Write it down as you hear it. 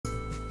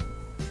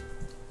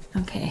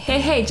Okay,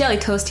 hey, Jelly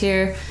Toast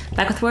here,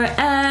 back with more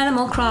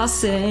Animal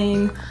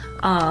Crossing.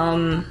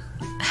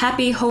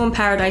 Happy Home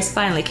Paradise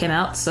finally came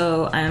out,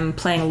 so I'm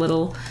playing a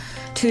little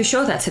to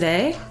show that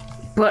today.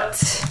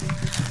 But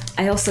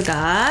I also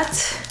got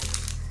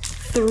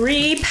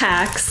 3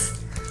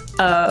 packs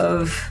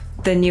of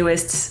the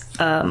newest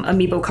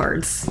Amiibo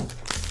cards.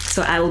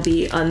 So I will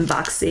be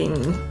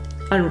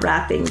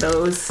unwrapping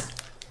those.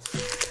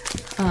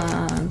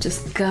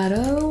 Just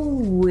gotta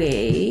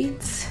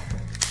wait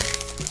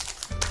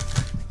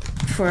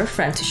for a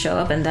friend to show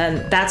up, and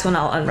then that's when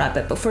I'll unwrap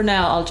it. But for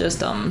now, I'll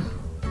just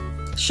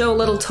show a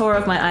little tour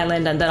of my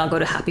island, and then I'll go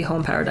to Happy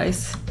Home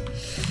Paradise.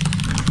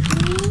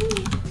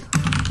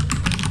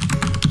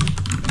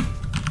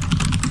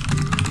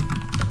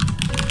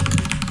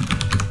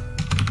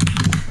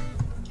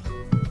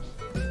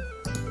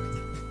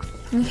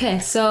 Okay,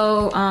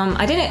 so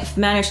I didn't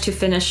manage to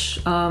finish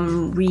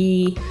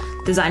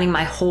redesigning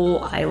my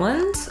whole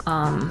island.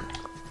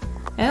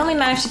 I only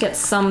managed to get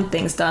some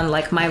things done,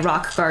 like my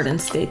rock garden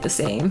stayed the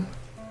same.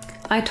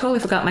 I totally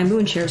forgot my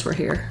moon chairs were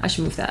here. I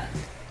should move that.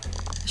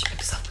 I should pick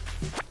this up.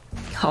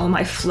 All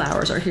my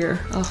flowers are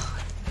here. Oh,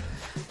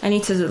 I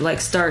need to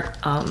like start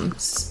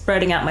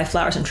spreading out my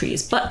flowers and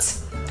trees. But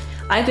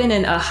I've been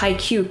in a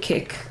haiku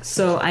kick,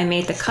 so I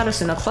made the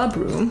Karasuno club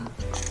room.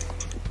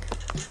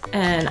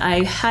 And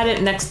I had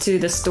it next to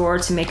the store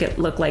to make it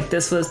look like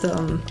this was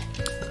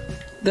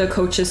the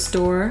coach's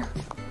store.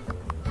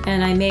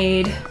 And I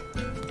made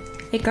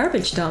a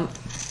garbage dump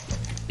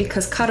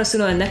because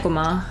Karasuno and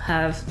Nekoma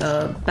have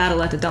the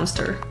battle at the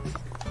dumpster.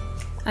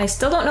 I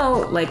still don't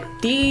know, like,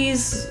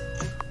 these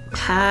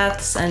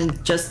paths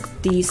and just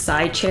these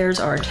side chairs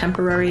are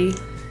temporary.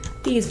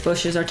 These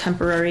bushes are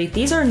temporary.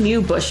 These are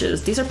new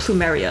bushes. These are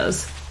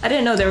plumerias. I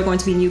didn't know they were going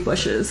to be new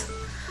bushes.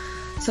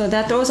 So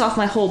that throws off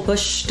my whole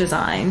bush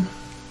design.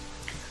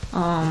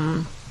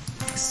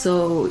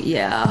 So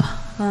yeah.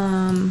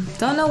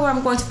 Don't know where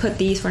I'm going to put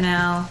these for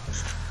now.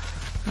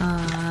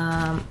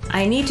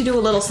 I need to do a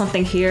little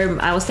something here.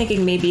 I was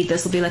thinking maybe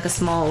this will be like a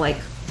small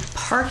like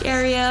park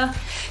area.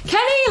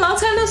 Kenny, long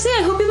time no see.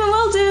 I hope you've been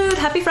well, dude.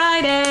 Happy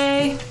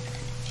Friday.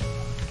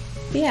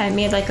 But yeah, I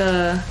made like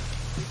a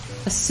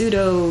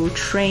pseudo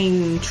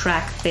train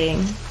track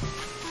thing.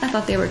 I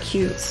thought they were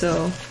cute,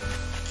 so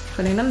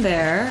putting them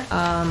there.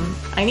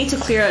 I need to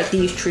clear out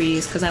these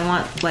trees because I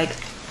want like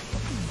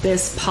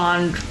this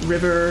pond,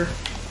 river,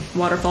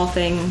 waterfall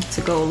thing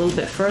to go a little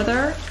bit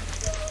further.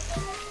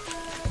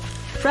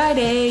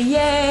 Friday,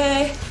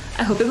 yay!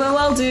 I hope it went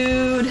well,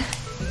 dude.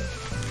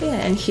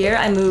 Yeah, and here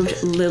I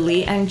moved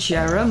Lily and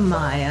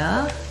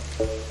Jeremiah.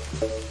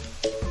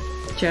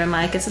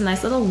 Jeremiah gets a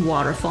nice little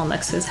waterfall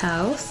next to his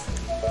house.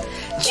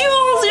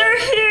 Jules, you're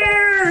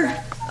here!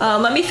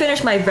 Let me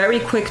finish my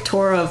very quick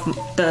tour of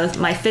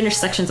my finished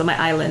sections of my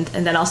island,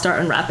 and then I'll start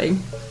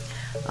unwrapping.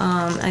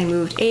 I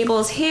moved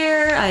Abel's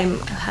here, I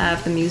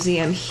have the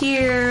museum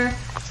here,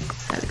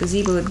 got the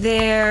gazebo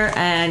there,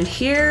 and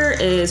here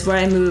is where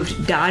I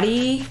moved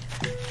Dottie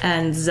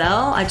and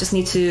Zell. I just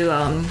need to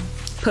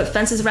put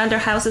fences around their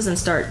houses and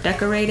start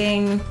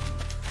decorating.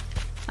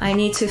 I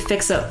need to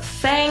fix up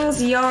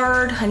Fang's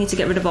yard. I need to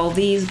get rid of all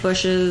these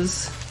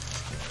bushes.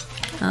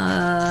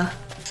 I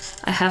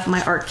have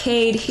my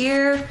arcade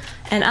here,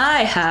 and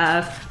I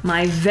have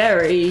my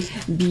very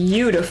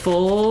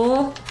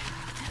beautiful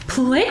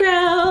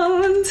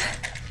playground.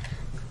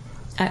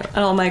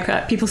 Oh my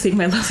crap, people seeing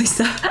my lovely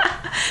stuff.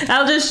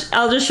 I'll just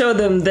show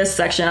them this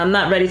section. I'm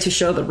not ready to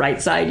show the right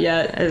side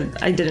yet.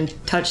 I didn't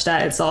touch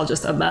that, it's all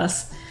just a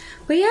mess.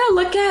 But yeah,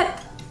 look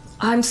at,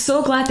 I'm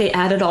so glad they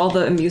added all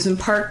the amusement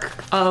park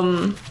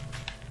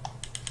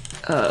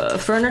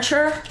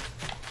furniture.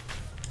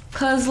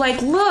 Cause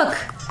like, look,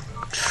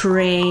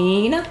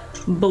 train,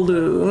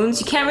 balloons.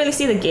 You can't really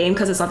see the game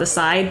because it's on the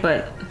side,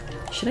 but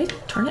should I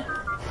turn it?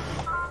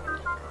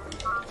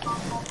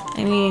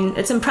 I mean,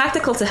 it's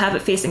impractical to have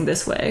it facing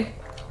this way,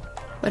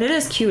 but it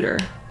is cuter.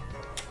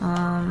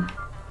 Oh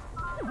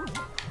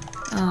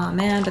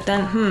man, but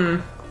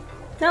then,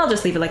 I'll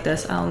just leave it like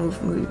this. I'll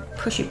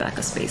push you back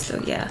a space though,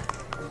 yeah.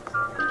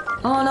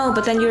 Oh no,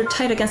 but then you're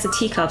tight against the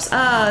teacups.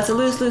 Ah, it's a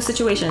lose-lose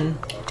situation.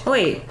 Oh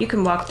wait, you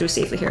can walk through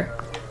safely here.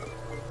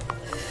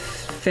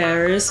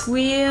 Ferris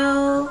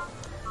wheel,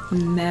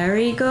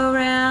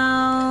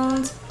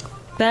 merry-go-round,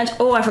 bench.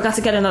 Oh, I forgot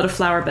to get another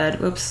flower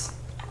bed. Oops.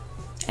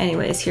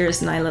 Anyways,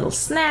 here's my little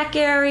snack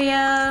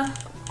area.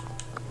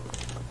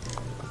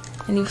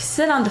 And you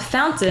sit on the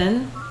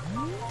fountain,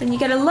 then you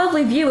get a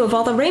lovely view of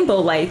all the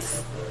rainbow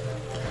lights.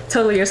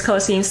 Totally yours color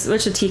scheme,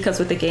 switch the teacups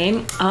with the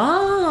game.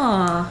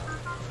 Ah,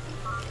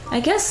 I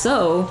guess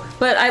so.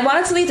 But I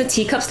wanted to leave the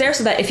teacups there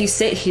so that if you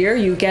sit here,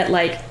 you get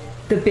like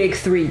the big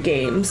 3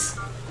 games.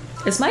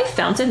 Is my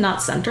fountain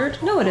not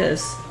centered? No, it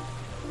is.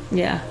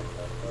 Yeah.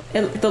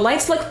 The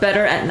lights look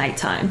better at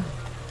nighttime.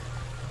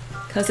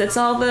 Cause it's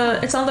all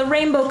the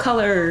rainbow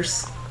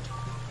colors.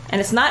 And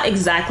it's not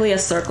exactly a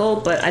circle,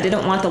 but I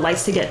didn't want the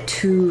lights to get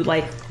too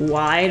like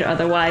wide,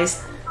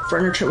 otherwise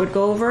furniture would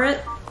go over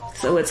it.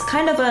 So it's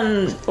kind of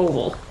an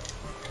oval.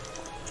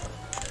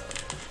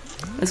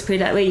 Let's put it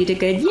that way. You did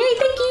good. Yay,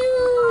 thank you!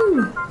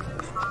 Woo!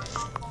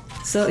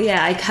 So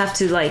yeah, I have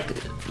to like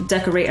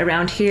decorate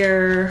around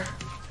here.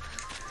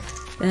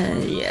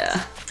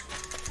 Yeah.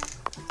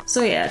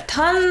 So yeah,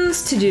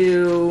 tons to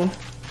do,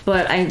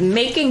 but I'm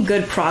making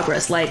good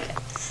progress. Like,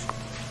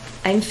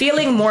 I'm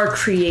feeling more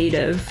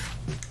creative.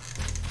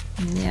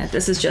 Yeah,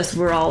 this is just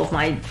where all of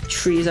my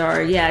trees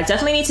are. Yeah, I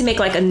definitely need to make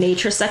like a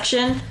nature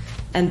section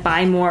and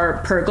buy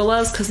more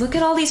pergolas, because look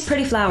at all these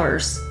pretty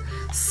flowers.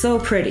 So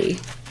pretty.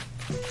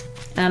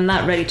 And I'm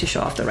not ready to show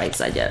off the right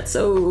side yet,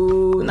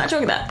 so not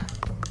showing that.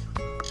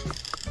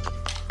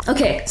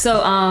 Okay,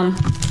 so I'm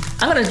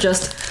gonna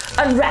just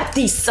unwrap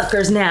these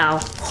suckers now,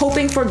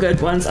 hoping for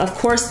good ones. Of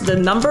course, the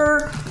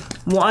number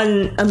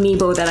one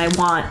amiibo that I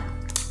want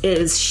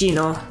is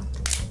Shino.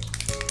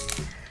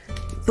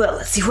 But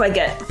let's see who I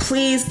get.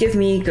 Please give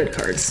me good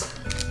cards.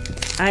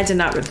 I did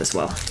not rip this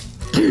well.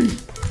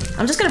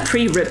 I'm just gonna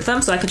pre-rip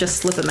them so I can just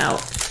slip them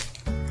out.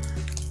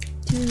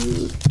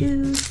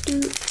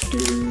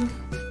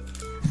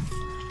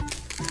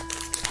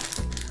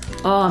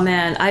 Oh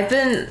man, I've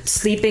been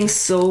sleeping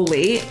so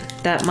late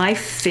that my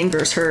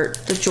fingers hurt.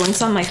 The joints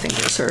on my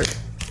fingers hurt.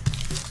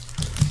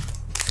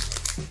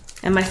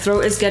 And my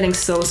throat is getting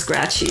so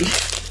scratchy.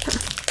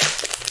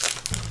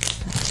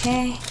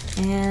 Okay,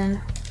 and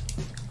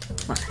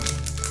one.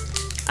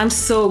 I'm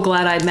so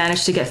glad I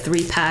managed to get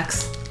 3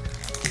 packs.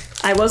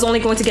 I was only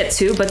going to get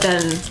 2, but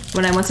then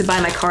when I went to buy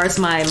my cards,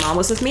 my mom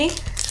was with me.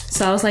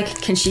 So I was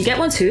like, can she get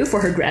one too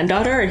for her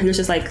granddaughter? And he was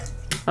just like,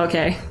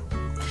 okay.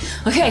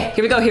 Okay,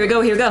 here we go, here we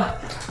go, here we go.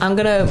 I'm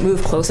gonna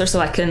move closer so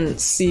I can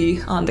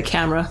see on the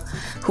camera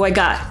who I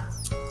got.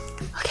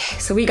 Okay,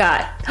 so we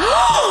got... Yo,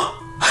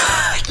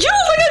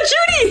 look at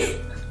Judy!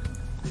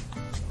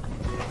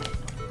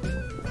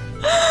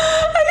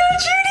 I got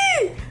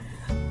Judy!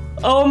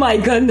 Oh my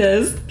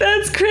goodness,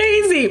 that's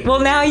crazy. Well,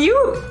 now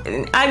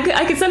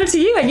I can send it to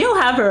you and you'll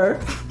have her.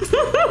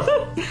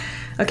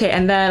 Okay,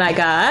 and then I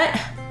got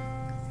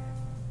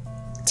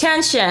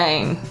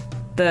Tiansheng,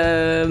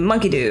 the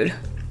monkey dude.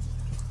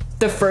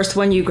 The first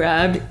one you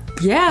grabbed.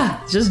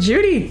 Yeah, just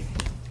Judy.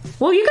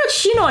 Well, you got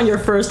Shino on your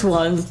first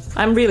one.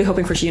 I'm really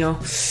hoping for Shino.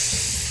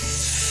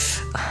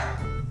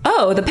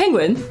 Oh, the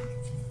penguin.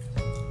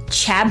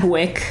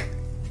 Chabwick.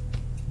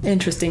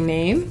 Interesting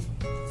name.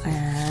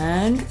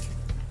 And...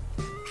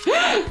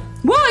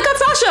 Whoa, I got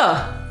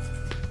Sasha!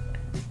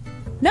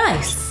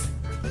 Nice.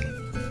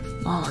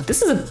 Oh,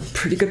 this is a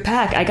pretty good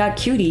pack. I got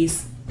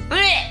cuties.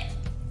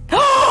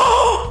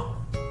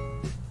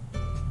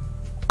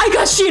 I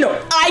got Shino!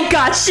 I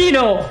got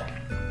Shino!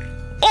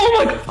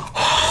 Oh my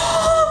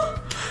god!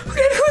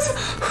 Okay,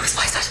 who's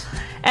my Sasha?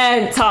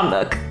 And Tom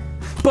Nook.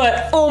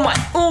 But oh my,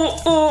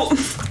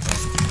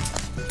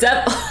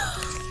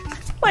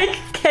 like,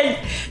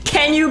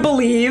 can you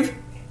believe?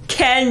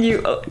 Can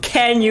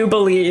you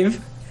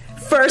believe?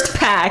 First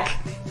pack,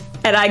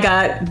 and I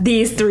got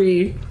these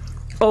 3.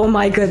 Oh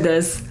my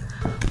goodness.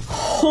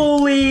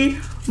 Holy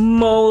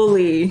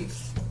moly.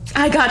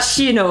 I got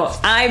Shino.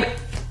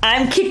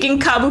 I'm kicking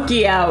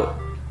Kabuki out.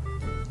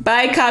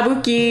 Bye,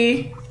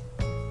 Kabuki.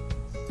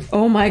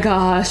 Oh my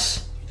gosh.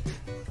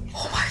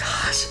 Oh my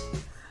gosh.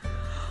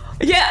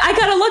 Yeah, I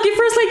got a lucky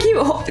first like you.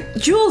 Oh,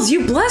 Jules,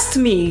 you blessed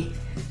me.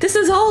 This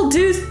is all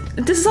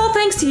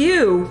thanks to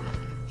you.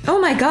 Oh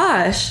my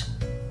gosh.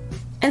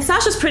 And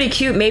Sasha's pretty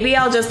cute. Maybe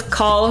I'll just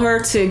call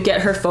her to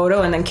get her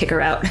photo and then kick her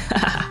out.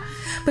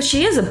 But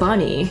she is a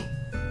bunny.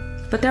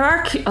 But there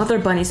are other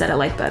bunnies that I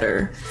like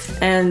better.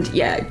 And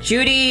yeah,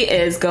 Judy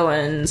is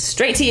going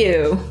straight to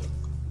you.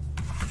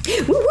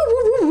 Woo, woo,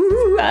 woo, woo,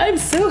 woo. I'm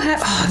so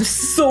happy. Oh, I'm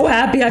so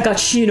happy I got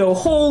Shino.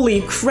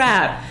 Holy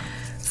crap.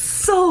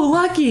 So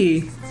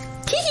lucky.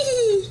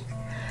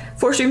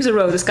 4 streams in a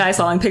row, the sky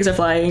falling, pigs are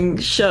flying,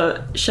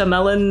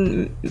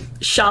 Shyamalan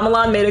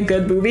made a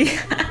good movie.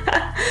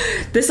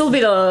 This will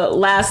be the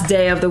last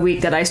day of the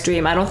week that I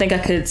stream. I don't think I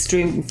could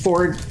stream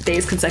 4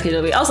 days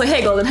consecutively. Also,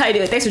 hey Golden, how you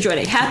doing? Thanks for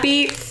joining.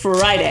 Happy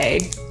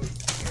Friday.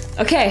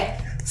 Okay,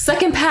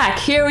 second pack,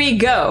 here we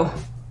go.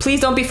 Please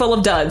don't be full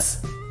of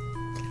duds.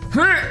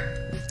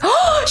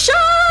 Oh,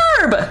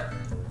 Sharb!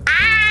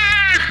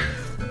 Ah!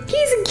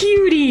 He's a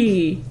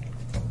cutie.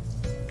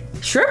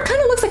 Sharb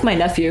kind of looks like my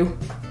nephew.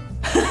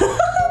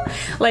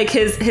 Like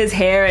his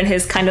hair and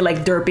his kind of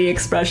like derpy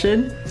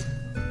expression.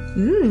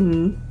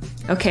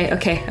 Okay.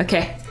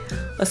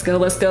 Let's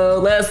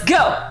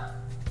go.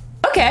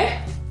 Okay.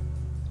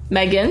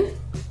 Megan.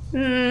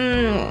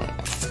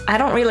 I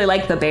don't really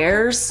like the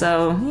bears,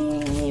 so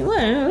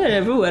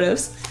whatever, what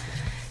else?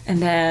 And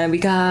then we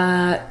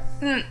got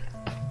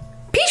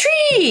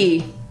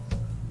Petrie!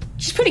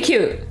 She's pretty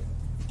cute.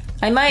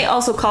 I might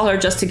also call her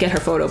just to get her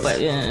photo, but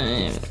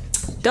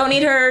don't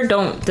need her,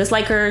 don't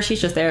dislike her,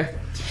 she's just there.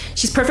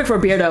 She's perfect for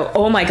Beardo.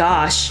 Oh my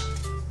gosh.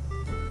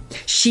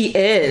 She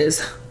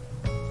is.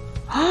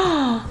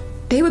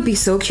 They would be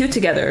so cute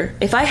together.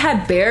 If I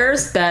had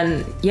bears,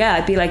 then yeah,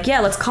 I'd be like, yeah,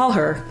 let's call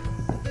her.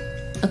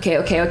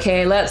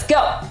 Okay, let's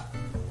go.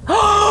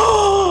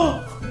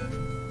 I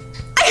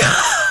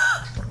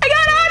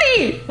got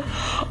Addie!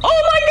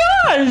 Oh my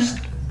gosh!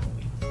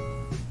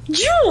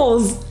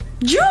 Jules!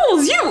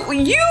 Jules,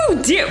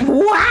 you did,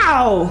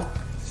 wow!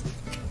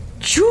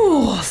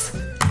 Jules,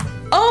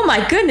 oh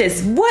my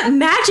goodness, what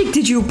magic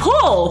did you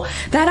pull?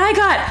 That I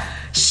got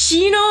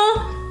Shino,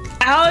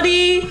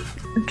 Audi,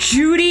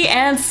 Judy,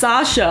 and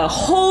Sasha.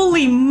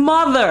 Holy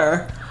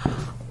mother.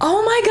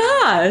 Oh my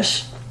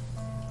gosh.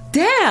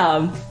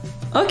 Damn.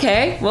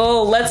 Okay,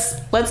 well,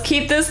 let's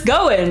keep this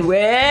going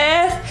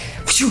with...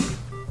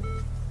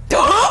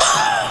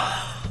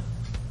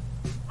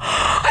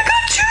 I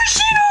got 2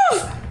 Shinos!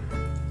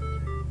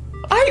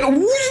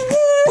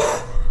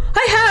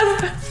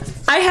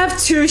 I have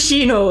 2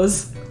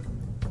 Shinos.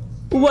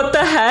 What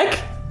the heck?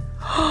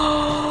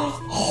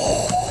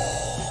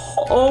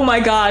 Oh my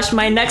gosh,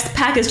 my next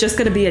pack is just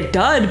gonna be a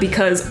dud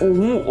because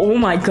oh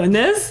my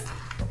goodness.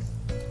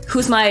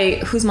 Who's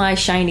my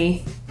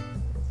shiny?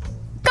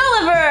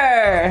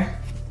 Gulliver!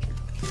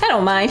 I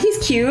don't mind, he's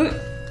cute.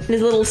 In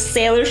his little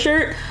sailor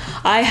shirt.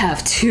 I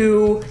have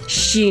 2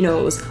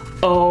 Shinos.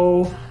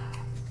 Oh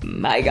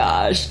my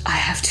gosh, I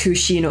have 2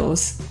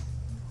 Shinos.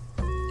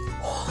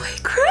 Holy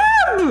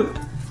crap!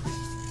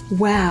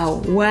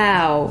 Wow,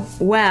 wow,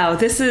 wow,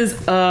 this is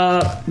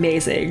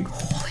amazing.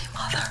 Holy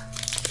mother.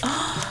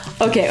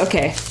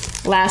 Okay,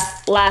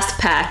 last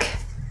pack.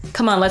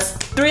 Come on, let's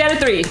 3 out of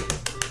 3.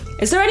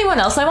 Is there anyone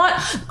else I want?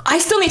 I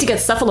still need to get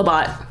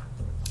Cephalobot.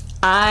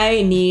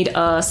 I need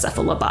a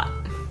Cephalobot.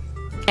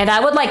 And I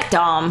would like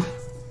Dom.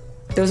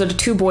 Those are the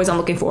 2 boys I'm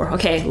looking for.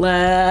 Okay,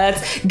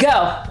 let's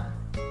go.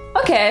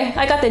 Okay,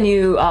 I got the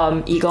new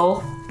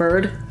eagle,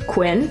 bird,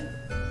 Quinn.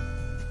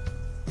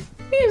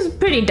 He's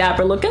pretty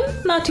dapper looking,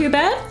 not too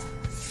bad.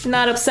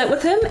 Not upset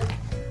with him.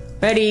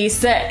 Ready,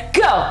 set,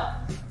 go!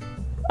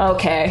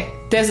 Okay,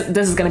 this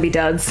is gonna be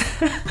duds.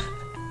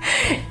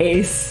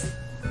 Ace.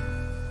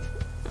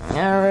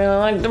 I really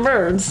like the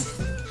birds.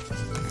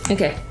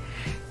 Okay,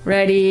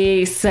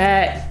 ready,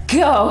 set,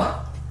 go!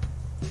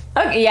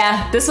 Okay,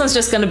 yeah, this one's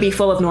just gonna be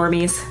full of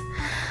normies.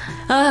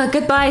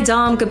 Goodbye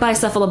Dom, goodbye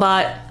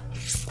Cephalobot.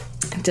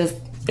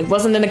 It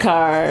wasn't in the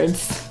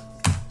cards.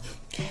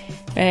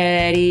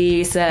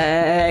 Ready,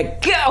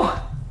 set, go!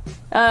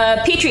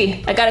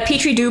 Petrie. I got a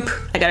Petrie dupe.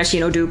 I got a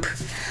Shino dupe.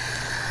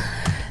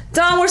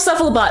 Dom or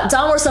Cephalobot?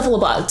 Dom or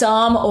Cephalobot?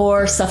 Dom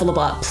or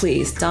Cephalobot,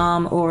 please.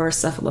 Dom or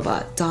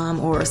Cephalobot? Dom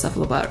or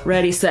Cephalobot?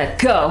 Ready, set,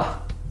 go!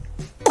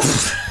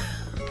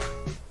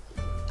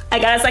 I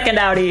got a second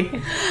Audi.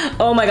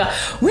 Oh my god.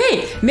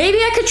 Wait, maybe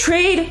I could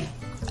trade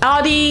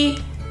Audi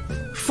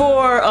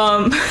for,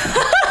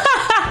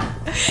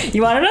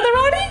 You want another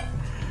Audi?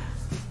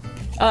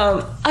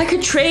 I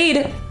could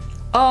trade...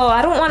 Oh,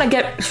 I don't want to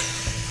get...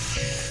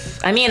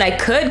 I mean, I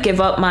could give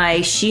up my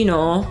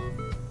Shino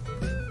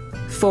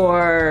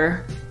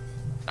for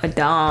a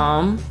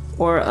Dom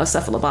or a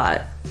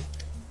Cephalobot.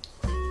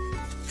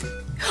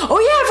 Oh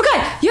yeah, I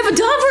forgot! You have a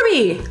Dom for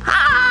me!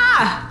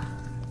 Ah!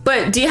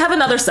 But do you have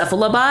another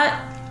Cephalobot?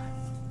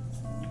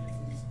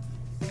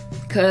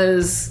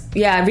 Because,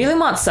 yeah, I really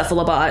want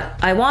Cephalobot.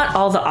 I want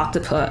all the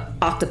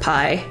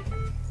octopi.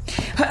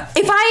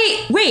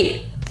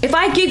 If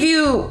I give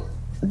you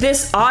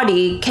this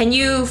Audi, can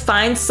you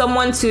find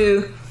someone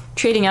to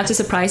trading out to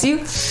surprise you?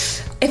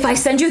 If I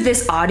send you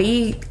this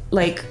Audi,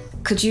 like,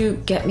 could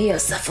you get me a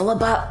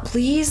Cephalobot,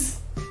 please?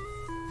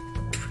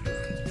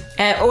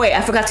 And oh wait,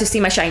 I forgot to see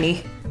my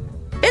shiny.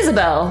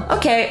 Isabel.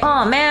 Okay.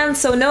 Oh man.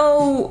 So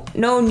no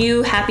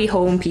new happy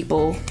home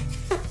people.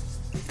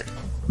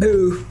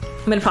 Boo.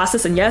 I'm in the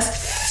process and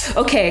yes.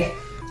 Okay.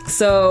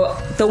 So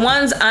the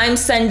ones I'm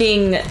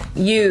sending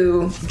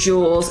you,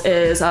 Jules,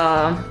 is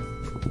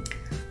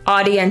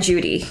Audie and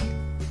Judy,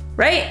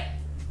 right?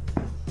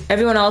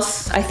 Everyone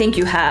else, I think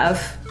you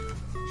have.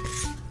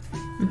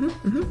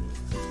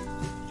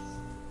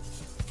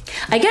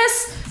 I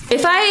guess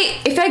if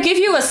I give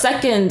you a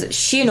second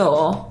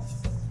Shino,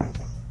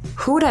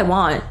 who would I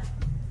want?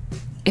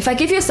 If I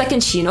give you a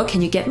second Shino,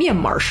 can you get me a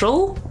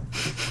Marshall?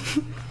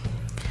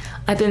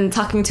 I've been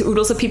talking to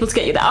oodles of people to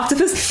get you the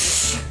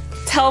octopus.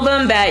 Tell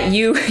them that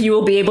you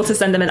will be able to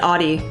send them an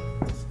Audi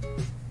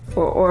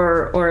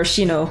or a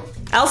Shino.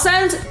 I'll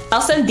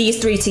send these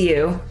 3 to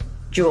you,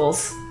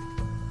 Jules.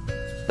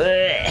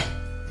 Ugh.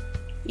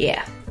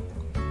 Yeah.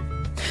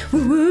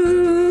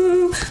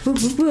 Woo, woo,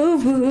 woo,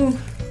 woo.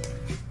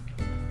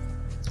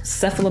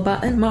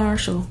 Cephalobot and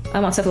Marshall. I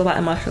want Cephalobot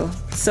and Marshall.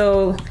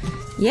 So,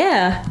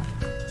 yeah.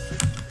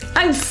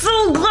 I'm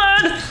so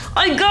glad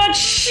I got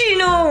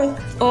Shino!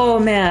 Oh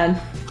man.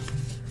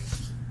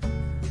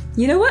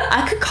 You know what?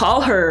 I could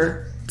call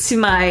her to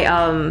my,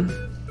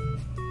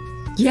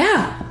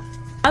 yeah.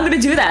 I'm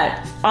gonna do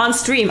that on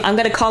stream. I'm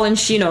gonna call in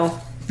Shino.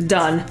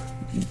 Done.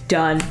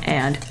 Done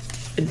and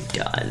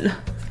done.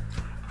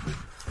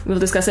 We'll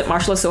discuss it.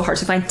 Marshall is so hard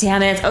to find.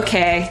 Damn it.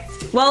 Okay.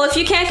 Well, if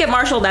you can't get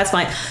Marshall, that's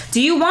fine.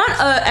 Do you want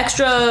an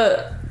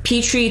extra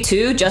Petrie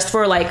too, just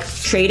for like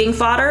trading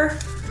fodder?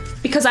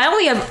 Because I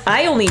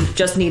only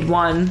just need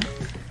 1.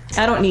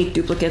 I don't need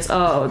duplicates.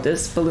 Oh,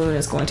 this balloon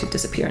is going to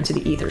disappear into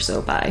the ether,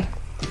 so bye.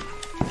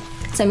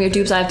 Send me your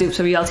dupes. I have dupes,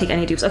 so I'll take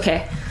any dupes.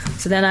 Okay.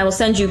 So then I will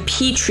send you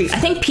Petrie. I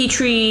think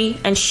Petrie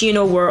and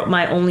Shino were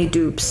my only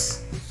dupes.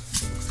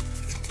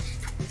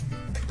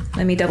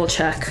 Let me double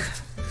check.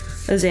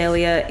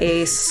 Azalea,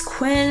 Ace,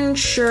 Quinn,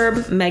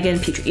 Sherb, Megan,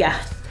 Petrie. Yeah,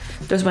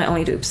 those are my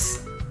only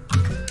dupes.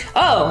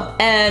 Oh,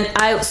 and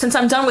since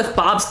I'm done with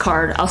Bob's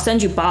card, I'll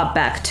send you Bob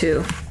back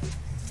too.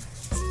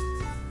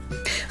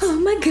 Oh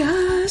my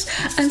gosh,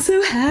 I'm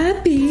so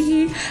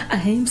happy.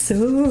 I'm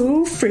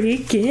so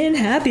freaking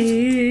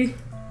happy.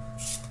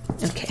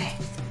 Okay,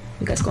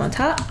 you guys go on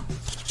top.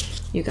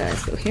 You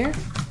guys go here.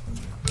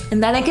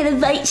 And then I can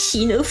invite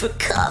Shino for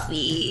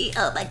coffee.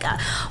 Oh my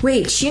god.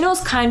 Wait, Shino's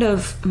kind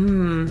of...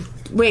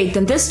 Wait,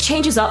 then this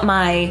changes up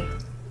my...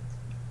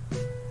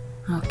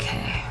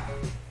 Okay.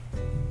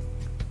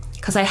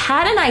 Because I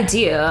had an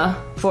idea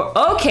for...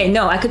 Okay,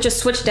 no, I could just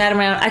switch that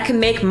around. I can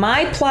make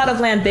my plot of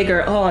land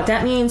bigger. Oh,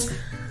 that means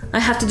I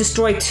have to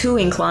destroy 2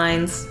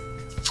 inclines.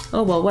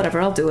 Oh, well,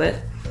 whatever, I'll do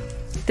it.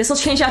 This will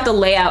change out the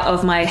layout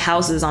of my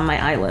houses on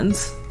my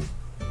islands.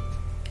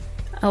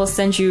 I will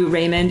send you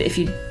Raymond if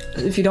you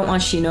don't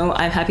want Shino.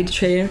 I'm happy to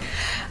trade.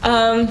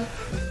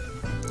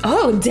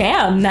 Oh,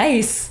 damn,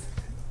 nice.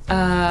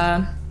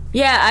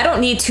 Yeah, I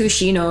don't need 2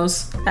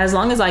 Shinos. As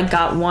long as I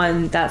got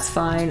 1, that's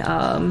fine.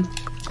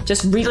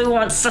 Just really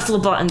want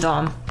Cephalobot and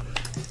Dom.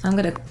 I'm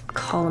gonna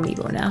call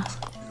Amiibo now.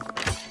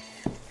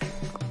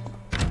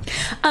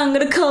 I'm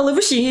gonna call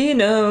over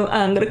Shino.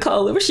 I'm gonna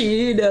call over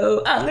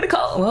Shino. I'm gonna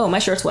call... Whoa, my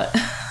shirt's wet.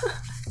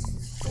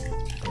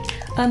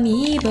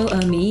 Amiibo,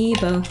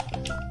 Amiibo.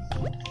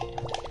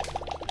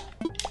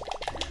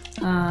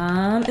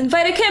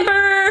 Invite a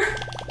camper!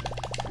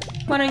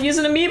 Wanna use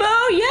an Amiibo?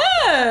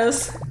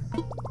 Yes!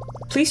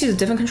 Please use a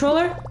different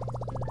controller?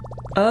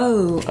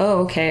 Oh,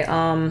 okay,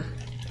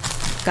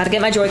 gotta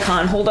get my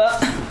Joy-Con, hold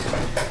up.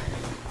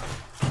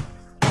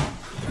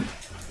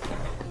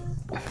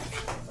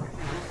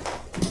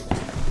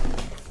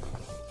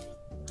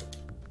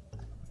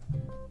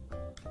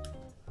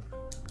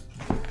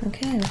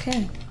 Okay.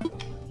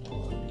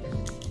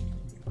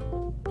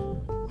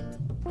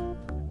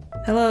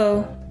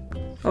 Hello?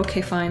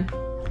 Okay, fine.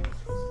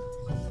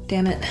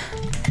 Damn it.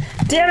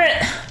 Damn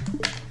it!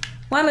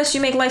 Why must you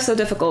make life so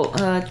difficult?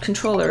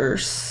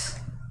 Controllers.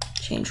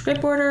 Change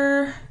grip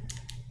order.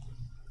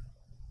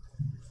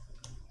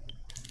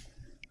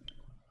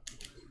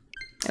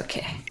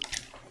 Okay.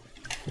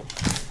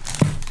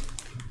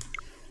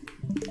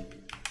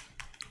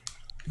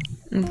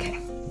 Okay.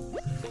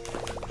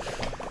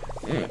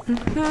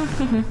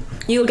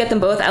 You'll get them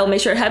both. I'll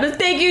make sure it happens.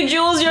 Thank you,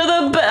 Jules. You're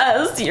the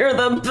best. You're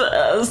the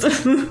best.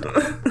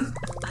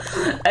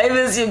 I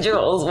miss you,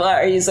 Jules.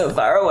 Why are you so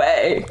far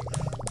away?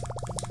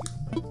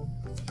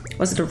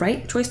 Was it the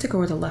right joystick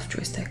or the left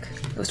joystick?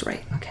 It was the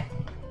right. Okay.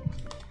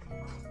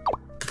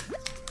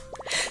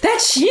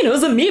 That's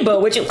Shino's Amiibo.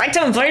 Would you like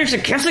to invite her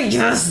to camping?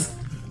 Yes.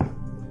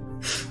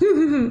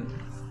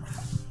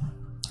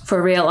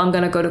 For real, I'm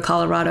gonna go to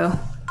Colorado.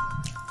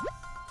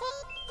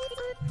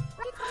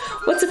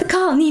 What's it the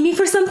call? Need me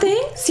for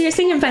something?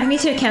 Seriously, you're inviting me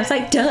to a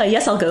campsite? Duh,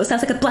 yes I'll go.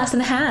 Sounds like a blast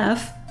and a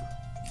half.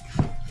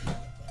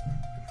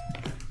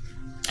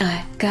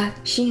 I got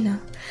Shino.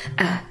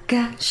 I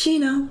got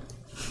Shino.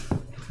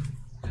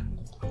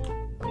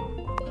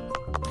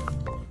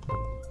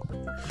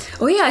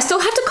 Oh yeah, I still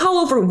have to call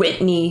over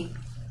Whitney.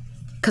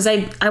 Cause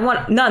I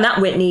want, no,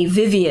 not Whitney,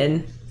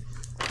 Vivian.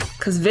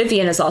 Cause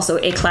Vivian is also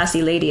a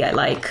classy lady I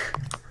like.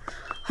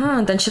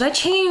 Then should I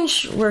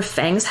change where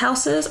Fang's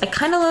house is? I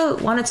kind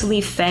of wanted to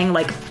leave Fang,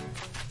 like,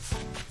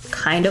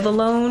 kind of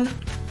alone.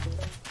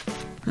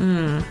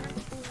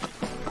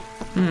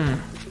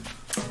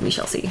 We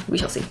shall see. We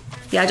shall see.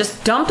 Yeah, I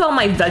just dumped all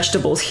my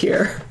vegetables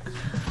here.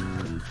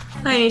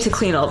 I need to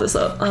clean all this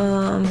up.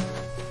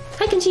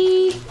 Hi,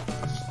 Kenji!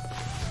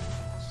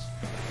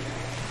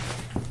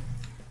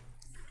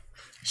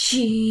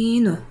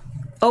 Shino.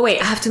 Oh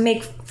wait, I have to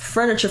make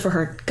furniture for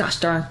her. Gosh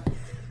darn.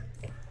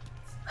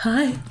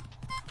 Hi.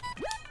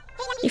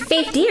 Your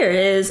fave deer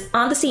is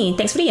on the scene.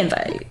 Thanks for the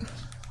invite.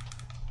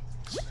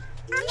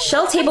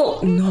 Shell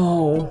table.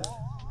 No.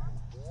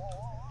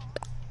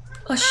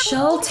 A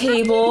shell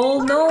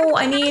table. No,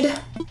 I need...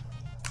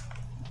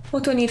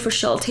 What do I need for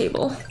shell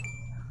table?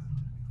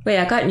 Wait,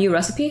 I got a new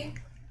recipe?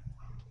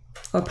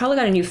 Oh, I probably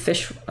got a new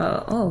fish.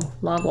 Oh,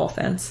 log wall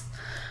fence.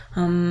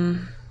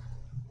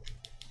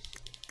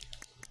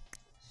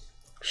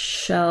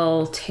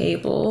 Shell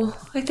table.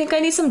 I think I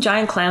need some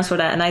giant clams for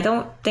that, and I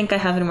don't think I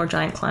have any more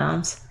giant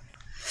clams.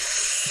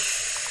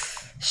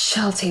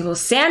 Shell table.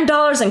 Sand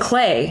dollars and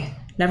clay.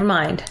 Never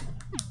mind.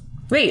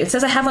 Wait, it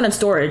says I have one in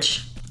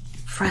storage.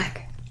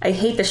 Frack. I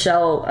hate the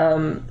shell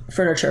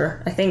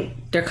furniture. I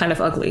think they're kind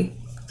of ugly.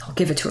 So I'll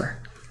give it to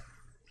her.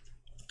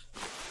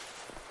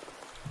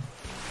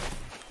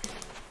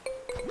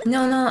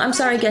 No, I'm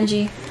sorry,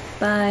 Genji.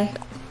 Bye.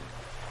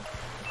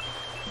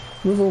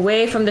 Move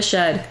away from the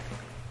shed.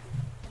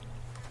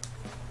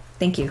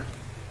 Thank you.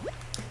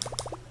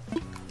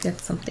 Get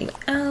something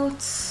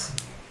else.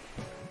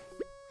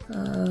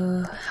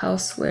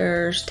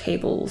 Housewares,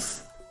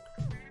 tables.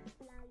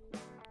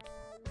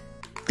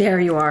 There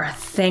you are.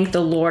 Thank the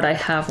Lord I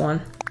have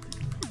one.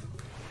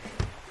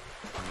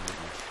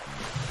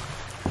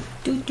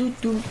 Do.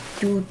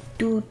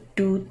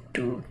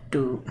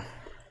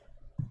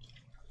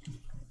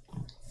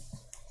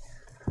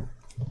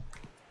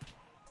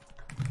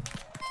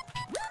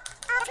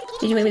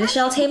 you make me the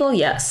shell table?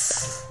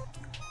 Yes.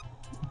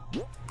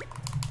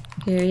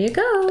 Here you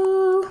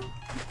go.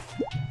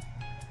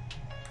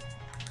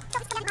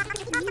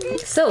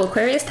 So,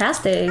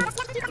 Aquarius-tastic.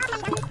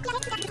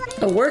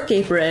 A work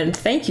apron,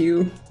 thank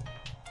you.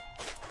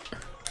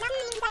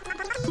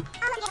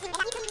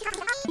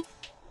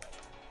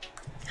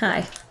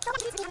 Hi.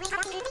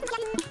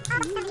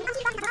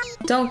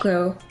 Don't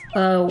go.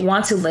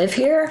 Want to live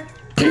here?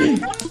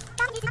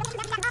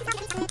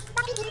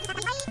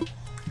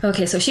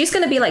 Okay, so she's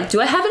gonna be like,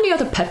 do I have any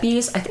other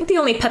peppies? I think the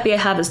only peppy I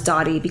have is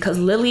Dottie, because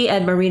Lily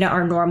and Marina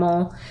are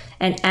normal,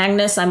 and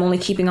Agnes I'm only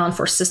keeping on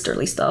for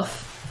sisterly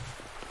stuff.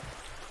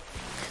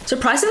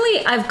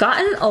 Surprisingly, I've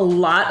gotten a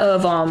lot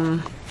of,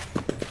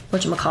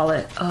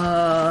 whatchamacallit,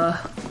 I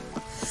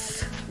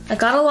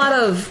got a lot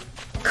of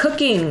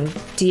cooking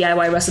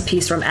DIY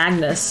recipes from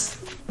Agnes.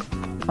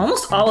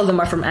 Almost all of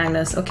them are from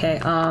Agnes. Okay,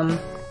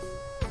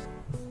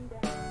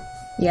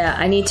 yeah,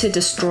 I need to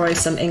destroy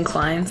some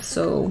inclines,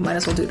 so might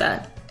as well do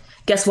that.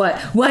 Guess what?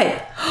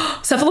 What?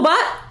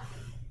 Cephalobot?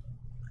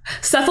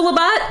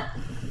 Cephalobot?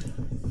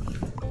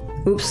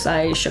 Oops,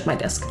 I shook my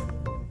desk.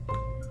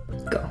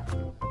 Go.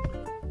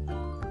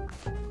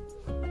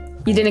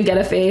 You didn't get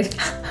a fave.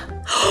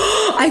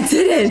 I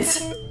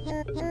didn't!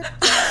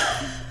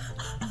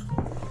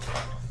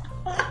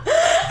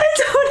 I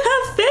don't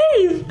have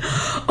fave!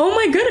 Oh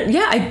my goodness.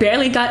 Yeah, I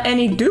barely got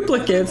any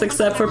duplicates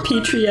except for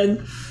Petrie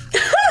and...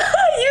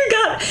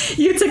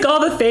 You took all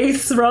the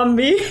faves from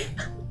me.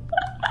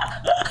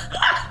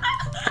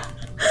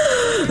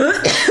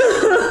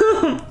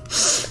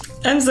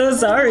 I'm so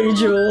sorry,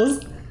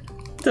 Jules.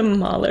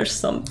 Demolish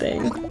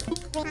something.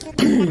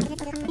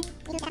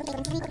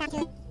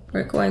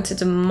 We're going to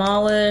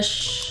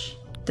demolish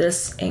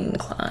this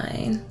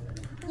incline.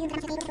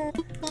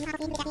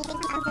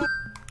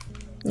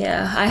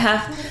 Yeah, I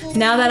have...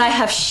 Now that I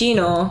have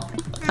Shino,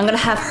 I'm gonna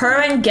have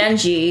her and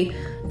Genji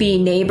be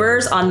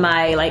neighbors on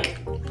my, like,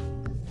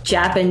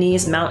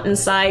 Japanese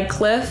mountainside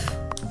cliff.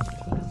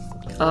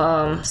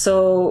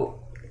 So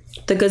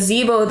the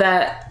gazebo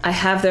that I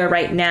have there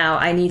right now,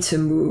 I need to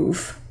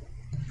move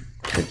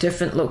to a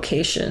different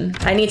location.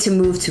 I need to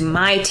move to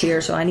my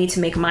tier, so I need to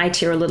make my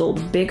tier a little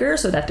bigger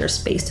so that there's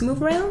space to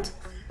move around.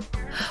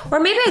 Or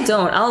maybe I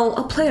don't.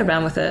 I'll play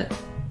around with it.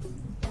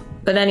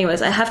 But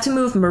anyways, I have to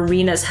move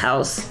Marina's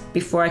house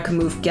before I can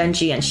move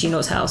Genji and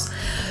Shino's house.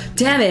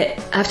 Damn it!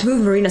 I have to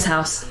move Marina's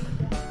house.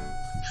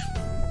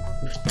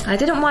 I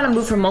didn't want to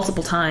move her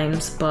multiple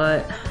times,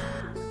 but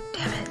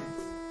damn it.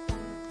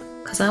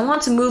 Because I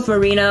want to move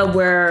Marina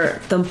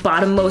where the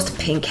bottommost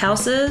pink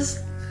house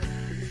is.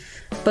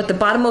 But the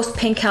bottommost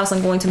pink house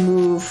I'm going to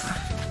move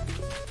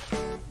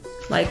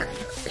like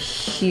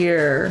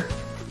here.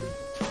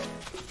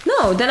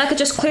 No, then I could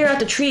just clear out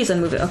the trees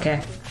and move it.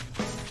 Okay.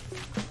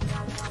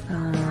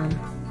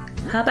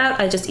 How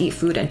about I just eat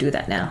food and do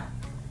that now?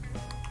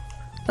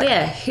 Oh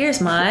yeah,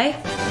 here's my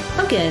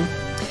pumpkin.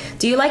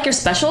 Do you like your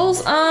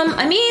specials?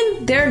 I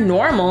mean, they're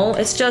normal.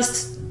 It's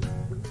just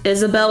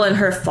Isabel in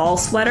her fall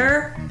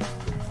sweater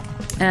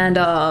and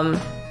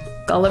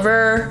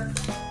Gulliver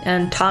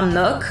and Tom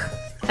Nook.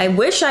 I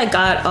wish I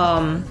got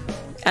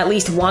at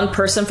least one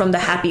person from the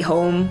Happy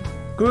Home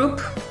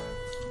group,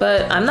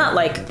 but I'm not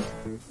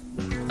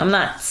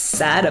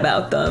sad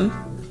about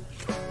them.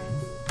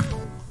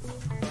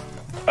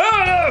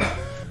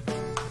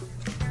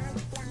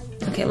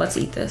 Okay, let's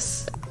eat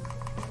this.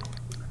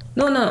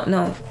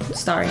 No.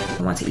 Sorry,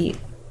 I want to eat.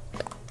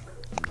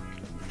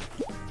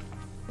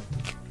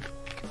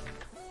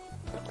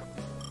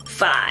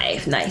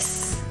 Five,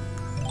 nice.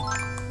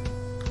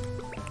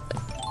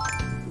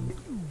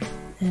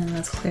 And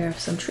let's clear up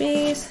some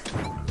trees.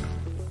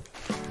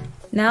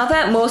 Now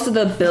that most of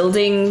the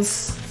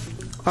buildings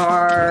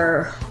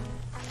are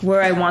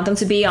where I want them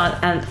to be on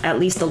at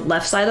least the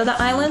left side of the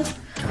island,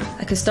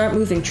 I can start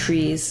moving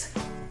trees.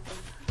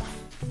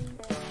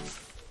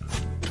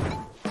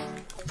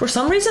 For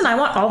some reason, I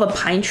want all the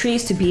pine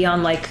trees to be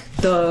on like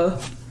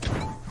the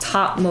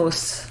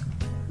topmost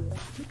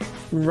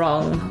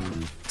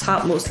rung,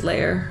 topmost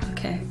layer.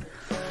 Okay.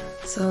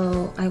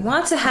 So I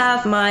want to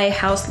have my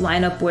house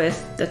line up with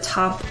the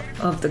top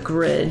of the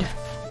grid.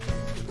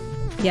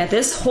 Yeah,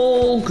 this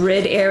whole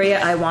grid area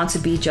I want to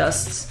be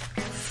just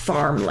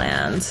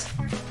farmland.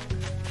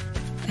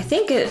 I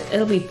think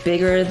it'll be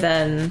bigger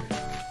than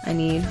I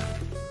need.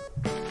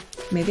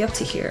 Maybe up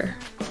to here.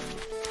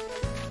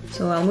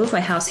 So I'll move my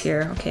house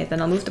here. Okay,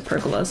 then I'll move the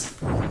pergolas.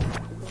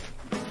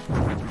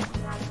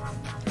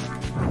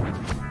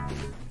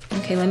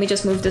 Okay, let me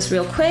just move this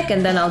real quick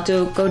and then I'll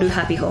go do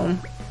Happy Home.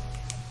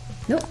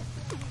 Nope.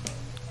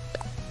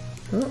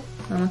 Oh,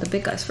 I want the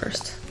big guys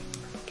first.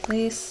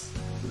 Place.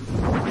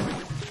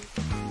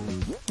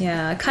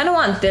 Yeah, I kind of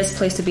want this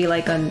place to be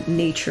like a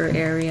nature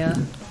area.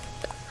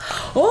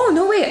 Oh,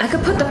 no, wait, I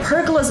could put the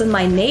pergolas in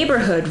my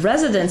neighborhood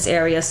residence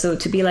area, so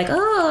to be like,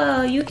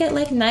 oh, you get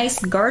like nice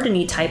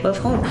gardeny type of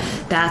home.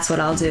 That's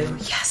what I'll do.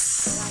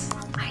 Yes,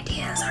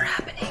 ideas are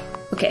happening.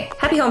 Okay,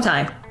 Happy Home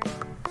time.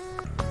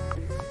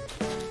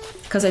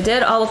 Because I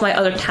did all of my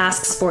other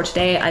tasks for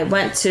today. I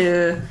went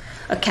to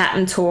a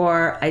cabin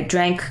tour, I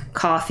drank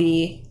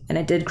coffee, and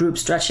I did group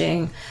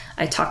stretching.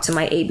 I talked to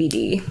my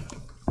ABD.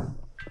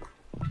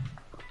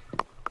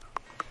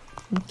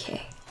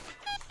 Okay.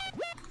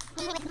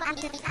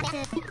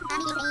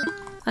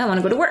 I want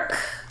to go to work.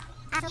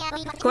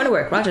 Going to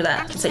work, roger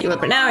that. Set you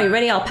up right now. Are you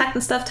ready? I'll pack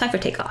the stuff. Time for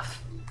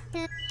takeoff.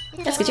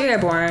 Let's get you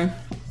airborne.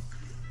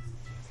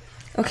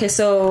 Okay,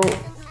 so...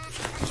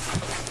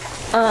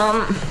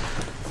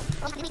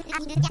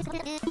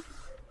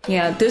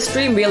 yeah, this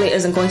stream really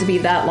isn't going to be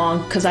that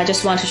long because I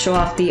just want to show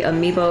off the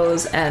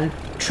Amiibos and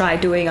try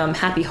doing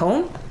Happy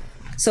Home.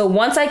 So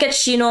once I get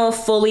Shino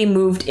fully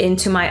moved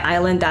into my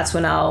island, that's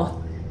when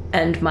I'll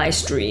end my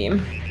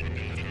stream.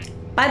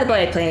 By the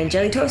blade plane,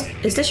 Jelly Toast,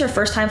 is this your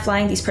first time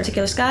flying these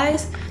particular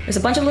skies? There's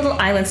a bunch of little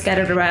islands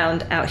scattered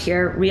around out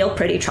here, real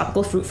pretty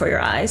tropical fruit for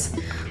your eyes.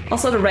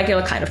 Also the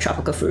regular kind of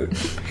tropical fruit.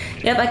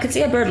 Yep, I could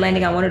see a bird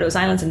landing on one of those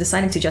islands and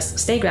deciding to just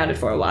stay grounded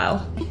for a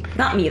while.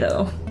 Not me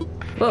though.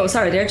 Whoa,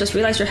 sorry there, just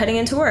realized you're heading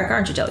into work,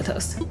 aren't you, Jelly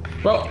Toast?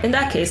 Well, in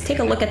that case, take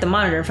a look at the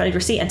monitor in front of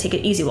your seat and take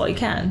it easy while you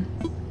can.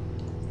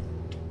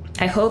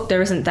 I hope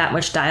there isn't that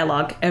much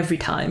dialogue every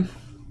time.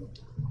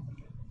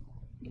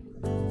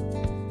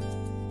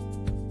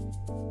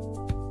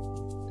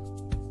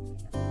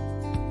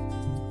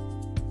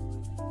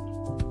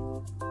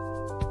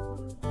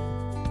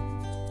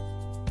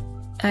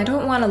 I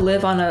don't want to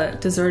live on a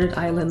deserted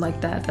island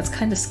like that. That's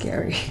kind of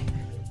scary.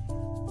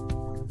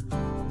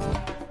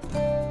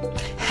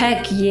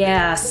 Heck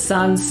yeah,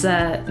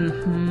 sunset.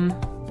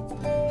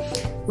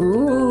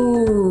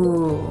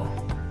 Ooh.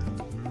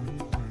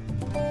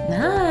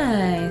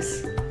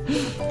 Nice.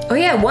 Oh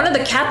yeah, one of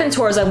the cabin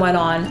tours I went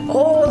on.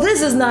 Oh,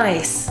 this is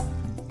nice.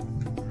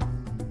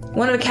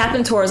 One of the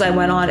cabin tours I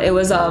went on, it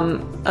was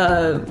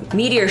a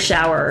meteor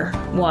shower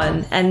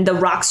one, and the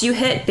rocks you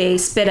hit, they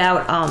spit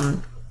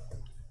out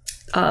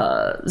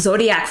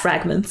zodiac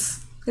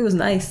fragments. It was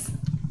nice.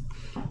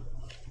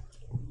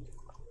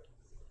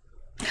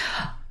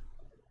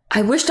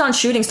 I wished on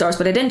shooting stars,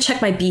 but I didn't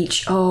check my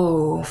beach.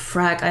 Oh,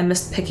 frag, I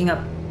missed picking up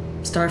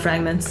star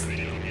fragments.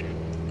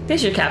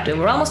 This is your captain.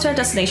 We're almost to our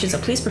destination, so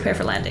please prepare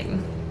for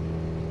landing.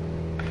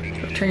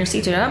 Turn your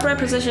seat to an upright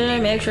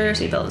position. Make sure your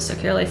seatbelt is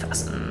securely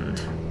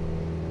fastened.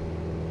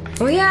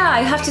 Oh yeah,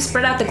 I have to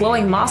spread out the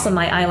glowing moss on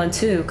my island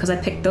too, because I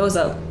picked those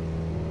up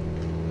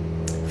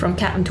from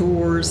Captain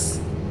Tours.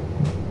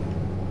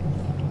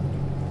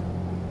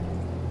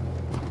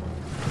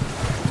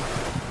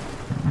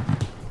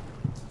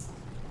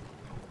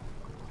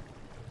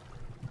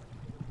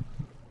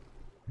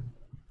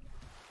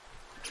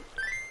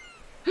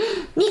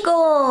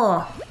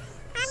 Nico!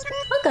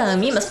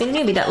 Welcome! You must be the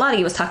newbie that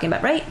Lottie was talking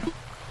about, right?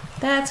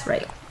 That's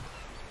right.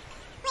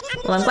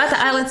 Well, I'm glad the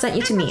island sent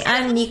you to me.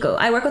 I'm Nico.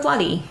 I work with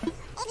Lottie.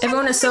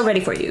 Everyone is so ready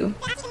for you.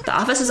 The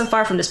office isn't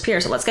far from this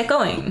pier, so let's get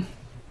going.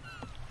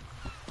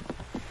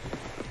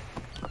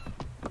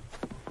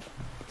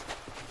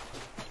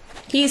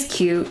 He's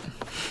cute.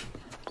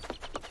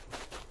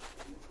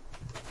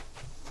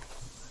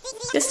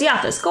 This is the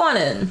office. Go on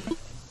in.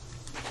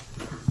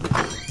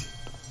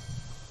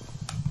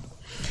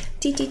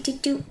 Do do do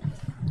do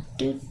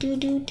do do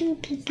do do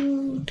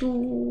do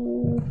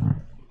do.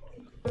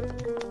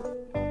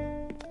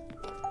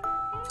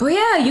 Oh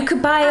yeah, you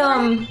could buy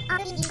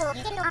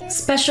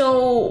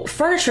special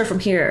furniture from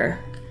here.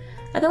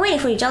 I've been waiting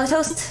for you, Jelly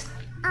Toast.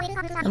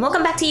 And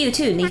welcome back to you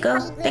too, Nico.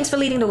 Thanks for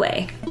leading the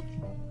way.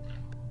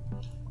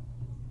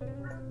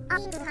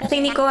 I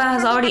think Nico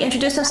has already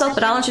introduced himself,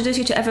 but I'll introduce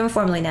you to everyone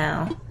formally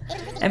now.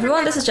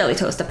 Everyone, this is Jelly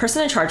Toast, the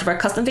person in charge of our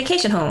custom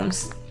vacation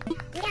homes.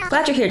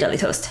 Glad you're here, Jelly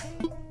Toast.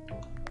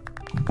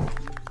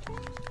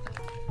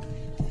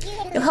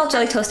 You'll help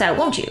Jelly Toast out,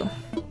 won't you?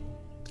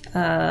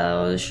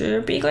 I'll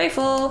sure be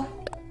grateful.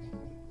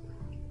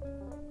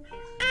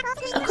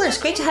 Of course,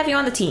 great to have you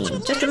on the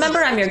team. Just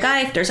remember, I'm your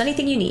guy if there's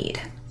anything you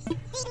need.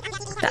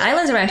 The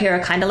islands around here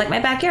are kinda like my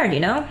backyard, you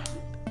know?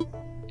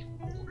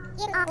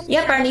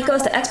 Yep, our Nico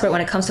is the expert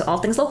when it comes to all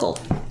things local.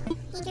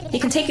 He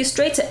can take you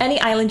straight to any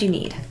island you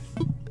need.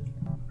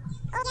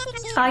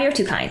 Ah, you're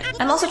too kind.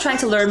 I'm also trying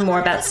to learn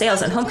more about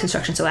sales and home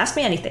construction, so ask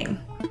me anything.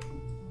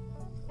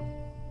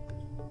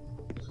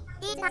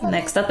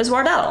 Next up is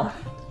Wardell.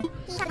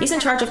 He's in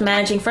charge of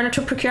managing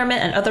furniture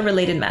procurement and other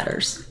related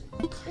matters.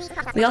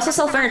 We also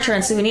sell furniture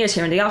and souvenirs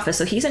here in the office,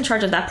 so he's in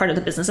charge of that part of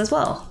the business as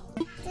well.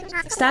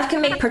 Staff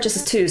can make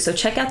purchases too, so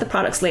check out the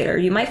products later.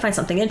 You might find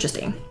something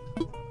interesting.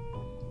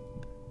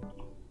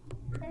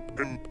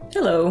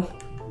 Hello.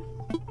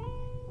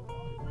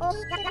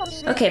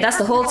 Okay, that's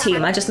the whole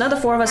team. I just know the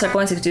four of us are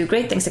going to do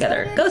great things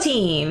together. Go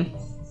team!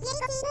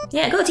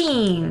 Yeah, go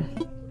team!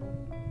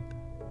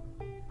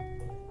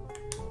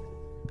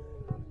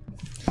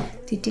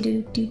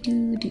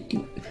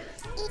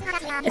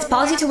 It's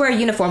policy to wear a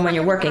uniform when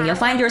you're working. You'll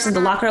find yours in the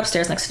locker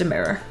upstairs next to the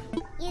mirror.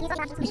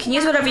 You can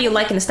use whatever you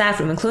like in the staff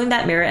room, including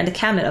that mirror and the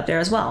cabinet up there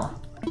as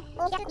well.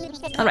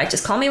 Alright,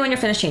 just call me when you're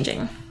finished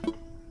changing.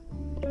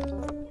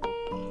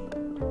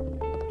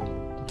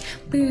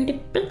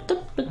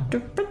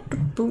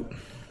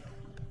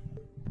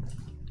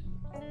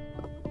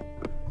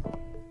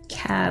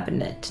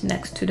 cabinet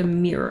next to the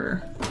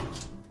mirror.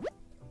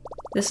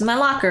 This is my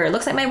locker. It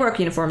looks like my work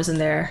uniform is in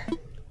there.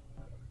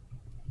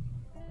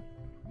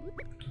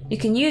 You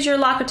can use your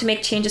locker to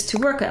make changes to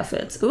work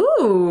outfits.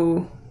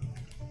 Ooh!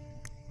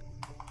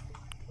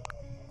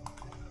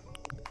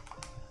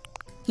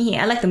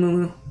 Yeah, I like the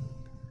muumuu.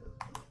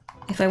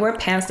 If I wear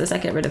pants, does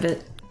that get rid of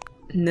it?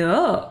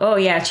 No. Oh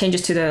yeah, it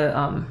changes to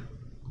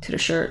the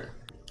shirt.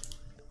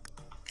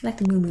 I like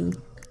the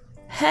muumuu.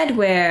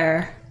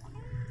 Headwear.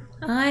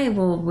 I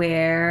will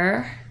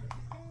wear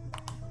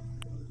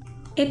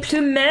a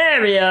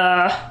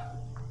plumeria.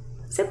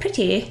 So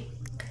pretty.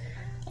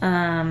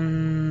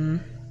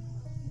 Don't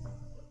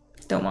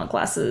want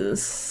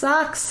glasses.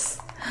 Socks.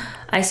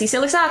 I see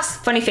silly socks.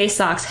 Funny face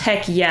socks.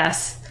 Heck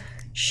yes.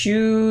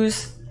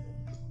 Shoes.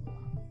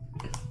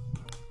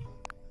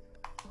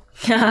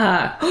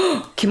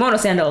 Kimono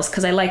sandals,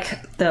 because I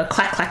like the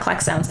clack clack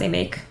clack sounds they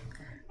make.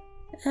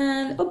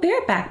 And oh,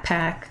 bear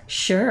backpack.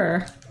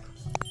 Sure.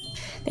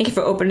 Thank you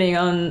for opening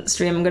on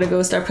stream. I'm gonna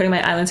go start putting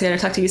my island together.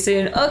 Talk to you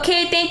soon.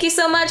 Okay, thank you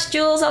so much,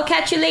 Jules. I'll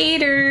catch you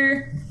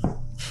later.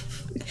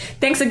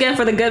 Thanks again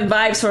for the good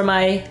vibes for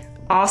my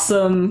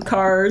awesome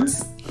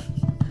cards.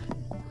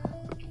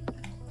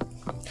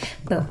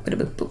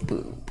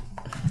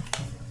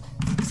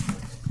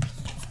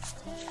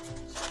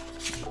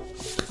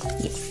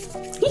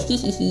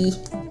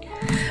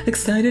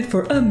 Excited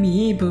for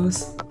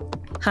Amiibos.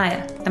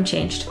 Hi, I'm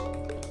changed.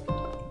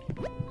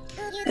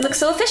 You look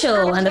so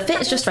official, and the fit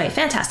is just right.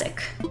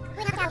 Fantastic.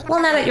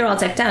 Well, now that you're all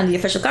decked out in the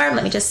official garb,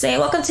 let me just say,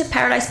 welcome to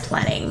Paradise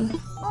Planning.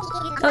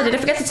 Oh, did I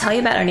forget to tell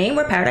you about our name?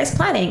 We're Paradise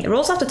Planning. It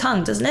rolls off the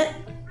tongue, doesn't it?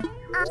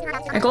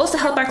 Our goal is to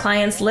help our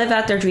clients live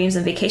out their dreams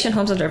in vacation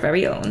homes of their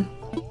very own.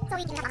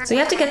 So you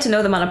have to get to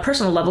know them on a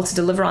personal level to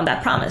deliver on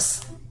that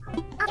promise.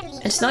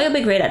 And just know you'll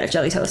be great at it,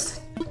 Jelly Toast.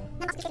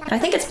 I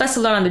think it's best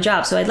to learn on the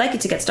job, so I'd like you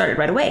to get started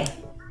right away.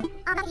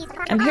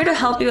 I'm here to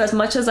help you as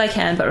much as I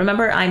can, but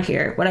remember, I'm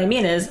here. What I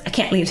mean is, I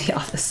can't leave the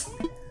office.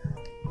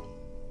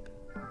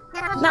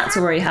 Not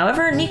to worry,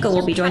 however, Nico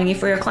will be joining you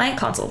for your client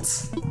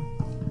consults.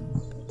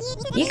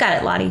 You got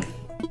it, Lottie.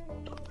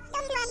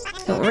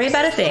 Don't worry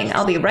about a thing.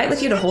 I'll be right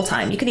with you the whole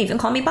time. You can even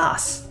call me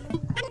boss.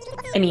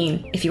 I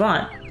mean, if you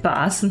want,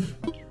 boss.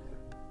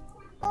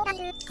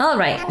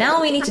 Alright, now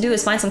all we need to do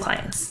is find some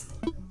clients.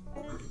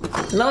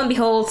 Lo and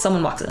behold,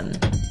 someone walks in.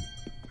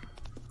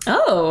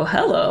 Oh,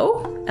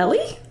 hello.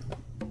 Ellie?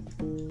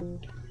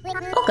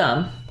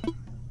 Welcome.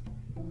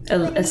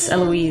 It's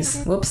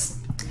Eloise. Whoops.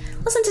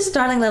 Listen to this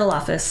darling little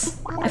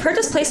office. I've heard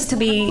this place to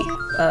be,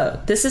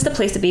 this is the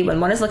place to be when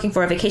one is looking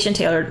for a vacation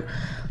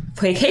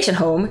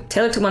home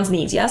tailored to one's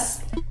needs,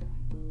 yes?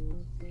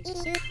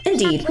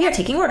 Indeed, we are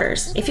taking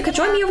orders. If you could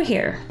join me over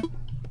here.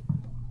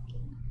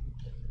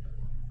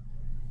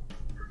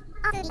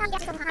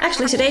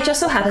 Actually, today just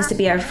so happens to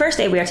be our first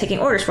day we are taking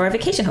orders for our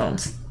vacation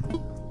homes.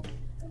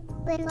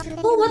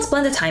 Well, what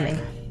splendid timing.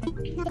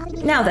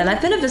 Now then,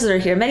 I've been a visitor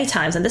here many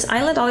times, and this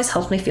island always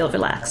helps me feel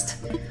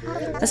relaxed.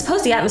 I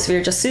suppose the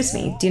atmosphere just suits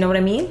me, do you know what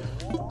I mean?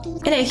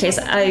 In any case,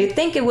 I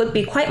think it would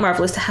be quite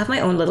marvelous to have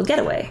my own little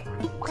getaway.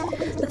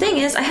 The thing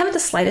is, I haven't the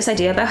slightest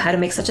idea about how to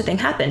make such a thing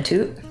happen,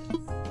 Toot.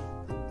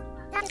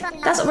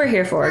 That's what we're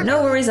here for.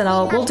 No worries at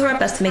all. We'll do our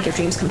best to make your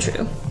dreams come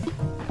true.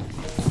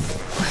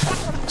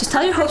 Just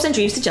tell your hopes and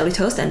dreams to Jelly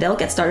Toast, and they'll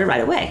get started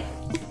right away.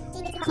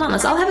 Come on,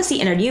 let's all have a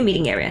seat in our new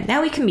meeting area.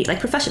 Now we can meet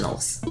like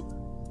professionals.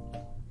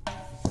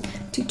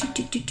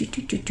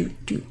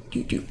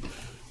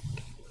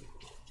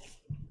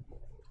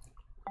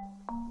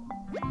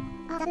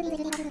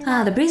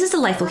 Ah, the breeze is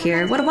delightful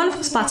here. What a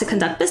wonderful spot to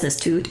conduct business,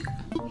 Toot.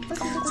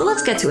 So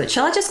let's get to it.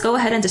 Shall I just go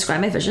ahead and describe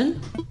my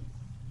vision?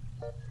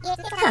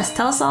 Yes,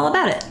 tell us all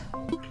about it.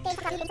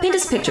 Paint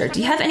us a picture. Do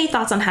you have any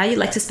thoughts on how you'd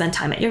like to spend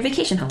time at your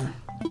vacation home?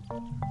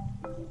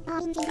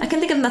 I can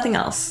think of nothing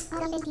else.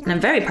 And I'm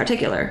very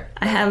particular.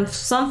 I have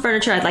some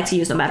furniture I'd like to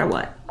use no matter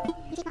what.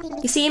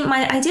 You see,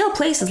 my ideal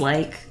place is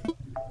like...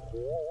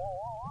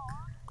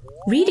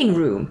 reading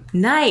room.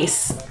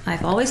 Nice!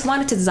 I've always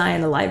wanted to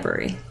design a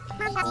library.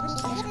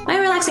 My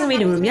relaxing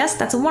reading room. Yes,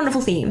 that's a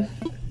wonderful theme.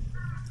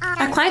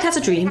 Our client has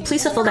a dream.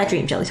 Please fulfill that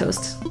dream, Jelly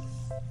Toast.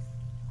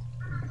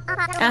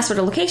 As for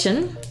the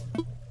location...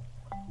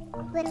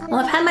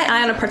 well, I've had my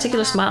eye on a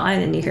particular small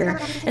island near here.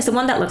 It's the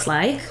one that looks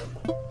like...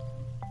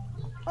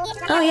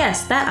 oh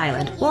yes, that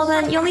island. Well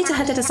then, you'll need to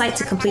head to the site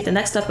to complete the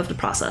next step of the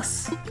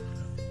process.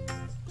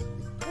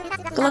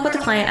 Good luck with the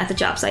client at the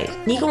job site.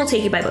 Nico will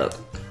take you by boat.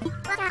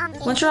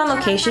 Once you're on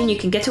location, you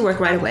can get to work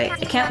right away.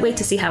 I can't wait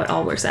to see how it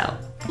all works out.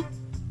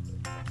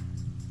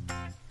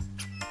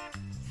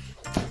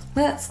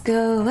 Let's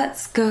go,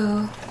 let's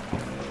go.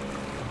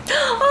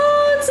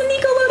 Oh, it's a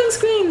Nico loading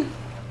screen!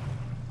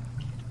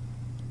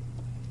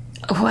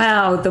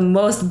 Wow, the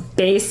most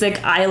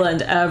basic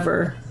island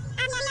ever.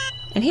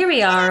 And here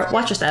we are.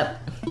 Watch your step.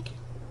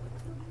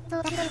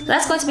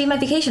 That's going to be my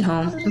vacation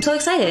home. I'm so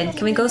excited.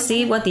 Can we go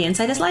see what the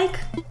inside is like?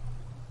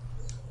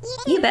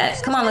 You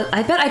bet. Come on,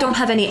 I bet I don't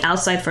have any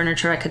outside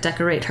furniture I could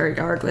decorate her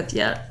yard with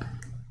yet.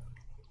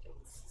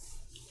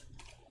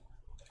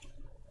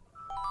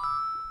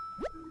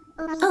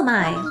 Oh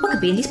my, what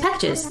could be in these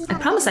packages? I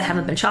promise I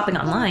haven't been shopping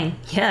online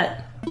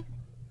yet.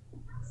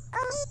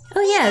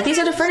 Oh yeah, these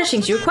are the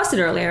furnishings you requested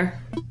earlier.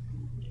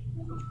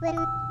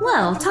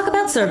 Well, talk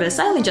about service.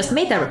 I only just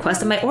made that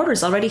request and my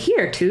order's already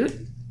here, Toot.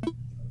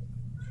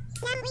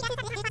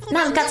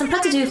 Now I've got some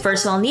prep to do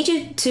first, so I'll need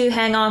you to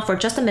hang on for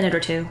just a minute or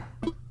two.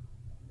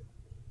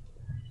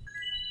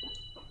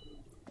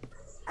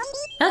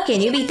 Okay,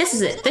 newbie, this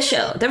is it. The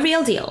show. The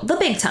real deal. The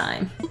big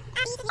time.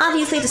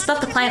 Obviously, the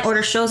stuff the client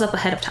orders shows up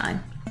ahead of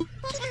time.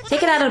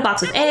 Take it out of the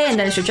box with A, and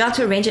then it's your job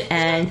to arrange it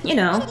and, you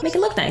know, make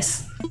it look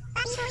nice.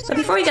 But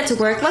before we get to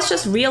work, let's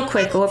just real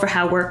quick go over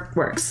how work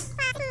works.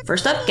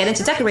 First up, get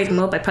into decorating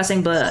mode by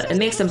pressing blah. It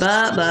makes them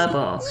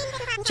blah.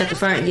 Check the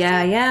front,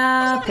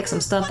 yeah. Pick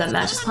some stuff that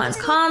matches client's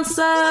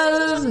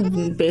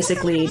concept.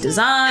 Basically,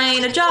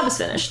 design. A job is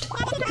finished.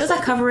 Does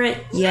that cover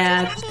it?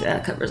 Yeah,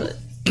 that covers it.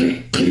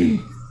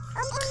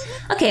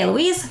 Okay,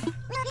 Louise.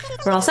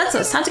 We're all set, so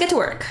it's time to get to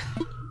work.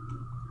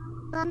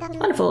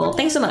 Wonderful,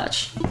 thanks so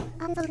much.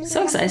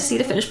 So excited to see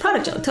the finished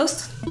product, Jelly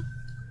Toast.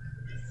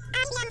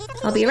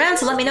 I'll be around,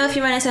 so let me know if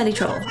you run into any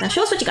trouble. Now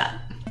show us what you got.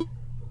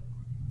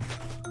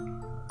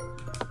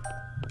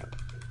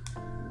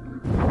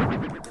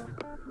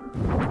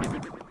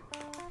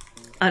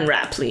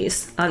 Unwrap,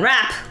 please.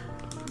 Unwrap!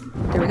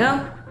 There we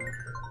go.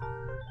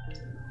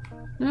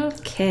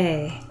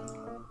 Okay.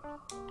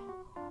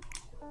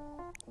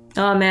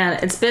 Oh man,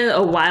 it's been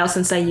a while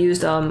since I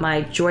used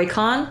my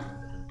Joy-Con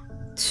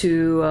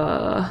to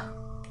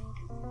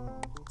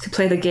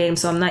play the game,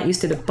 so I'm not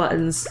used to the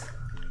buttons.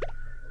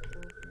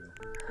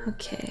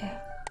 Okay.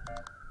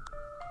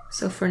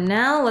 So for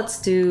now,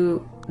 let's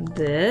do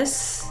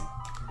this.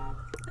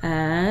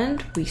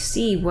 And we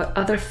see what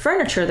other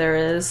furniture there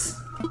is.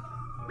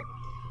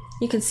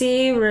 You can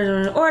see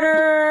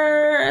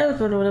order,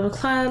 whatever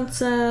client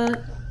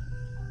set.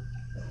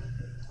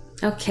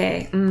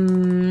 Okay,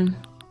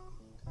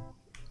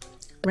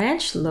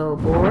 ranch low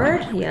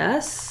board,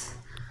 yes.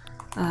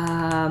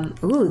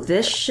 Ooh,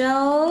 this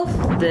shelf.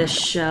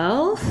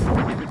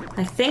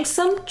 I think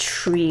some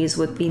trees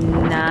would be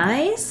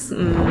nice.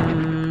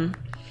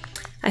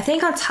 I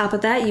think on top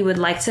of that, you would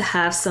like to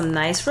have some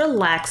nice,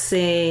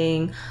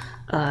 relaxing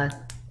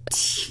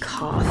tea,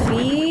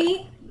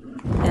 coffee.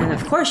 And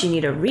of course, you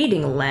need a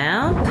reading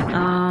lamp.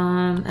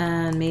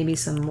 And maybe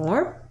some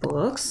more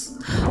books.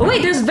 Oh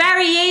wait, there's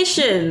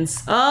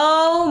variations!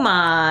 Oh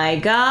my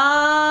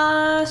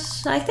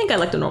gosh. I think I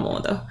like the normal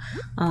one though.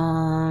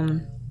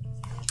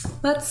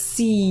 Let's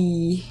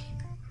see.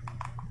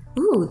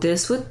 Ooh,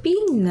 this would be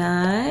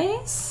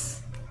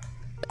nice.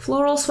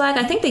 Floral swag.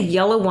 I think the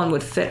yellow one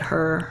would fit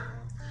her.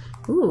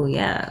 Ooh,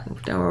 yeah.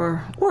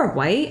 Or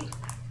white.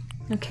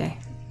 Okay.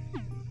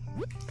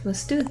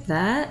 Let's do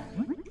that.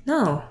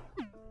 No.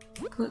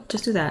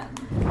 Just do that.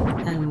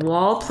 And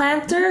wall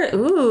planter.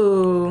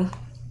 Ooh.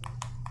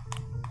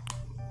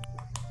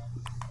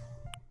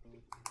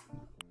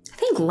 I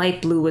think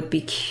light blue would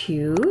be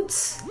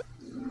cute.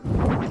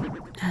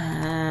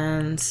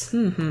 And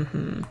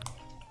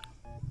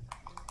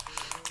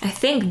I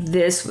think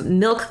this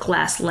milk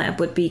glass lamp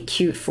would be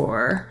cute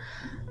for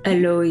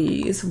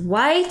Eloise.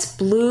 White,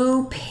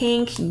 blue,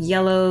 pink,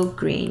 yellow,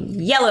 green.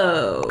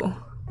 Yellow!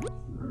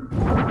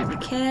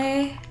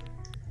 Okay.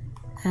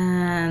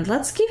 And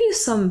let's give you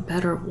some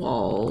better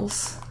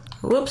walls.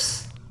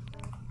 Whoops.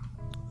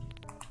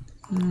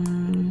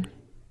 I'm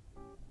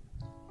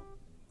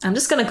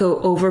just gonna go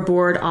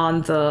overboard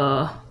on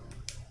the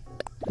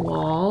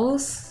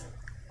walls.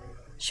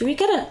 Should we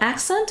get an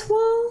accent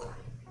wall?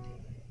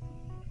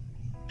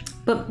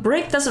 But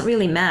brick doesn't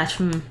really match.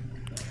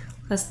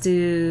 Let's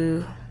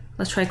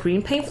try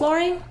green paint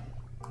flooring.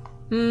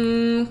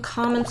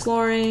 Common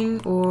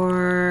flooring,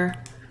 or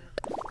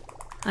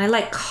I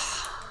like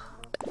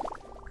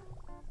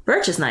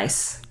birch is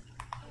nice.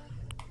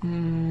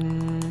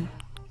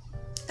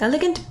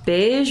 Elegant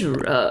beige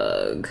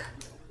rug.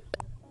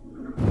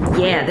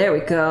 Yeah, there we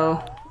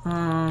go.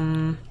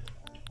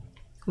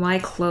 Why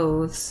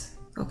clothes?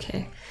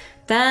 Okay.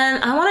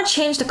 Then I want to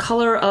change the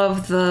color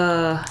of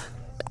the,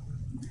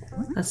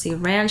 let's see,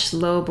 ranch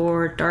low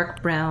board,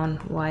 dark brown,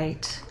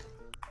 white.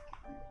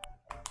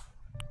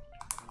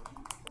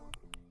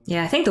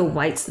 Yeah, I think the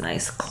white's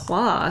nice.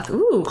 Cloth.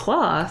 Ooh,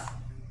 cloth.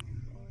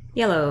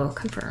 Yellow,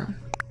 confirm.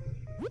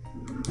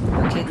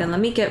 Okay, then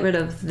let me get rid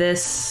of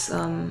this.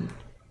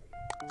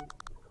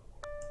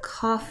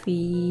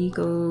 Coffee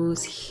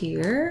goes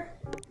here.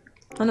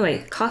 Oh no,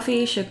 wait,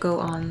 coffee should go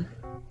on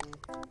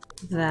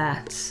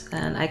that,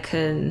 and I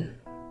can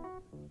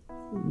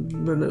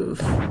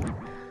remove.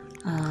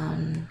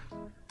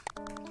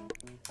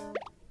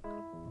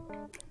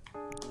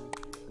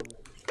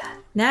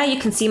 Now you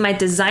can see my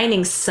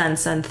designing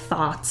sense and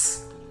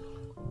thoughts.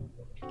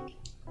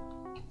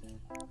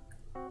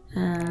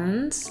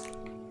 And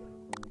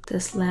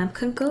this lamp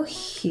can go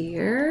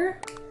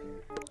here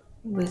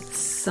with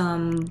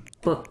some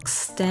book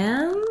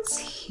stands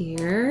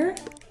here.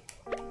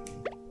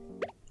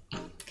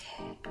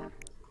 Okay.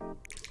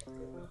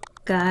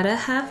 Gotta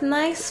have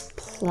nice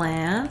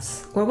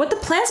plants. Or would the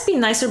plants be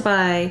nicer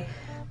by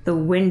the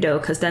window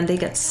because then they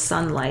get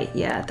sunlight.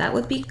 Yeah, that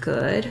would be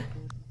good.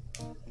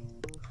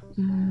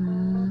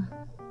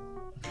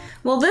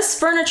 Well, this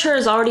furniture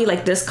is already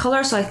like this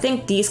color, so I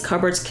think these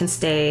cupboards can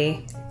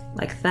stay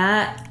like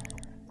that.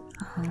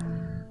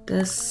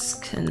 This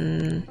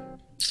can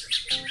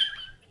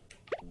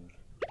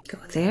go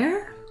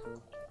there.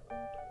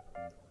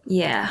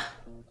 Yeah.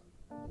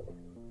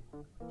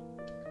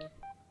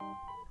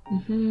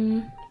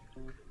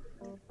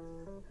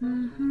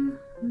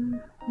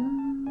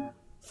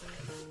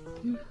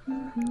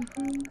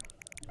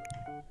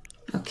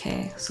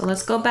 Okay, so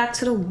let's go back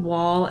to the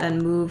wall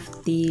and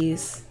move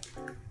these.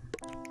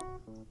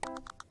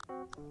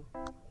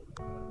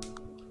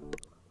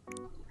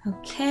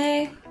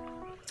 Okay.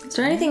 Is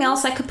there anything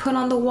else I could put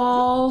on the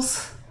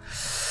walls?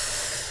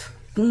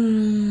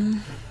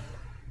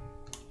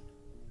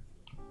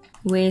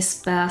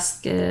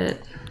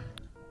 Wastebasket.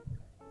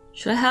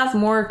 Should I have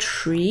more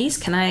trees?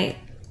 Can I...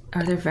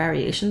 Are there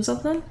variations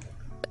of them?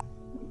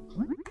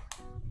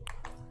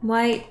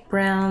 White,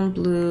 brown,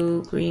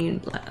 blue, green,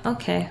 black.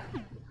 Okay.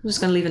 I'm just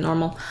gonna leave it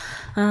normal.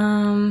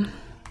 A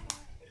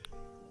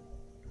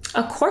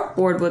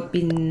corkboard would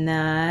be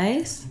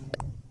nice.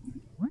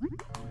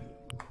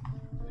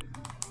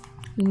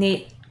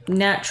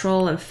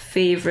 Natural and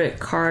favorite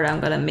card, I'm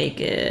gonna make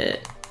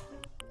it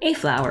a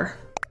flower.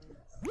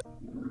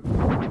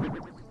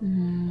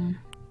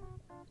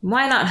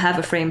 Why not have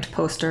a framed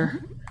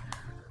poster?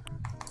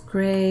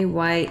 Gray,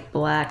 white,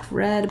 black,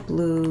 red,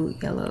 blue,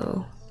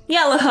 yellow.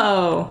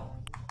 Yellow!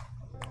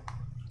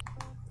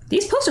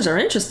 These posters are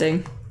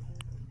interesting.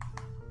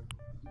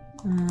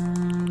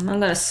 I'm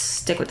gonna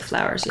stick with the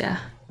flowers, yeah.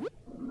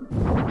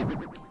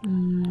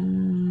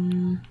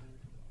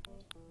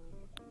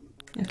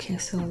 Okay,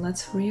 so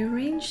let's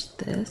rearrange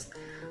this.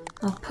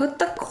 I'll put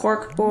the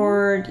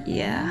corkboard,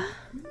 yeah.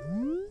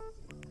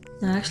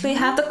 I actually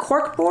have the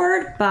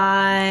corkboard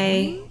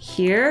by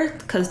here,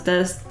 because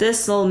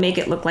this will make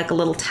it look like a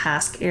little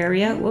task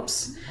area.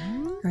 Whoops.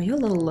 Are you a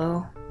little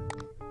low?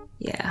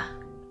 Yeah.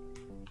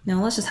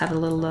 No, let's just have it a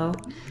little low.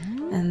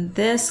 And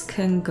this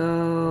can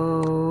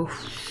go...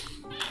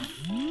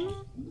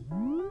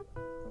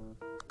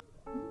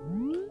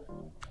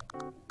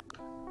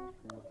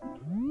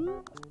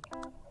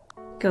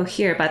 Go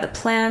here by the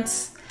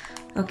plants.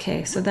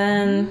 Okay, so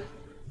then...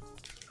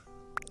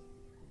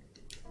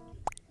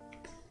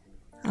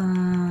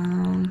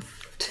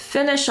 to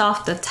finish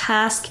off the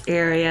task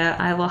area,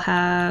 I will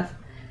have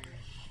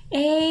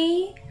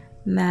a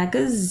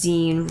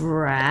magazine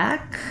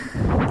rack.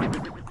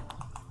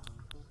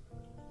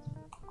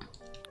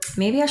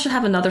 Maybe I should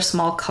have another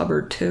small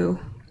cupboard too.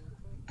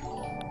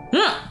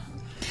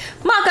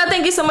 Maka,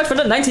 thank you so much for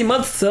the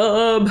 19-month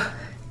sub.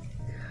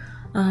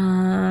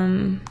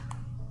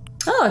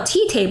 Oh, a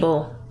tea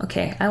table.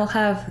 Okay, I will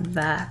have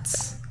that.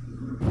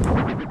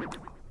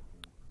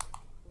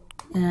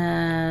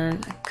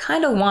 And I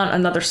kind of want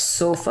another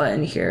sofa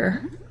in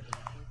here.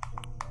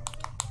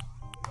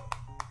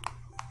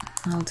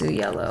 I'll do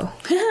yellow.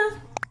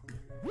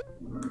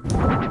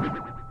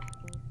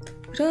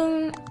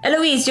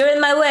 Eloise, you're in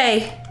my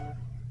way.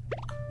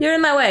 You're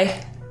in my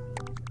way.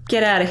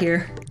 Get out of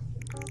here.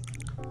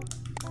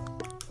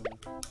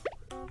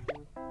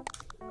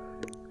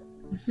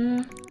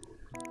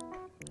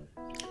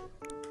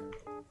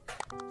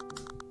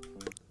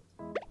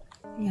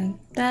 Yeah,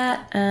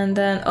 that, and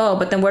then... Oh,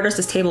 but then where does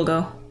this table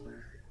go?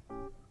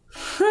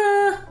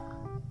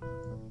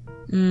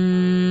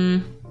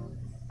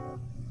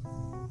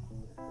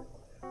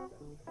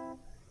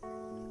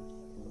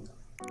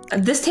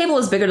 This table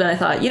is bigger than I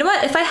thought. You know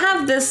what? If I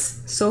have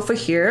this sofa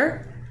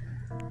here,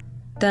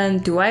 then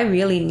do I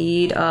really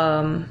need...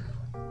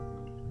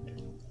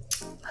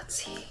 Let's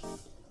see.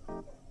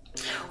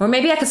 Or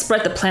maybe I could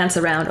spread the plants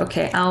around.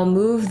 Okay, I'll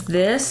move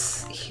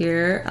this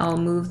here. I'll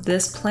move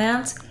this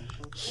plant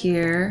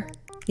here.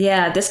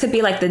 Yeah, this could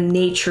be like the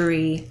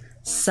nature-y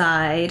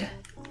side.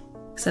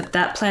 Except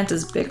that plant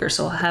is bigger,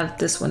 so I'll have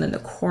this one in the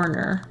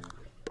corner.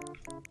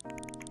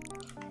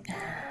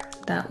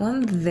 That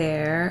one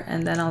there,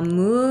 and then I'll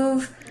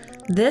move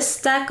this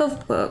stack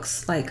of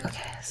books. Like,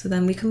 okay, so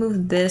then we can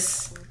move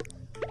this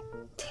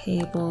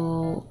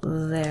table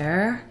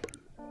there.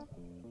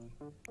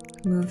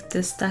 Move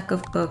this stack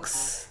of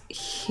books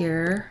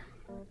here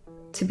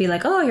to be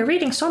like, oh, you're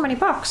reading so many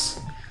books.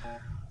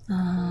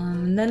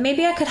 And then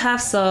maybe I could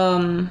have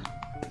some,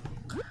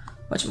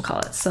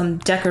 whatchamacallit, some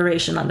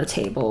decoration on the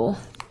table.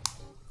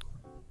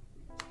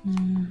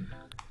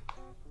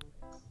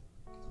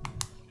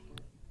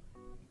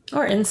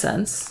 Or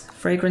incense,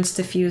 fragrance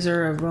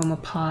diffuser, aroma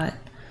pot,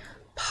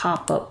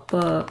 pop-up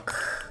book,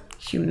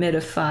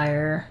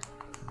 humidifier.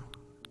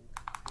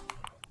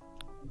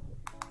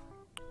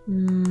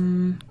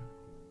 You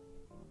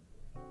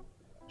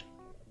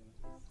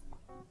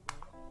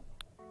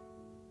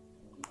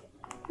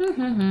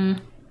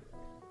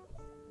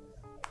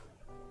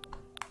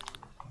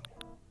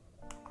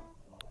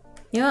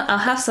know what? I'll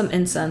have some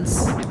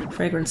incense,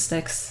 fragrance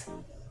sticks.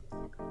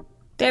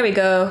 There we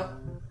go.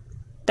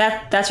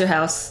 That's your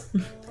house.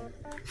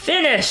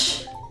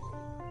 Finish!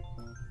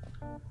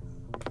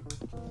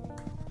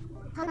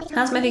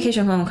 How's my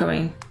vacation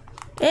homecoming?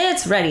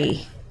 It's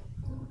ready.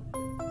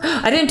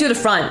 I didn't do the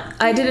front.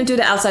 I didn't do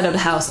the outside of the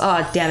house.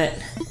 Oh, damn it.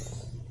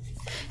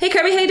 Hey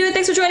Kirby, how you doing?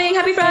 Thanks for joining.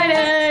 Happy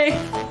Friday!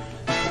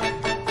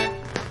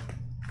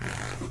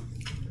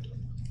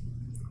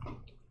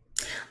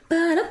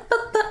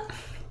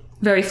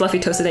 Very fluffy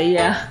toast today,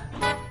 yeah.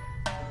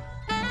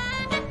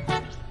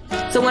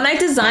 So when I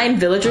design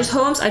villagers'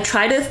 homes, I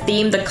try to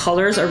theme the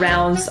colors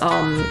around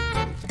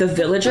the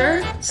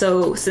villager.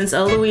 So since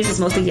Eloise is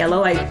mostly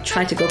yellow, I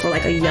tried to go for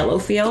like a yellow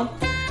feel.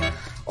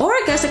 Or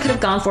I guess I could have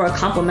gone for a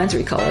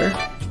complementary color.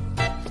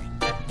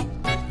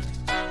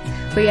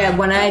 But yeah,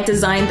 when I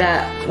designed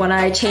that, when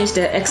I changed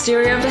the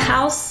exterior of the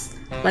house,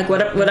 like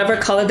whatever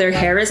color their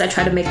hair is, I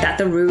try to make that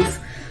the roof.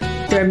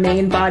 Their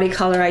main body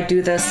color, I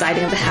do the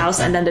siding of the house,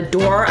 and then the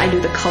door, I do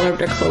the color of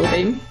their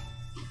clothing.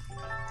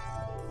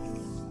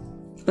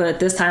 But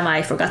this time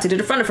I forgot to do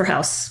the front of her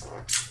house.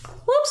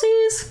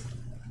 Whoopsies!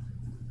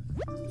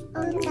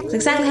 That's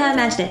exactly how I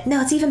imagined it.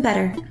 No, it's even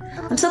better.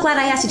 I'm so glad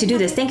I asked you to do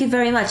this. Thank you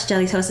very much,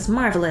 Jelly Toast. It's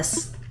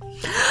marvelous.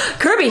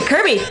 Kirby!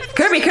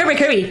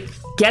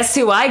 Guess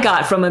who I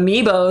got from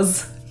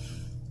Amiibos?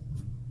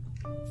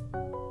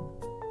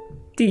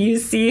 Do you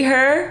see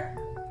her?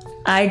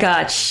 I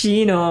got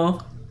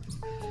Shino.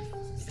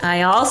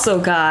 I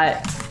also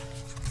got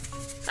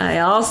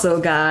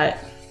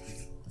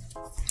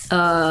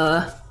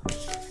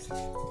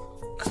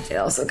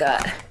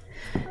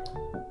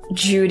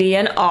Judy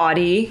and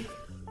Audie.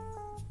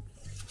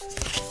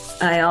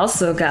 I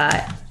also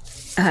got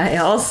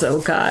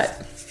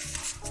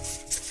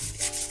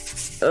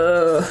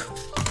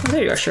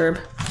there you are, Sherb.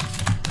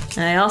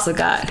 I also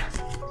got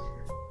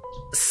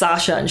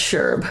Sasha and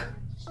Sherb.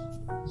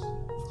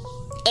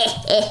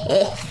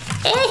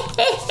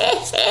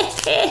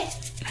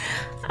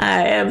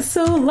 I am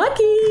so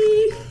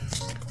lucky.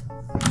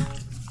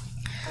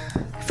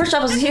 First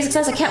job was a huge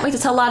success. I can't wait to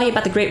tell Lottie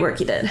about the great work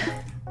he did.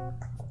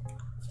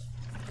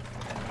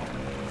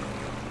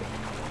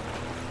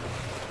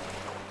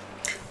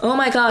 Oh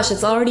my gosh,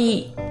 it's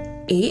already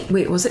 8?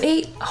 Wait, was it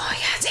 8? Oh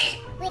yeah, it's 8.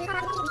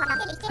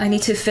 I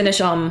need to finish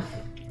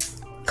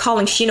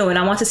calling Shino and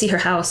I want to see her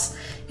house.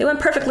 It went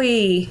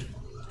perfectly.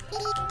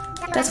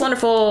 That's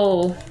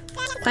wonderful.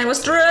 I was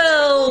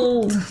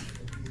thrilled.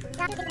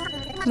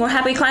 The more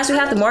happy clients we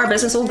have, the more our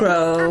business will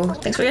grow.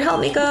 Thanks for your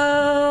help,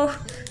 Nico.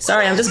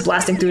 Sorry, I'm just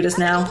blasting through this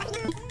now.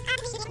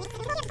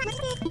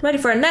 Ready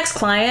for our next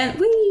client.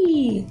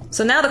 Whee!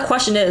 So now the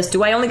question is,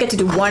 do I only get to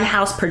do one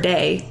house per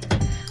day?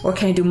 Or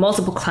can I do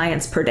multiple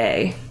clients per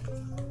day?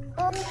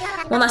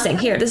 One last thing.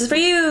 Here, this is for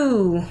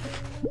you.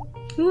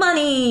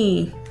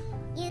 Money.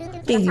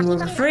 Thank you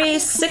for free.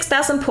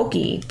 6,000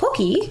 Poki.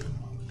 Poki?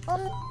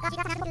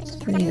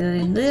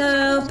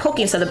 Poki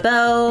instead of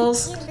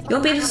bells. You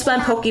won't be able to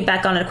spend Poki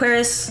back on an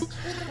Aquarius.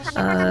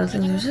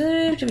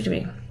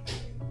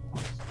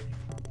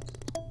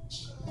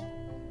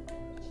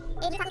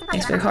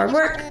 Thanks for your hard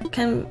work.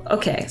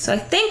 Okay, so I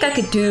think I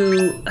could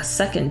do a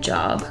second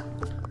job.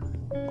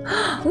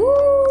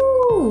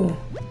 Ooh!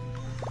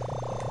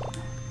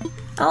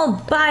 I'll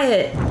buy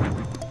it.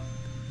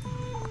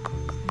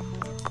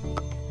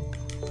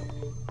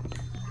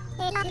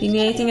 Do you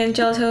need anything in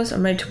Jelly Toast?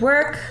 I'm ready to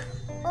work.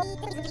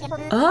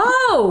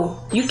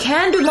 Oh! You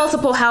can do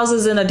multiple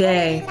houses in a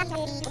day.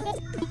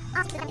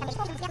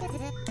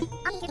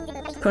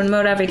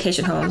 Promote our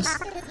vacation homes.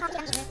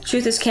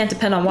 Truth is, can't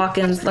depend on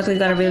walk-ins. Luckily, we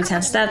got a really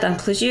talented staff that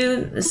includes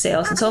you, the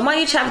sales. And so, why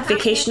don't you chat with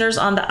vacationers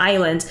on the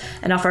island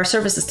and offer our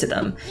services to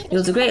them?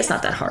 You'll do great. It's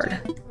not that hard.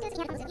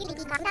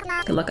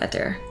 Good luck out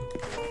there.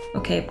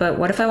 Okay, but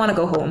what if I want to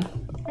go home?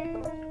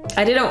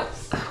 I didn't.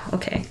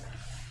 Okay.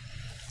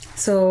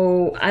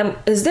 So,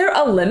 is there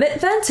a limit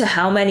then to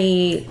how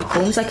many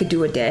homes I could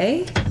do a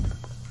day?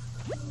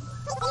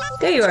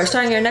 There you are,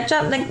 starting your next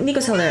job.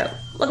 Nico's held there.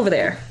 Look over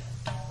there.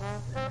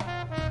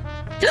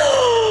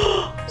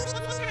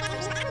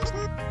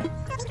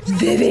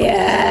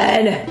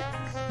 Vivian!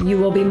 You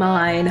will be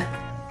mine.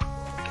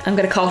 I'm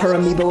gonna call her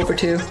Amiibo over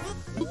too.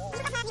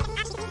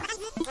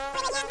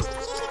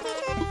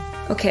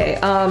 Okay,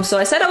 so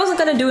I said I wasn't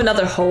gonna do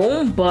another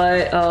home,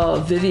 but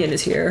Vivian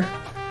is here.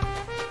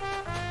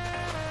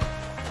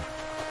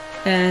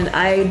 And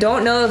I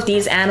don't know if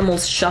these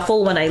animals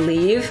shuffle when I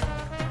leave.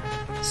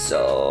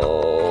 So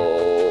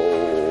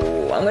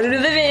I'm gonna do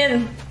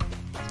Vivian.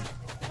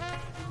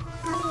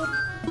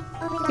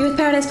 You with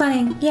Paradise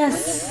Planning?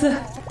 Yes.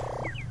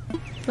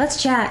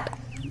 Let's chat.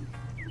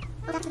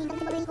 I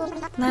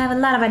have a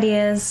lot of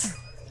ideas.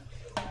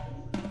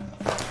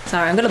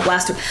 Sorry, I'm gonna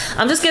blast her.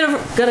 I'm just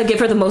gonna give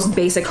her the most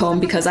basic home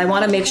because I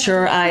want to make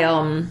sure I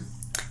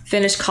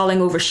finish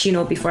calling over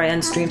Shino before I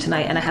end stream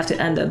tonight, and I have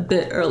to end a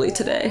bit early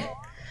today.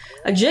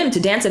 A gym to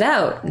dance it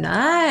out.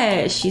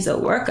 Nice. She's a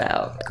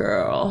workout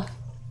girl.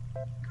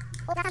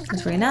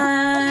 That's very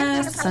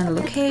nice. Assign a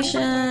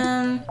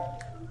location.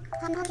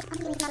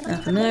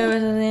 Not familiar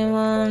with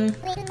anyone.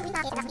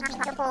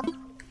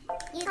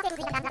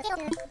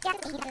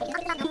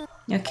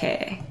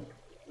 Okay.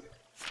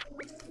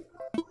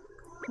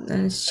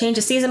 And change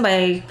the season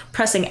by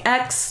pressing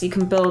X. You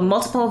can build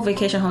multiple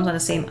vacation homes on the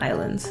same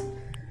island.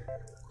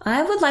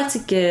 I would like to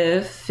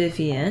give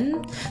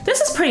Vivian...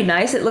 This is pretty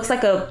nice. It looks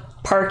like a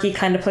parky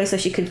kind of place so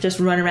she could just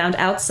run around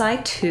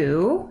outside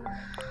too.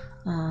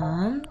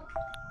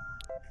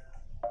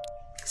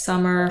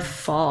 Summer,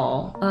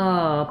 fall.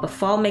 Oh, but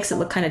fall makes it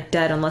look kind of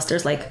dead unless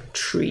there's like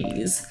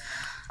trees.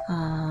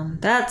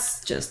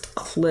 That's just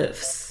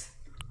cliffs.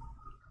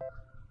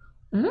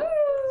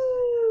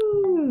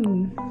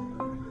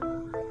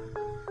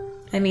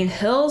 I mean,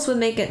 hills would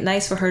make it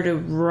nice for her to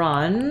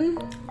run.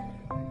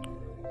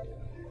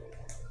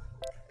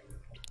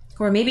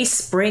 Or maybe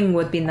spring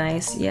would be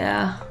nice,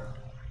 yeah.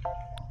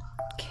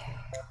 Okay.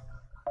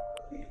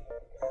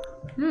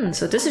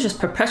 So this is just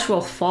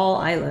perpetual fall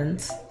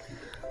islands.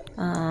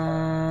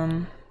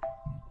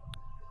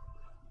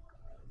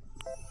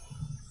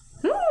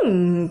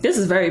 This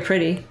is very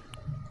pretty.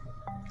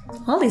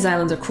 All these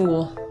islands are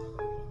cool.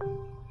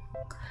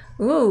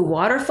 Ooh,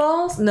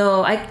 waterfalls?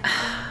 No,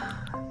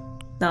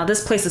 No,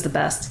 this place is the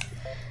best.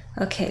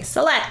 Okay,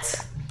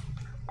 select.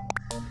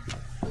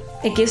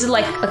 It gives it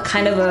like a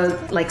kind of a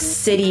like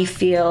city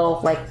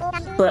feel, like,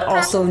 but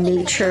also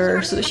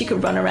nature, so that she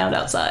could run around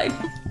outside.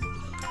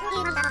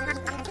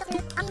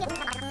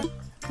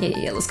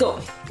 Yeah, let's go.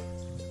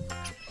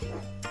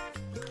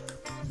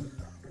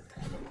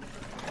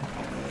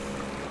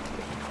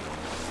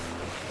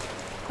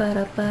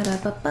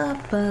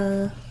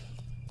 Ba-da-ba-da-ba-ba-ba.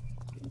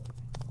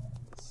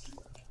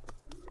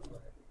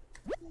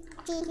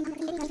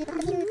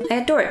 I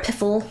adore it,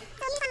 Piffle.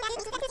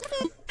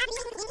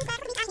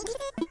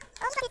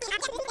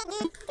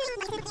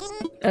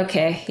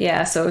 Okay,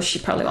 yeah, so she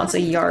probably wants a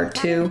yard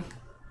too.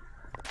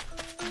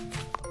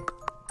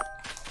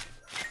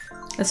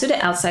 Let's do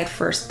the outside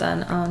first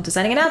then.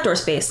 Designing an outdoor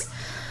space.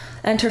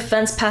 Enter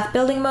fence path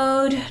building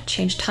mode.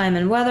 Change time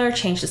and weather.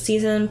 Change the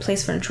season.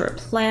 Place furniture or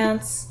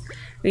plants.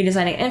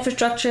 Redesigning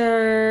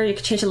infrastructure. You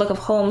can change the look of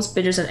homes,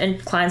 bridges, and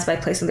inclines by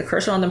placing the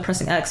cursor on them,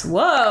 pressing X.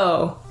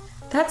 Whoa!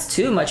 That's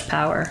too much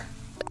power.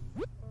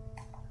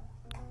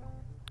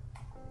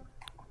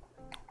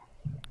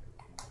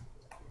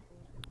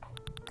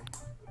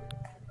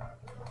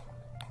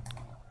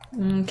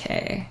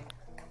 Okay.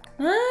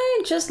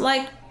 I just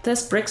like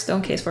this brick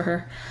stone case for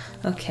her.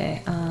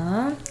 Okay,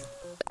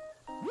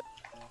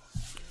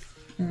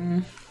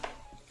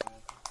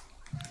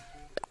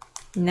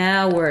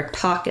 Now we're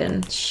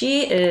talking.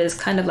 She is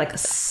kind of like a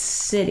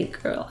city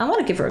girl. I want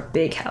to give her a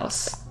big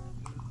house.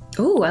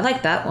 Ooh, I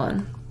like that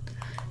one.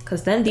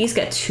 Because then these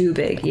get too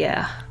big,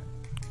 yeah.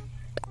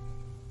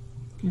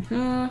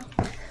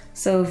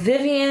 So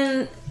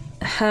Vivian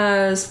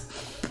has...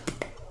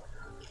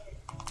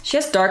 She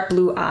has dark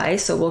blue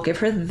eyes, so we'll give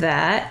her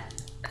that.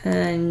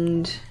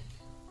 And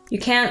you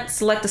can't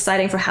select the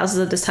siding for houses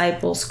of this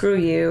type. Well, screw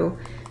you.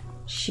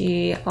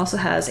 She also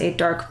has a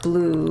dark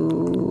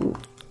blue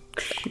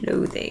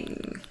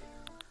clothing.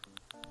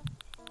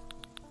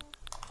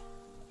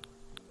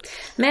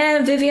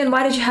 Man, Vivian,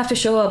 why did you have to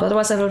show up?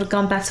 Otherwise I would have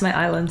gone back to my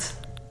island.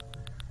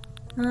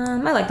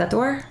 I like that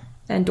door.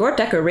 And door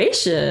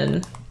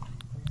decoration.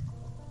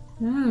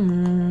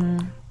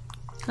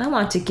 I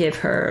want to give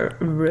her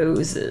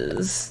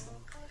roses.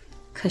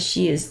 Because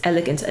she is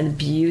elegant and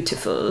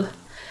beautiful.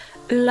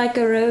 Like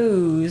a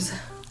rose.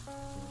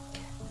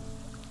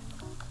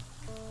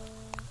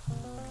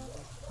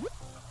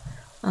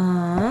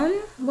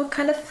 What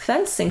kind of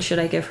fencing should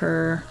I give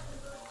her?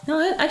 No,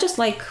 I just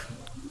like...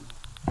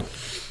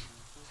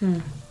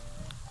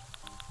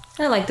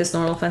 I like this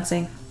normal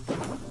fencing.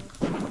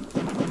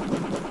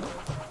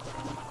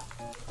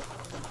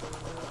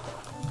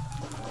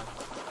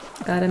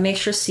 Gotta make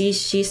sure she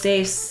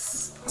stays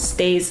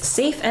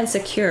safe and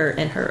secure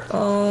in her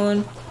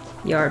own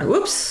yard.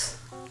 Whoops!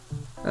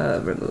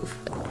 Remove.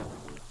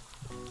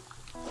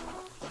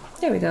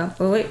 There we go.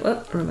 Oh wait,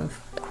 what? Remove.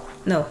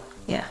 No,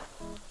 yeah.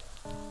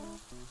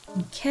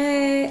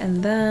 Okay,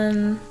 and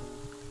then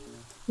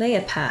lay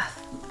a path.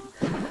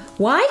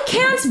 Why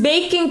can't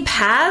making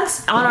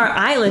paths on our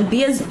island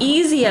be as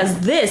easy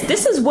as this?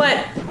 This is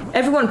what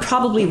everyone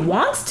probably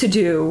wants to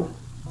do.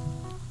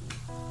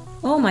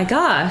 Oh my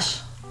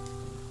gosh.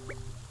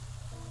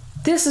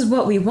 This is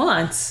what we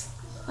want.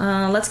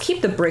 Let's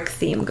keep the brick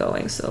theme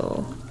going,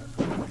 so...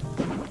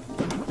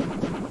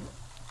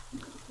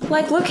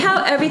 Like, look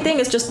how everything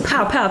is just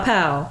pow, pow,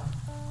 pow.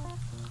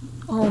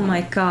 Oh my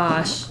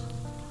gosh.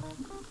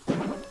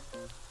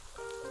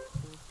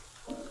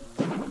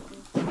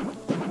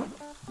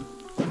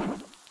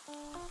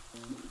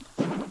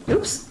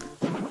 Oops.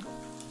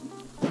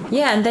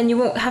 Yeah, and then you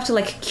won't have to,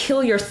 like,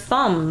 kill your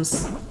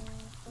thumbs.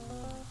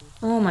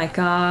 Oh my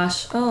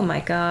gosh. Oh my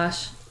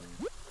gosh.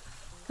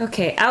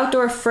 Okay,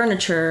 outdoor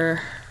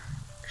furniture.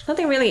 There's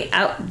nothing really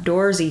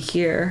outdoorsy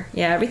here.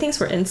 Yeah, everything's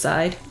for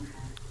inside.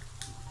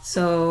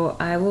 So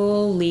I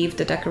will leave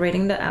the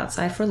decorating the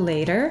outside for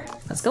later.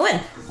 Let's go in.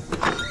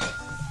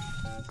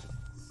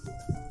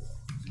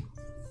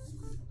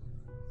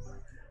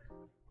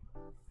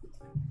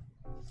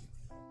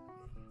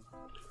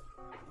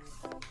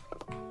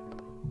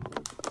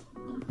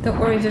 Don't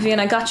worry, Vivian,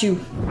 I got you.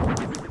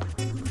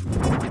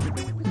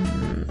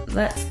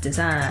 Let's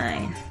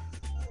design.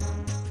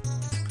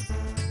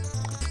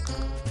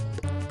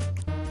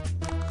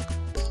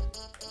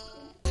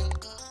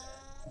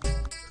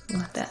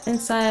 Want that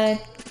inside.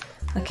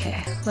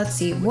 Okay, let's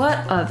see. What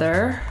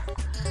other?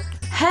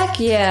 Heck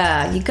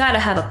yeah! You gotta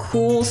have a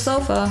cool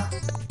sofa.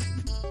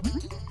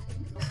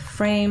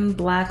 Frame,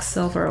 black,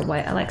 silver, or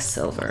white. I like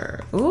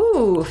silver.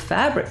 Ooh,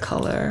 fabric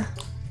color.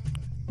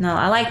 No,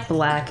 I like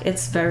black.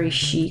 It's very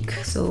chic.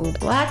 So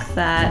black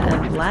that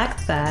and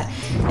black that.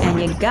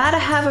 And you gotta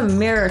have a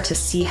mirror to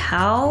see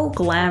how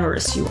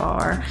glamorous you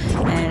are.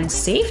 And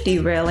safety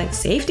railing.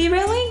 Safety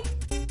railing?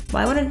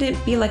 Why wouldn't it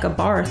be like a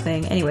bar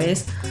thing?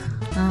 Anyways,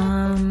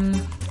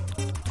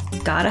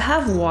 gotta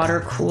have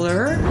water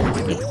cooler.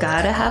 You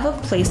gotta have a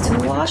place to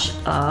wash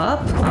up.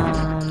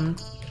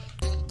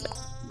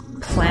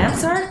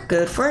 Plants are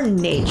good for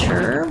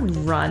nature.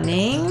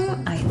 Running,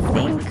 I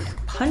think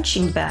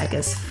punching bag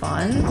is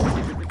fun.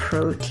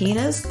 Protein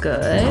is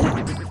good.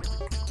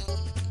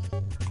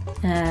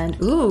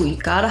 And ooh, you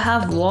gotta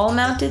have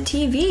wall-mounted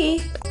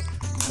TV.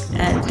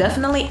 And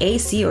definitely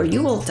AC or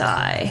you will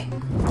die.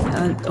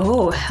 And,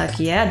 oh, heck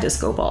yeah,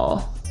 disco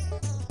ball.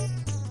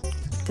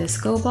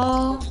 Disco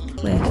ball?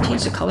 Wait, I can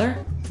change the color.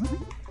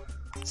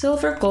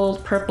 Silver,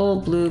 gold,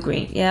 purple, blue,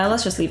 green. Yeah,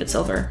 let's just leave it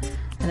silver.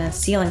 And then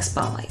ceiling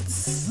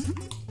spotlights.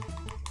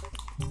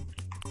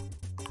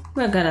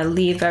 We're gonna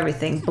leave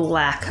everything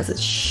black because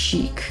it's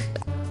chic.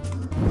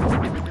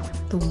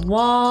 The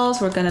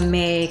walls, we're gonna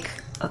make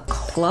a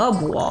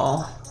club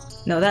wall.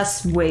 No,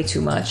 that's way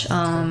too much.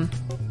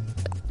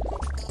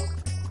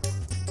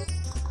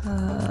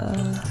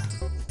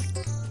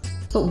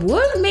 But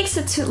wood makes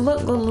it to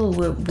look a little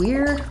bit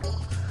weird.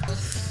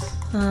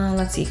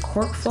 Let's see,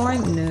 cork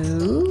flooring,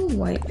 no.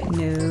 White,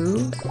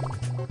 no.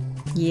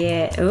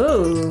 Yeah,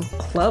 oh,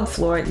 club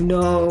flooring,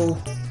 no.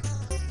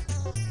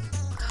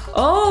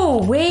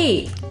 Oh,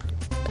 wait.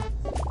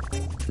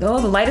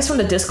 No, the light is from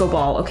the disco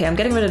ball. Okay, I'm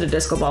getting rid of the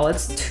disco ball.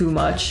 It's too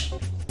much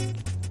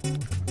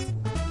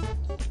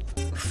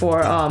for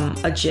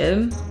a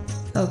gym.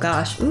 Oh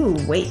gosh. Ooh,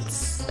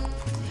 weights.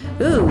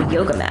 Ooh,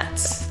 yoga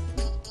mats.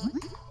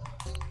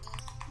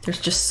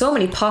 There's just so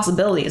many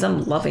possibilities.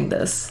 I'm loving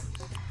this.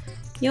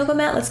 Yoga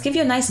mat, let's give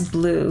you a nice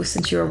blue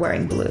since you're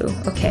wearing blue.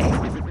 Okay.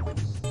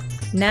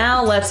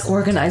 Now let's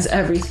organize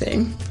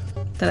everything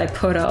that I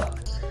put up.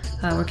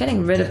 We're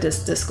getting rid of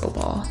this disco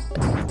ball.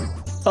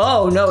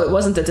 Oh no, it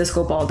wasn't the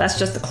disco ball. That's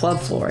just the club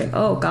flooring.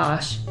 Oh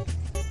gosh.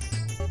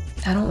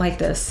 I don't like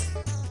this.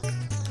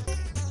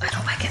 I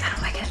don't like it. I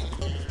don't like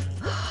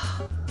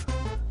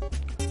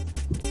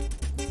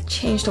it.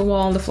 Change the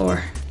wall on the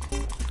floor.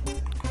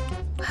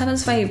 What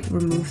happens if I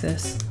remove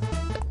this?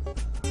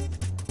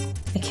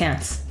 I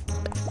can't.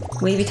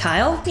 Wavy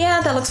tile?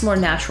 Yeah, that looks more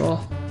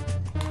natural.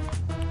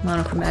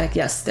 Monochromatic.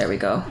 Yes, there we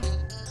go.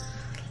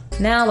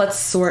 Now let's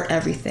sort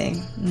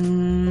everything.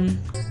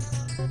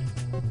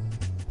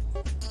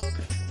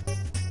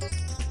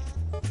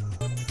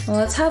 Well,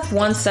 let's have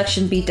one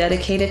section be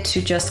dedicated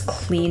to just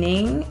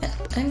cleaning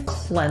and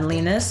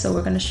cleanliness. So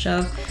we're gonna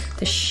shove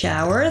the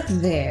shower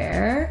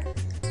there.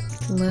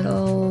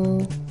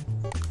 Little,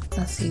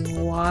 let's see,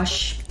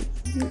 washing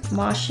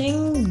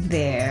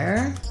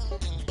there.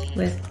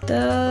 With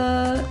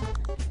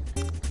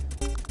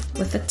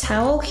the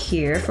towel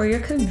here for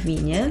your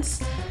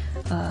convenience.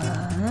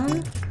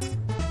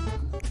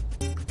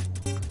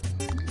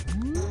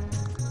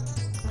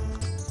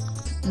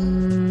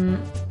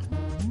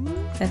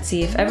 Let's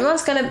see,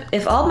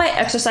 if all my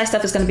exercise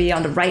stuff is gonna be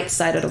on the right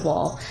side of the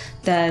wall,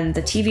 then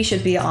the TV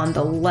should be on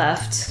the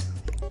left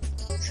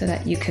so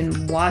that you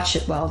can watch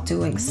it while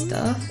doing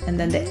stuff. And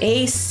then the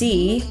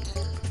AC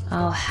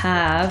I'll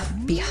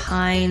have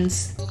behind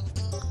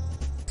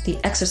the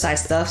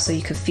exercise stuff so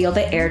you can feel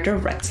the air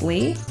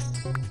directly.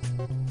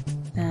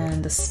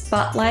 And the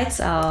spotlights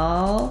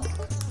I'll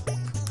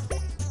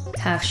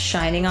have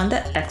shining on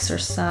the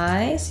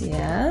exercise,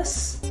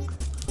 yes.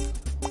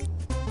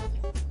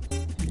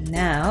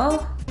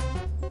 Now,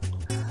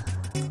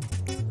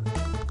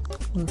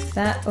 move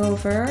that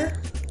over.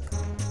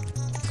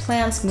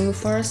 Plants, move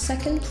for a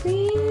second,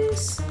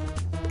 please.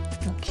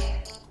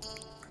 Okay.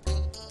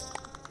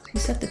 We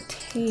set the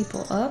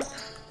table up,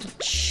 the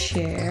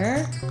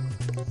chair.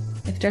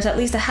 If there's at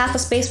least a half a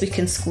space we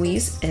can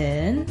squeeze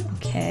in,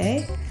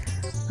 okay.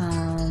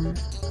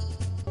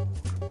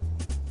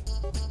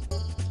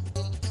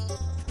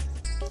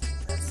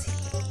 Let's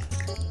see.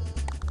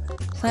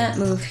 Plant,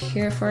 move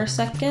here for a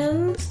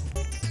second.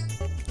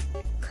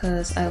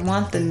 Because I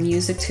want the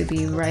music to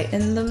be right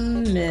in the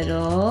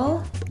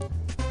middle.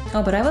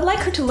 Oh, but I would like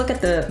her to look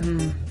at the...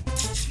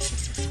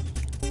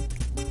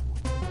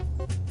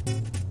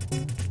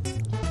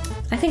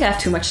 I think I have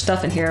too much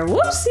stuff in here.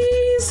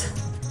 Whoopsies!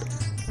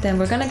 Then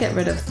we're gonna get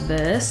rid of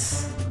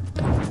this.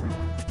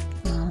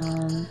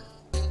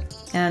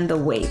 And the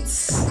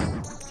weights.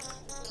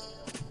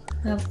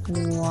 Have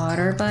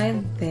water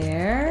by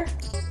there.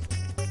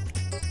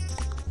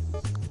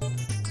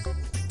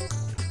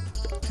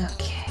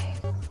 Okay.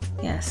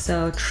 Yeah,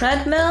 so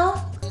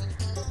treadmill.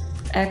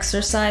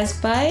 exercise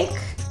bike,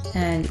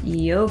 and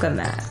yoga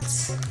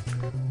mats.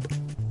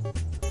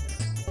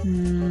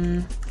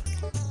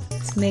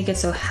 Let's make it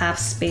so half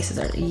spaces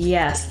are,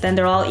 yes, then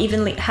they're all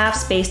evenly, half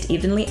spaced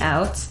evenly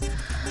out.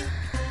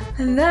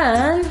 And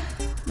then,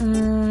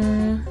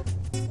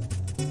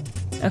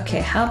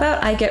 okay, how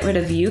about I get rid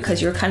of you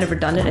because you're kind of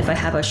redundant if I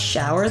have a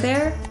shower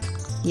there?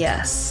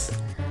 Yes.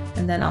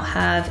 And then I'll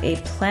have a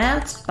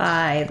plant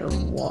by the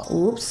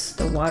oops,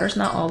 the water's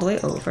not all the way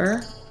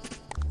over.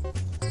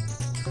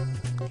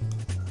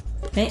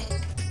 Hey.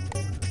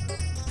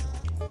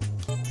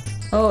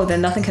 Oh,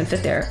 then nothing can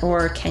fit there.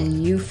 Or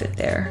can you fit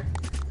there?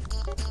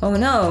 Oh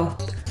no!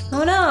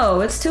 Oh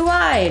no! It's too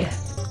wide!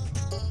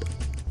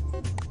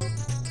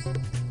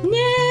 No!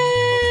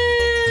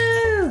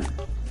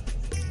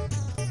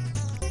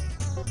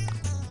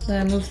 So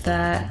I move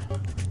that.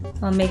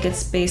 I'll make it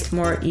spaced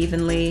more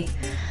evenly.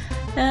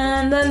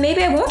 And then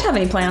maybe I won't have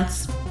any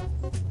plants.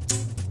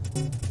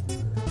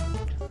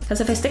 Because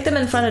if I stick them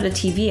in front of the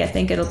TV, I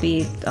think it'll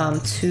be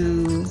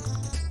too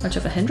much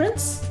of a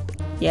hindrance?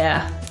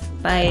 Yeah.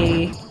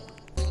 Bye.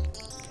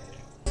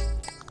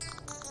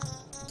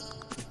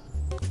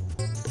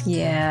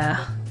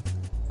 Yeah.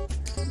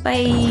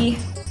 Bye.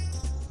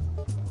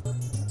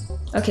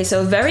 Okay,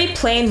 so very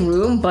plain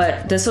room,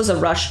 but this was a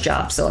rush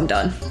job, so I'm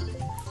done.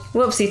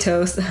 Whoopsie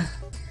toast.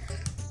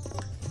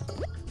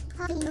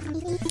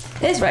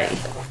 It is ready.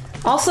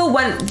 Also,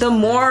 when the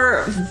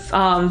more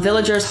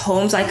villagers'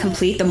 homes I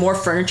complete, the more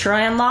furniture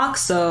I unlock,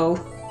 so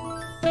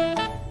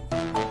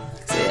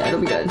yeah,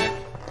 it'll be good.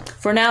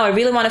 For now, I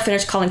really want to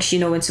finish calling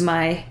Shino into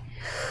my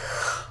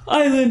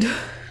island.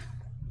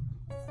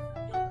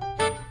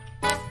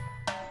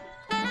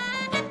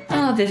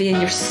 Oh, Vivian,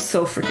 you're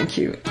so freaking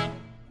cute.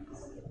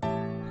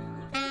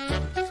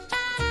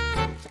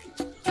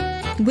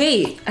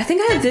 Wait, I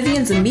think I have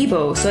Vivian's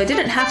Amiibo, so I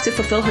didn't have to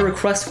fulfill her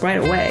request right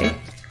away.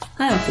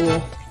 I am a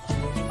fool.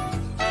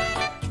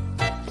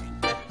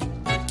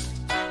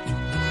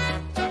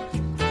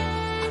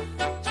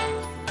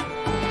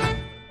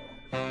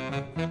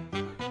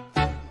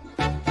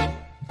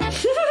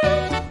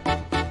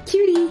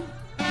 Cutie.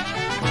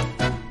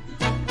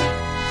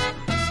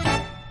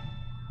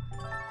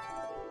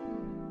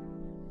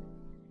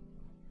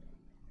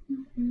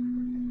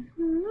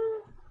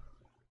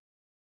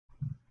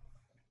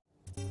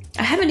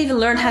 I haven't even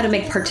learned how to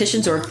make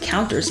partitions or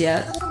counters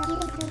yet.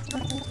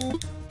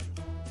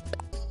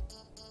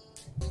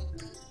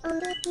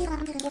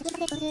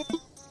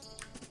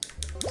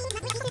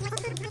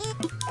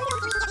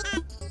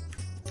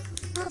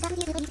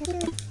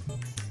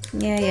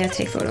 Yeah,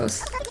 take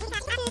photos.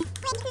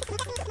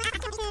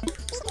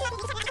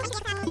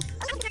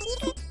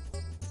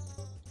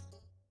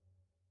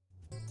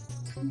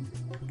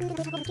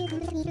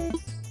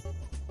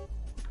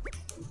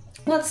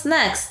 What's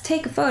next?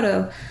 Take a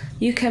photo.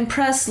 You can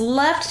press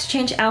left to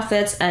change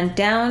outfits and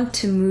down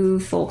to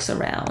move folks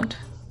around.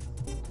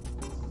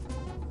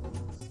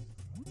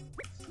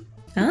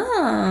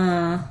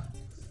 Ah.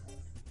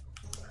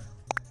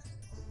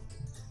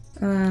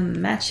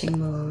 Matching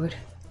mode.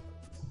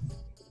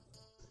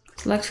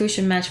 Select who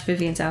should match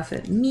Vivian's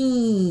outfit.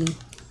 Me.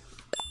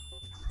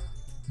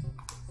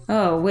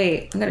 Oh,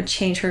 wait. I'm gonna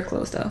change her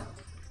clothes, though.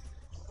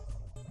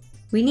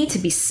 We need to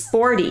be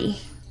sporty.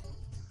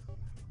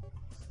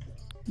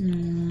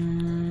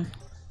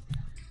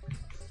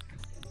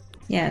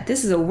 Yeah,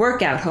 this is a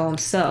workout home,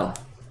 so...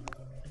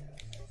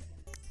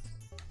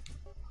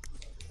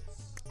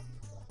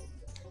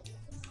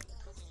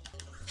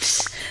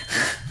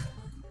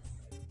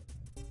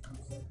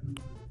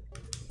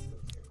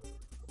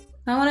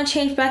 I want to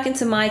change back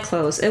into my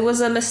clothes. It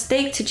was a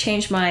mistake to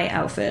change my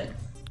outfit.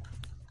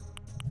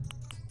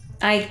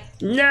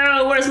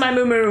 No, where's my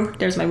muumuu?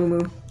 There's my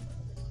muumuu.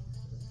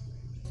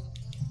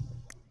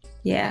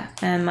 Yeah,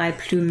 and my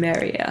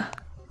plumeria.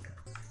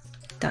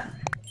 Done.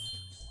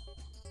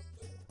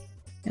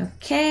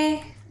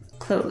 Okay,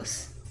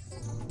 close.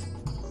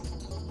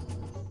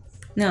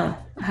 No,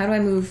 how do I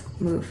move?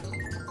 Move.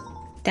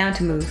 Down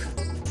to move.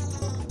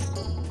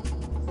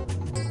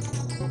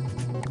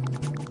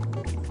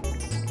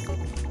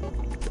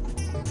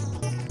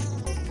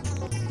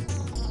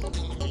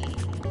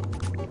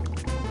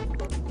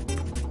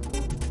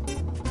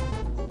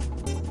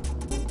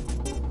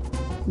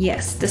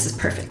 Yes, this is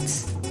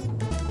perfect.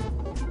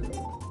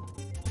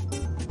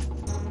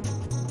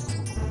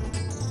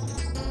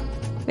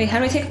 Wait, how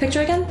do I take a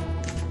picture again?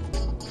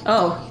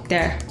 Oh,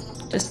 there.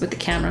 Just with the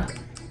camera.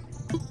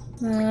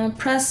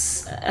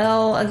 Press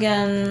L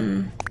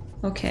again.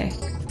 Okay.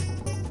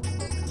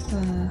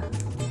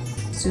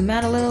 Zoom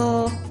out a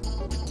little.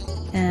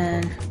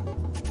 And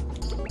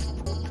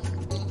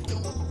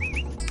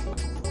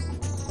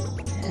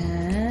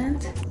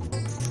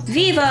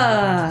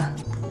Viva!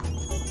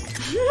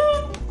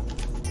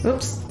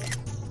 Oops.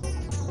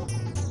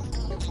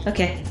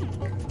 Okay.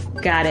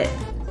 Got it.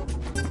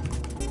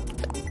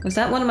 Was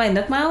that one of my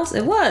Nook Miles?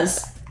 It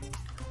was!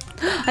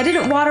 I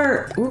didn't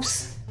water...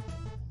 Oops.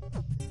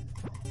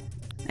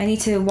 I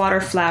need to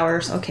water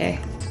flowers. Okay.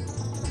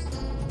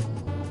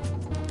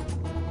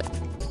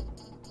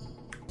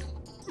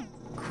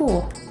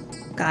 cool.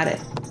 Got it.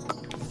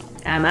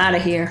 I'm out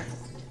of here.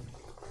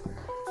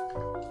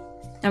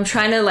 I'm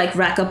trying to like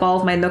rack up all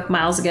of my Nook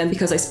miles again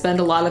because I spend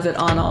a lot of it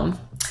on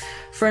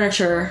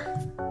furniture.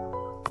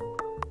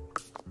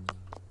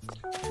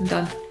 I'm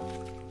done.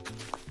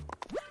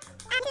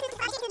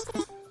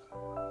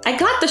 I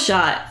got the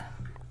shot.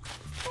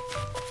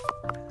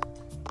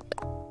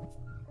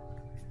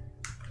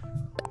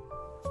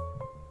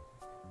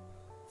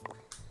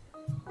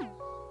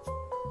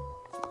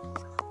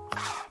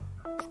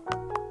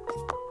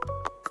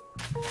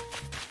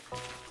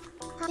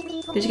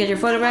 Did you get your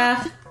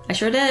photograph? I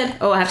sure did.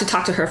 Oh, I have to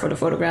talk to her for the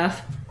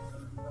photograph.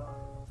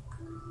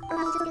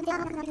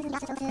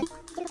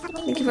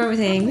 Thank you for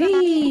everything.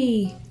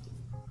 Whee!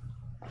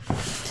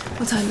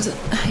 What time is it?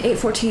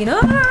 8:14.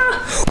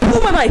 Ah!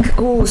 Oh, my mic!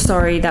 Oh,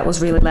 sorry, that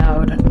was really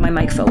loud. My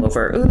mic fell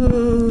over.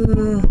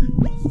 Ooh.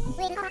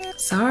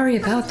 Sorry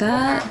about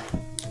that.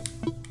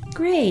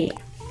 Great.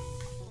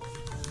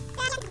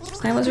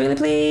 I was really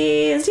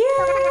pleased.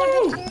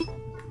 Yay!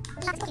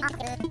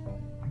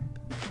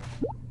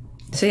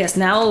 So yes,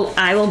 now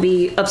I will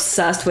be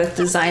obsessed with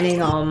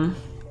designing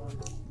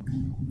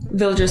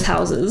villagers'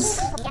 houses.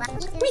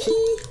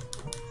 Wee-hee.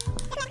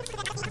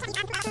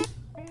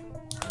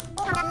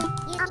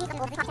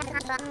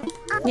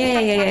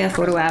 Yeah,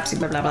 photo apps,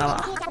 blah blah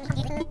blah.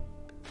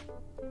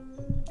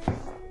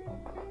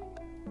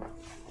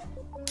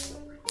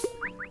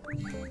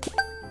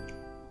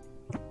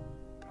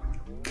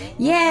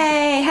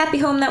 Yay! Happy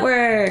Home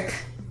Network!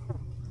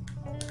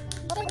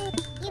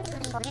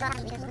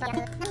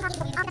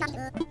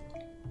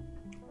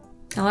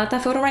 I'll add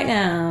that photo right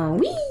now.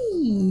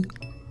 Whee!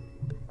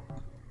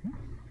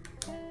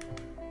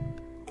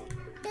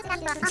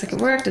 Looks like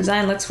it worked.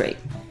 Design looks great.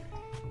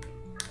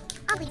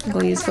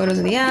 We'll use photos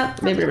in the app.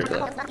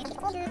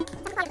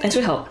 Thanks for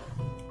your help.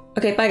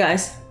 Okay, bye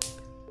guys.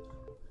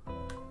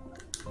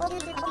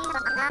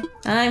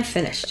 I'm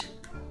finished.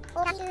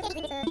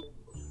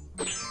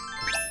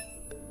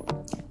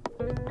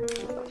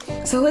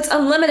 So it's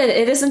unlimited.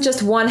 It isn't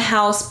just one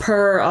house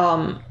per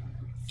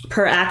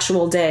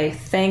actual day.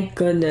 Thank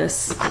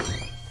goodness.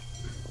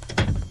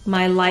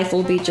 My life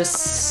will be just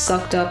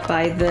sucked up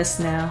by this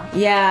now.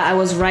 Yeah, I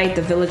was right.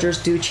 The villagers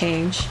do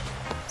change.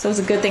 So it was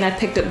a good thing I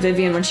picked up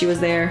Vivian when she was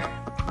there.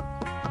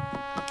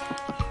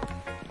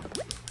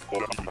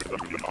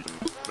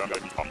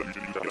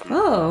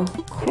 Oh,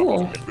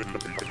 cool.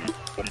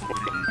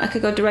 I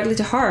could go directly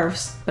to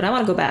Harv's, but I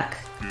want to go back.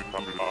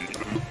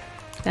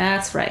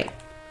 That's right.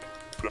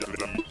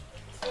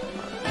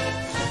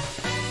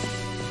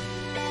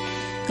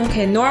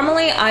 Okay,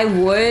 normally I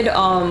would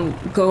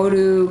go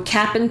to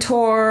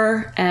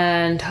Capintor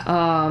and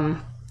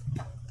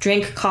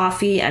drink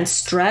coffee and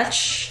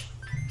stretch,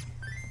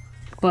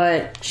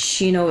 but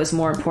Shino is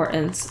more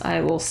important.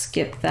 I will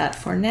skip that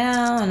for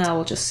now, and I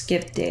will just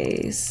skip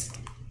days.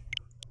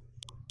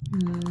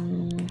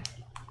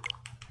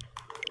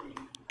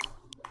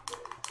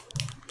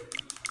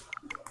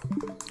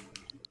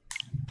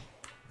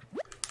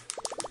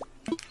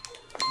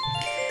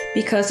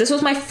 Because this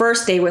was my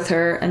first day with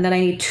her, and then I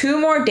need 2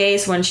 more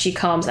days when she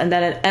comes, and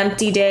then an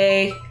empty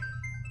day,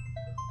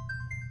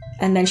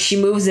 and then she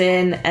moves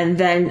in, and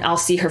then I'll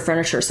see her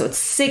furniture. So it's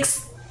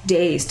 6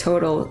 days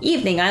total.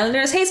 Evening,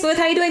 Islanders. Hey, Smooth,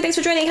 how you doing? Thanks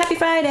for joining. Happy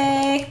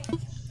Friday.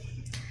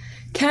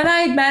 Can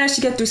I manage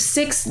to get through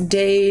 6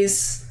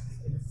 days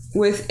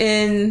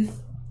within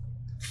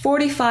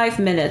 45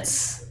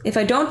 minutes? If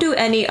I don't do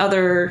any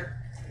other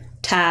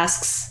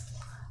tasks,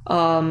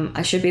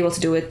 I should be able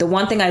to do it. The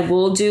one thing I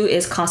will do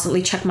is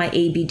constantly check my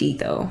ABD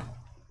though.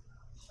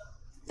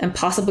 And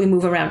possibly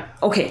move around.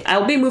 Okay,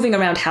 I'll be moving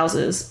around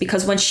houses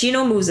because when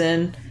Shino moves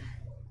in...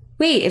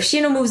 Wait, if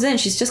Shino moves in,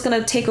 she's just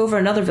gonna take over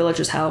another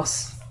villager's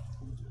house.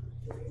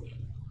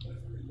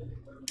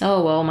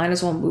 Oh well, might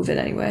as well move it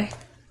anyway.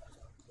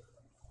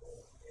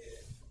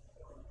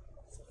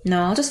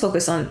 No, I'll just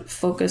focus on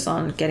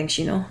getting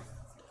Shino.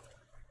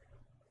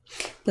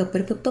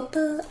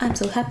 I'm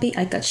so happy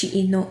I got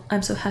Shino.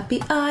 I'm so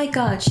happy I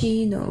got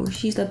Shino.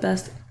 She's the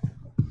best.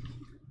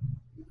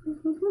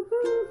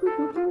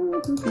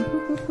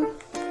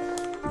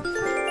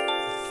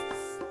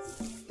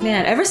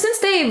 Man, ever since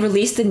they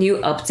released the new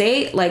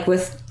update, like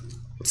with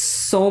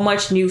so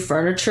much new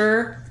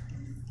furniture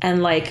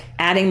and like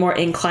adding more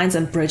inclines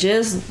and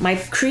bridges, my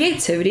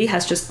creativity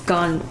has just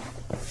gone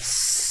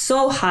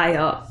so high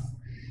up.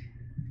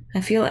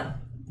 I feel like...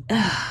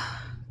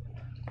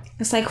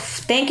 It's like,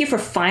 thank you for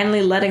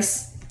finally letting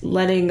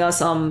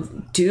us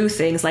do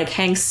things like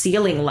hang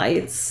ceiling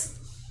lights,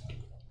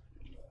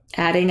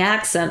 adding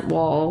accent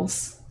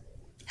walls,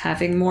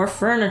 having more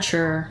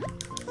furniture.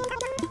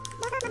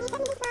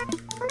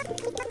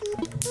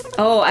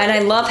 Oh, and I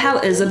love how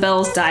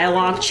Isabel's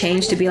dialogue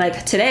changed to be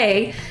like,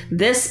 today,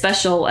 this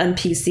special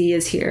NPC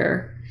is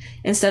here.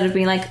 Instead of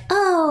being like,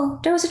 oh,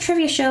 there was a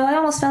trivia show, I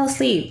almost fell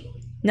asleep.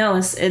 No,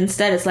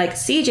 instead it's like,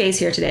 CJ's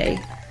here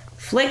today,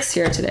 Flick's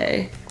here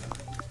today.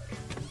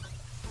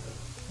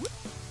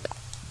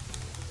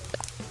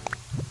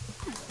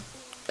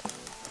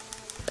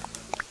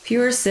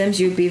 Fewer Sims,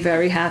 you'd be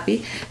very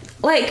happy.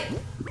 Like,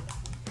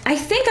 I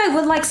think I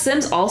would like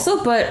Sims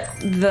also, but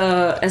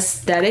the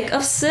aesthetic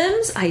of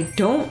Sims, I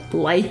don't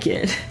like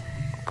it.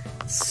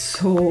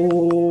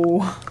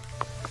 So...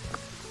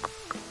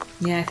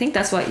 yeah, I think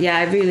that's what... yeah,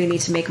 I really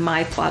need to make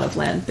my plot of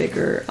land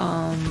bigger.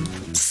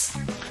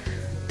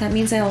 That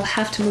means I'll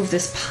have to move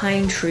this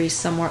pine tree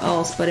somewhere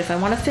else, but if I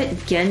want to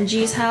fit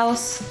Genji's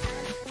house,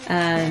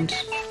 and...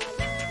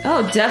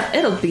 oh,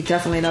 it'll be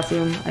definitely enough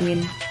room. I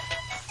mean...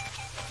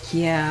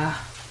 yeah.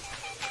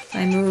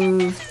 I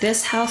move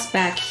this house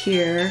back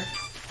here,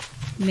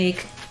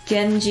 make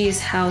Genji's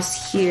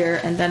house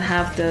here, and then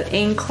have the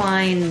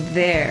incline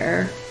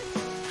there.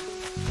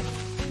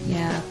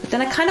 Yeah, but then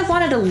I kind of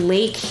wanted a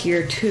lake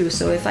here too,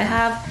 so if I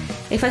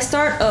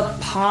start a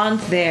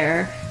pond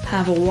there,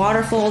 have a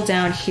waterfall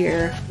down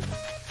here,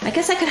 I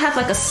guess I could have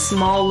like a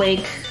small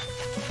lake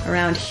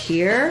around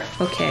here,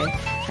 okay,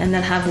 and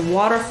then have a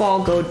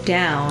waterfall go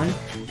down,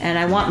 and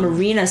I want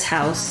Marina's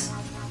house.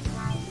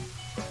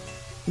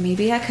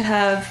 Maybe I could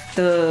have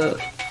the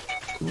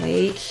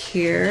lake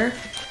here,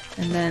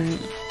 and then...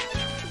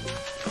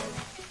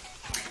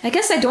 I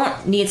guess I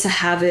don't need to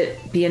have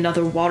it be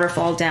another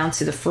waterfall down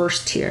to the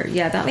first tier.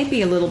 Yeah, that might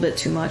be a little bit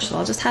too much, so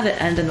I'll just have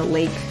it end in a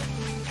lake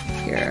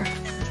here.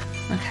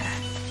 Okay.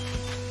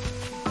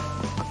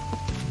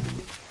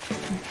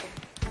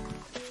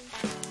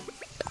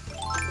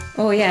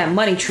 Oh yeah,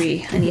 money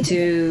tree. I need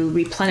to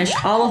replenish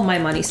all of my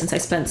money since I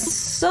spent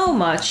so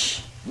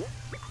much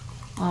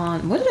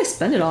on... what did I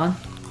spend it on?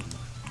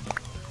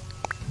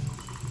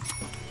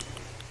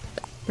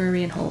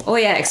 Bury and hold. Oh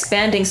yeah,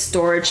 expanding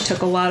storage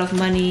took a lot of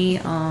money.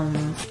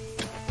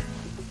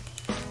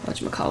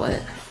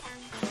 Whatchamacallit?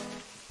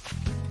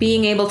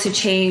 Being able to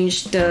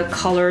change the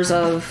colors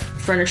of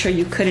furniture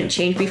you couldn't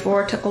change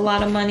before took a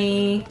lot of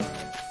money.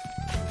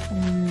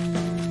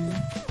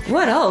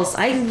 What else?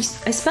 I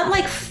spent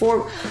like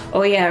 4...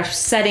 oh yeah,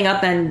 setting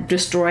up and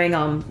destroying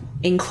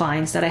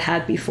inclines that I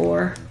had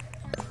before.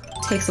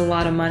 Takes a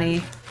lot of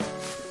money.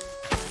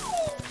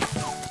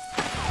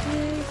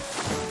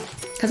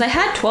 Because I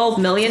had 12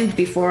 million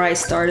before I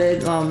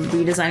started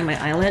redesigning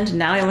my island.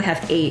 Now I only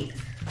have 8.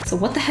 So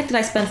what the heck did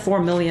I spend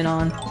 4 million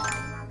on?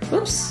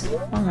 Oops.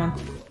 Wrong one.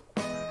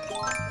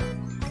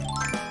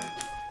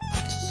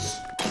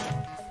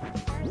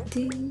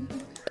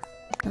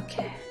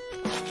 Okay.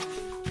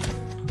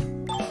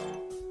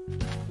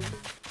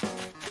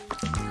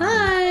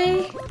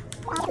 Hi!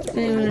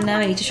 Now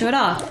I need to show it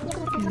off.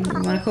 You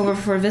want to come over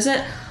for a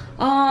visit?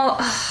 Oh,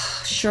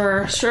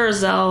 sure. Sure,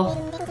 Zell.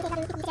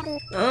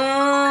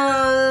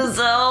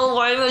 Zell,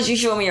 why don't you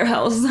show me your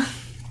house?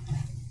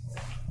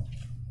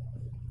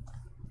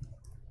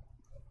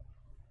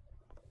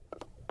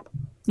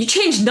 You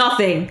changed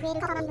nothing!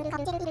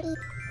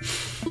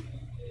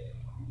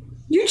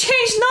 You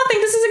changed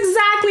nothing! This is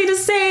exactly the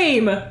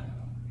same!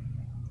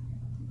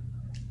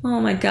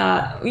 Oh my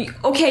god.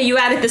 Okay, you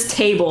added this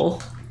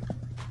table.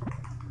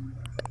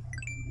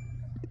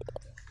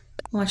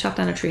 Oh, I chopped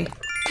down a tree.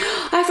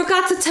 I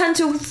forgot to tend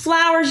to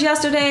flowers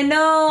yesterday.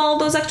 No, all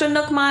those extra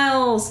Nook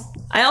miles.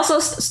 I also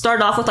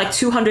started off with like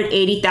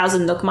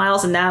 280,000 Nook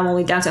miles, and now I'm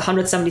only down to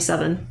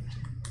 177.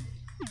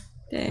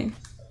 Dang.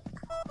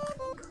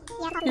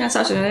 You're not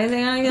touching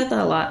anything. I get that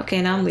a lot.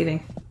 Okay, now I'm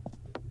leaving.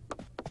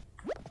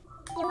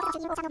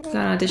 Got an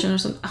audition or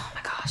something. Oh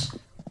my gosh.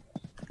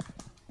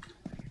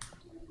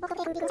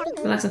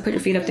 Relax and put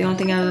your feet up. The only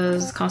thing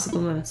is constant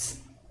limits.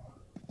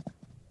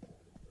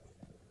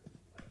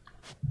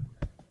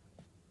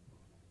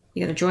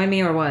 You gonna join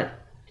me or what?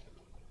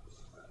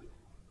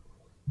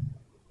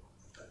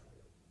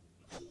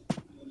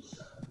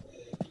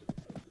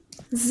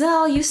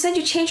 Zell, you said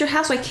you changed your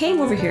house, so I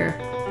came over here.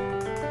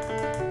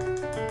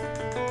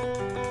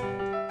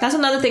 That's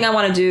another thing I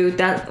want to do,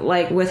 that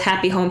like with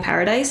Happy Home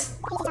Paradise.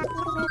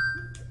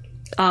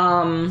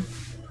 I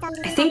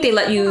think they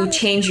let you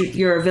change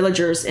your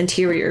villagers'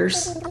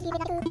 interiors.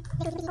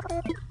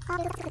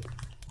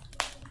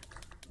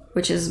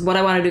 Which is what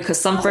I want to do, because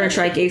some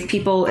furniture I gave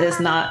people is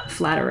not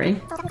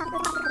flattering.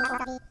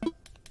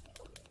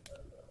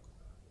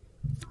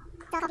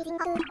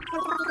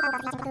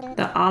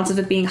 The odds of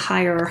it being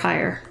higher are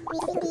higher.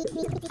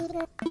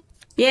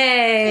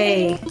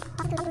 Yay!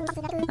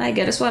 I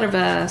get a sweater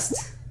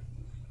vest.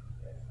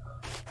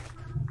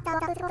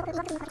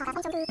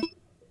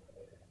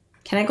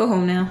 Can I go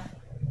home now?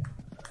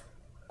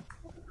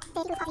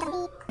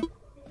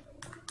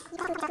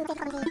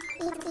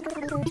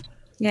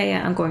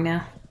 Yeah, I'm going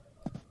now.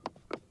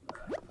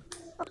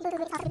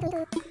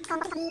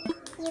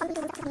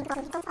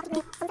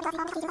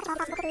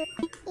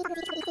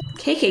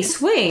 KK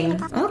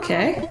Swing?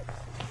 Okay.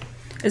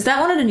 Is that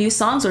one of the new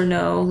songs or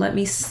no? Let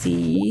me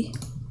see.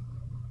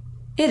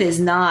 It is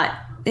not.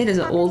 It is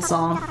an old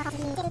song.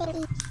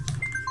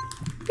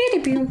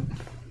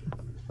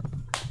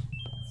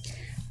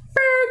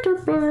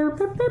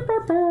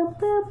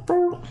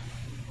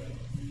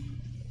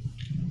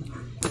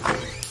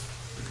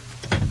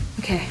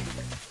 Okay.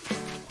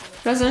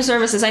 Resident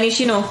services, I need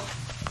Shino.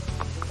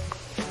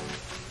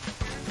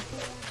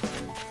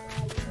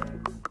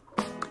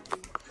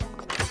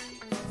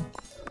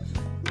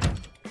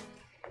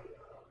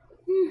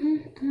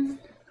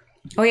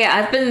 Oh yeah,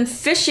 I've been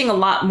fishing a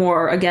lot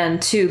more again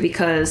too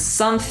because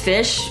some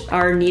fish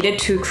are needed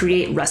to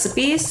create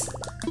recipes.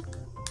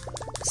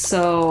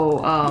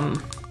 So,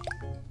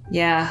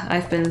 yeah,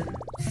 I've been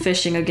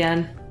fishing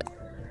again.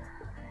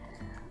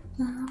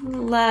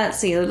 Let's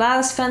see, the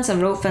lattice fence and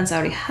rope fence I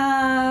already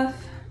have.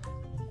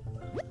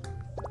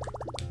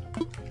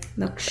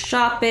 Look,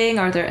 shopping,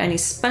 are there any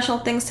special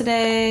things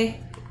today?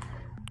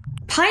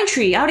 Pine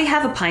tree, I already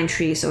have a pine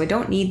tree, so I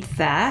don't need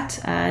that.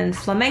 And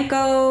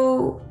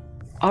flamenco,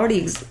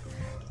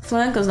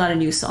 flamenco's not a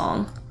new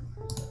song.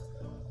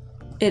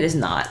 It is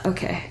not,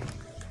 okay.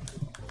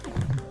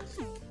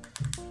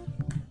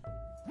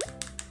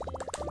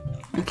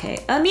 Okay,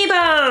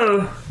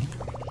 Amiibo!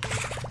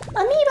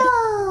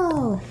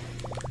 Amiibo!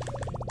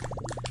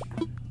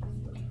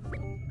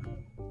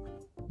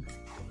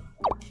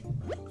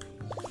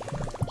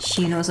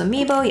 Shino's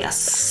Amiibo,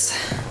 yes.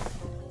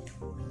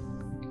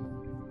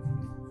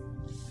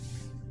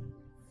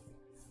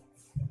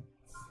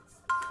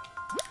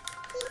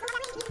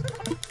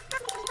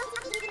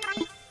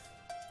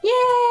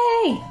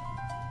 Yay!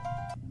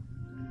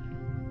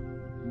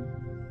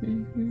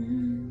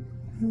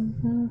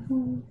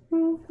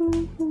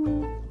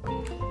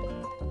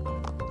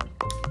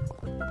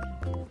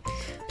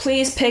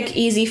 Please pick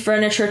easy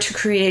furniture to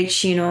create,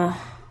 Shino.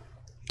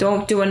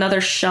 Don't do another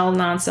shell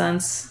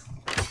nonsense.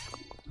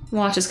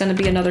 Watch, it's gonna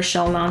be another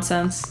shell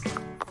nonsense.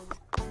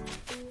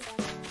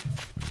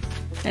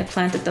 I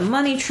planted the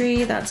money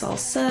tree, that's all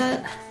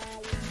set.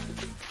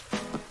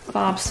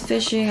 Bob's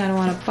fishing, I don't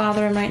want to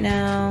bother him right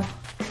now.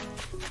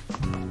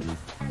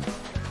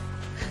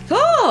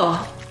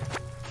 Oh!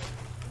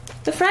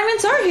 The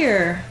fragments are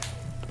here!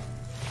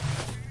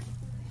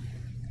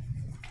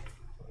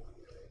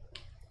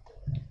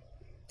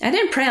 I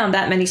didn't prey on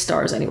that many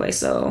stars anyway,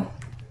 so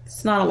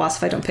it's not a loss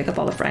if I don't pick up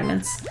all the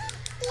fragments.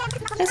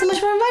 Thanks so much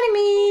for inviting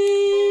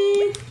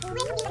me!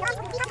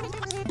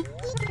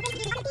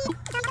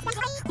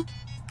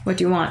 What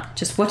do you want?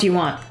 Just what do you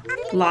want?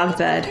 Log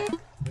bed.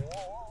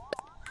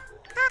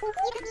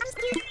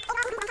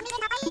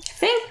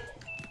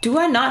 Do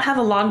I not have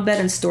a log bed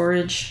in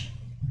storage?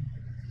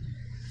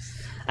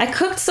 I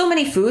cooked so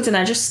many foods and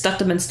I just stuck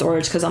them in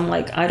storage because I'm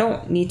like, I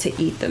don't need to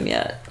eat them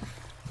yet.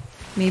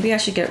 Maybe I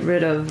should get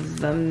rid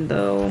of them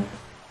though.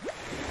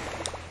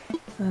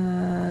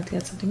 To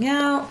get something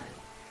out.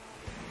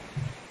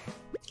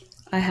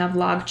 I have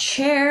log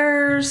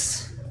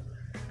chairs.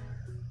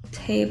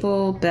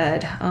 Table,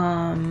 bed.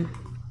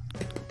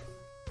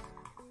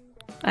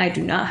 I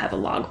do not have a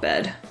log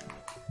bed.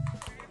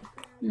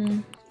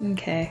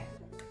 Okay.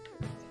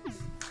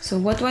 So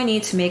what do I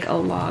need to make a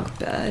log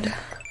bed?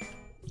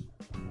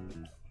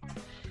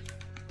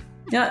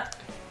 Yeah.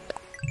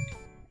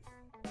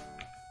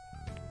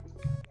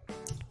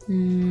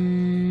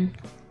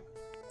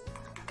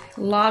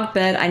 Log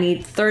bed, I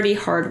need 30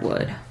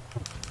 hardwood.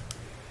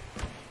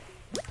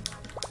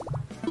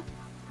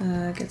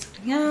 Get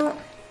something out.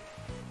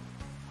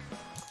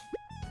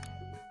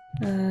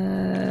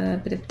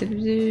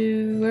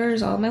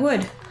 Where's all my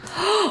wood?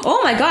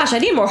 Oh my gosh, I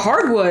need more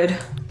hardwood!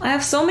 I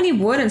have so many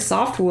wood and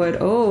softwood.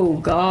 Oh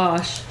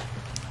gosh.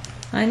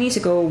 I need to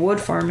go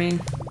wood farming.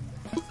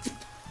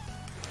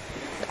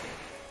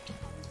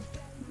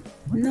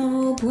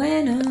 No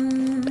bueno.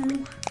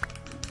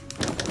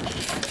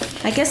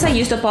 I guess I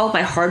used up all of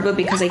my hardwood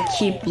because I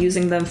keep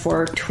using them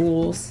for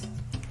tools.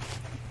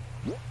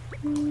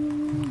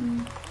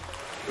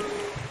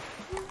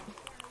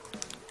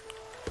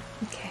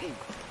 Okay.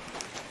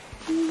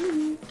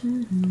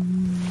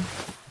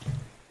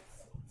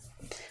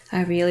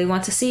 I really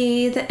want to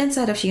see the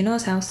inside of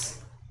Shino's house.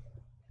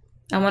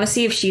 I want to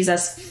see if she's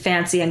as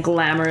fancy and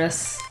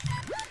glamorous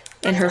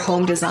in her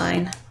home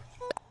design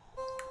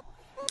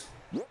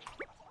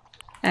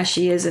as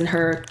she is in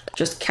her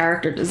just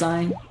character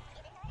design.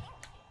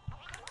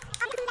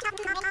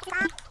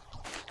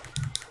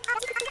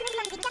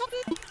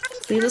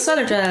 Sleeveless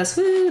sweater dress,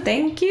 woo,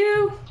 thank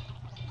you!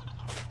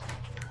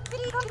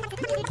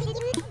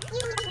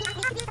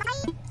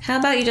 How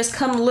about you just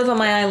come live on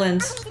my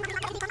island?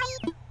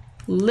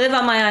 Live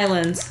on my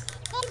island.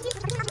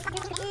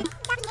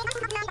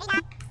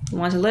 You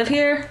want to live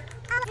here?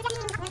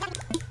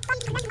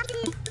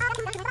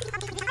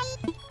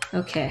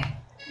 Okay.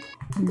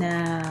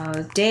 Now,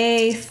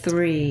 day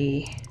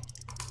 3.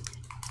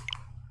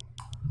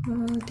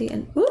 Oh, date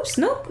and oops,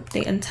 nope.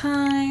 Date and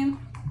time.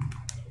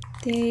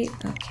 Date,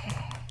 okay.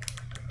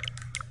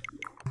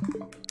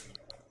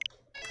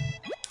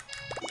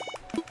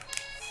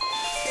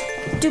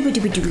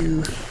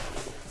 Doo-ba-doo-ba-doo.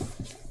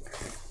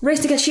 Race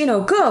to get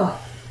Shino, go!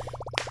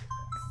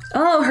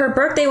 Oh, her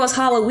birthday was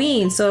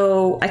Halloween,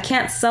 so I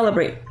can't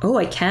celebrate. Oh,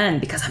 I can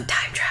because I'm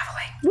time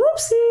traveling.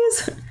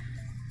 Whoopsies!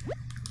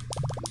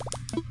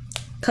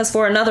 Because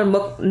for another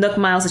Nook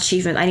Miles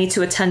achievement, I need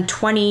to attend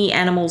 20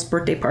 animals'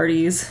 birthday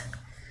parties.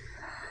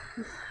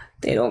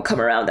 They don't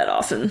come around that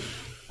often.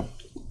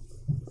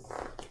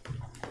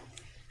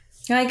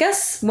 I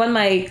guess when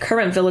my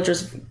current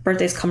villagers'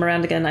 birthdays come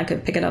around again, I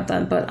could pick it up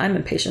then, but I'm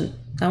impatient.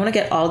 I want to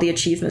get all the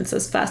achievements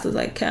as fast as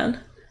I can.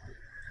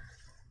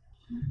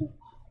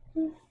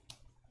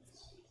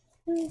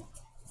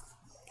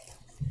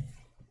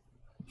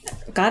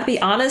 Gotta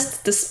be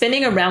honest, the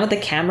spinning around with the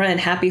camera in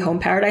Happy Home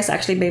Paradise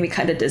actually made me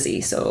kind of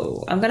dizzy,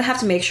 so I'm gonna have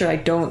to make sure I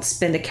don't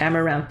spin the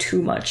camera around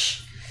too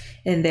much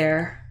in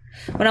there.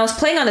 When I was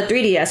playing on the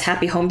 3DS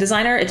Happy Home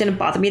Designer, it didn't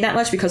bother me that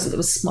much because it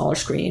was a smaller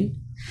screen.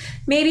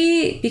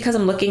 Maybe because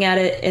I'm looking at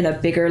it in a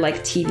bigger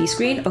like TV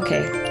screen.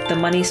 Okay, the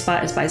money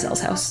spot is by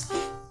Zelle's house.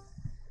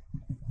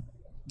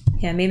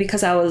 Yeah, maybe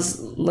because I was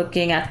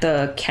looking at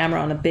the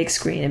camera on a big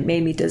screen, it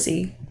made me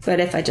dizzy. But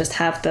if I just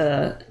have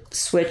the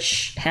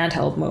Switch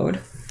handheld mode,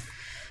 it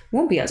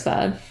won't be as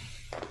bad.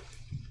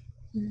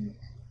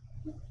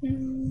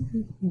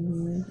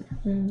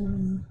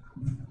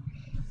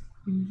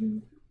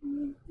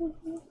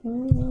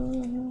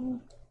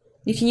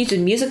 You can use the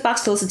music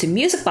box to listen to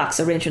music box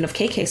arrangement of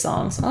KK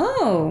songs.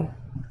 Oh,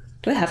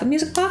 do I have a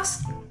music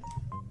box?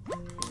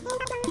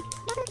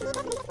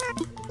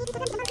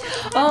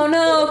 Oh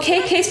no,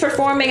 KK's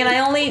performing and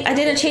I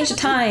didn't change the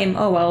time.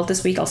 Oh well,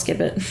 this week I'll skip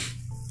it.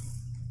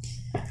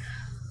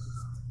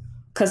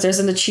 Because there's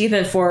an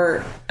achievement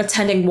for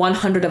attending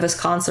 100 of his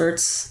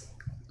concerts.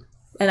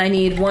 And I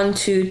need 1,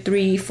 2,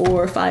 3,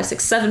 4, 5,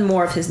 6, 7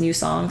 more of his new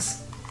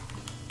songs.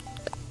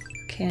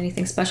 Okay,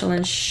 anything special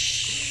in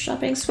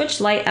shopping?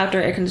 Switch, light,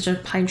 outdoor air conditioner,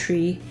 pine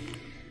tree.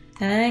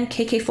 And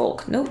KK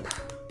folk. Nope.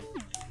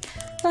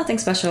 Nothing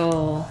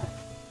special.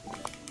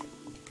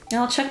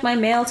 I'll check my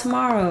mail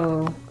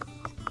tomorrow.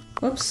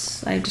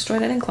 Whoops, I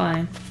destroyed that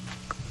incline.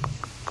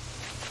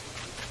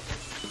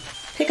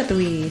 Pick up the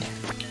weed.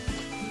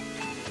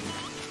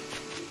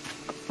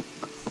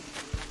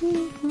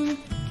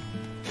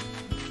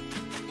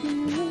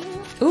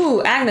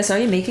 Ooh, Agnes, are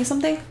you making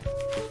something?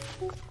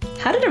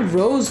 How did a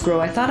rose grow?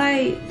 I thought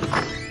I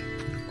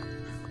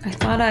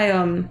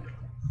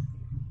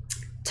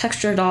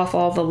textured off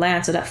all the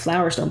land so that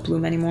flowers don't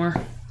bloom anymore.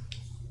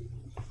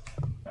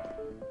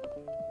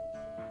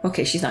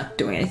 Okay, she's not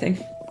doing anything.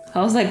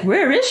 I was like,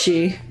 where is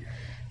she?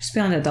 She's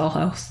behind the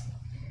dollhouse.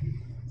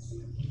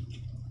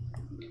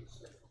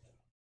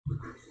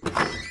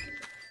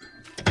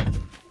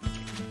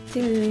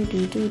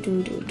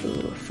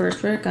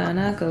 First, we're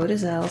gonna go to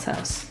Zelle's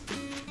house.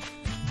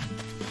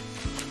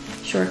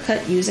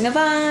 Shortcut using a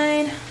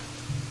vine.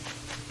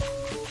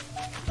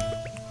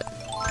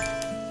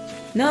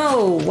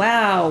 No,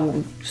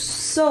 wow,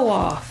 so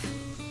off.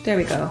 There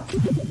we go.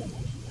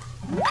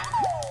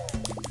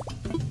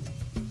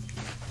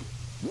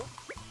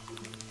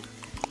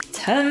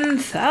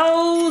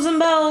 $10,000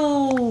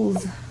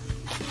 bells.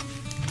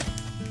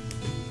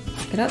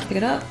 Pick it up, pick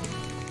it up.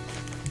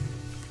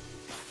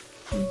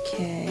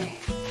 Okay,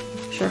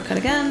 shortcut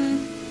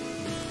again.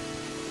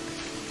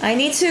 I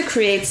need to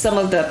create some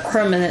of the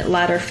permanent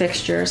ladder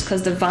fixtures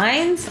because the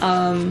vines,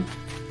 I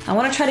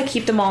want to try to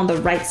keep them on the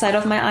right side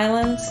of my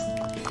island.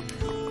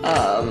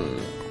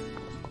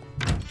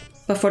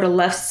 But for the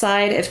left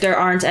side, if there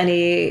aren't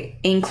any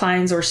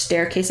inclines or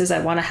staircases, I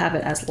want to have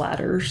it as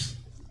ladders.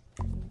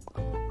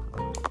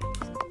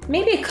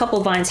 Maybe a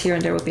couple vines here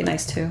and there would be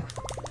nice too.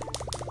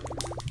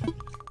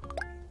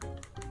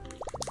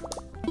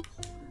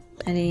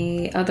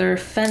 Any other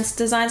fence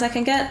designs I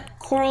can get?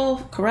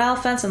 Corral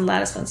fence and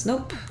lattice fence.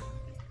 Nope.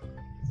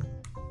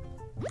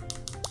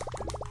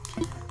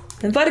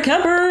 Invite a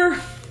camper!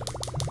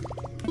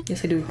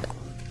 Yes, I do.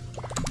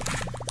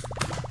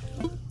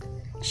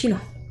 Shino.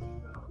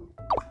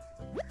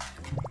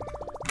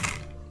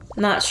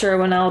 Not sure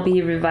when I'll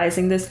be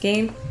revising this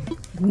game.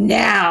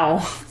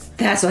 Now!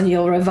 That's when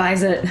you'll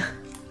revise it.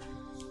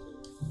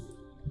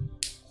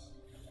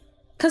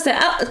 Cause the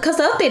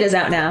update is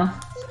out now.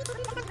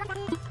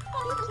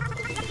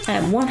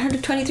 I'm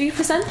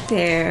 123%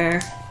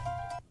 there.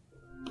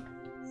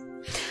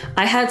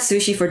 I had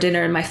sushi for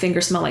dinner and my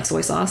fingers smell like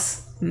soy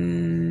sauce.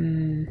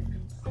 Man,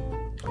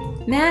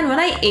 when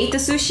I ate the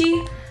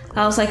sushi,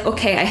 I was like,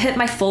 okay, I hit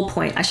my full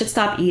point. I should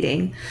stop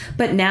eating.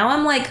 But now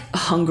I'm like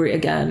hungry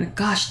again.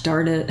 Gosh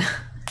darn it.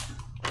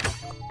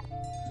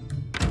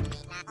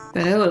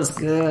 But it was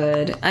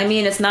good. I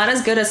mean, it's not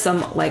as good as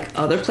some like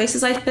other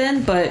places I've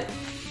been, but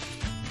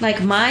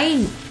like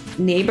my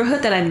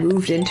neighborhood that I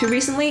moved into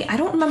recently, I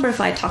don't remember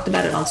if I talked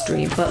about it on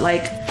stream, but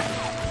like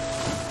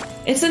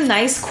it's a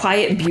nice,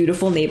 quiet,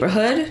 beautiful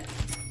neighborhood.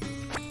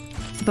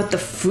 But the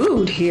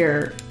food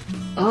here,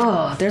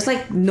 oh, there's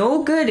like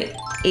no good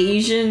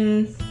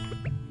Asian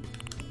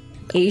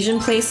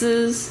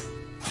places.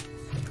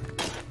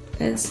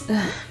 It's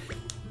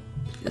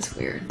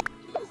weird.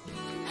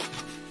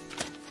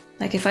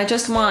 Like if I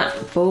just want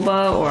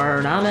boba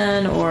or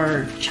ramen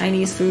or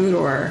Chinese food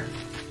or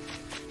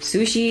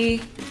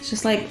sushi, it's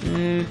just like,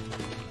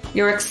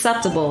 you're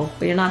acceptable,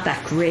 but you're not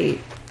that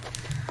great.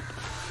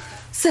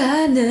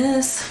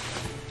 Sadness.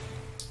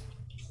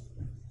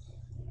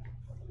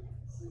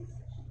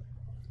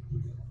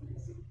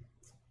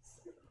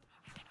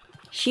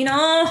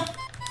 Shino!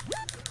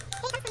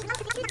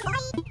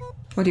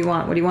 What do you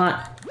want? What do you want?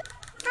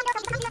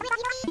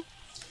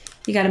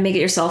 You gotta make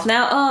it yourself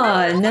now?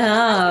 Oh,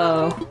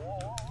 no.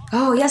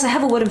 Oh, yes, I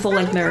have a wooden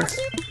full-length mirror.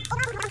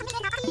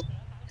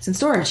 It's in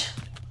storage.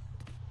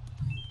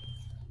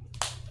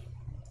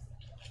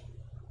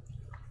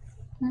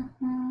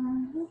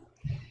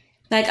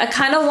 Like, I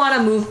kind of want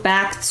to move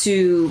back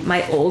to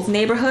my old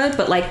neighborhood,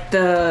 but like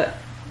the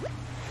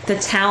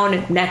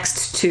town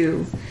next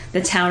to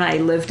the town I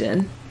lived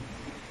in.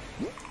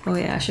 Oh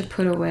yeah, I should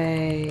put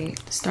away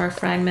the star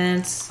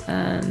fragments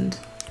and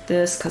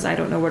this because I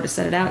don't know where to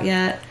set it out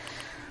yet.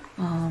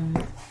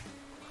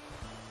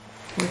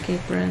 Work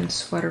apron,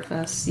 sweater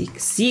vest,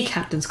 sea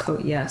captain's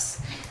coat, yes.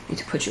 Need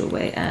to put you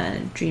away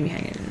and dreamy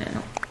hanging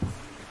now.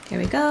 Here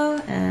we go,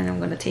 and I'm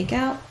gonna take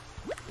out.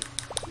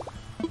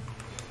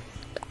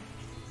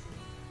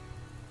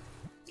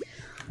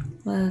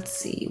 Let's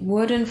see,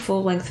 wooden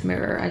full-length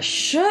mirror. I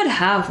should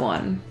have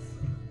one.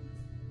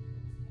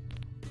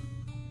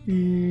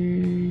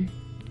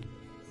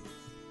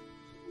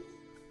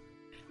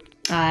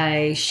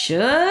 I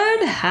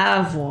should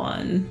have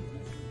one.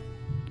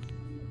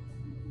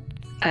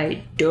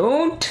 I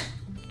don't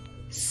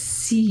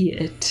see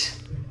it.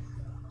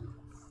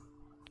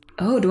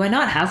 Oh, do I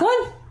not have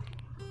one?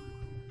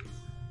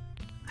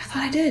 I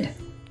thought I did.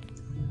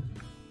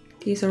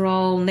 These are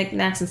all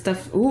knickknacks and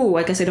stuff. Ooh,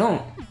 I guess I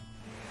don't.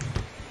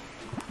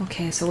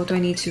 Okay, so what do I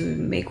need to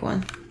make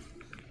one?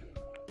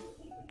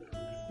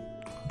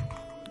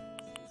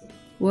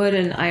 Wood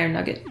and iron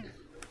nugget.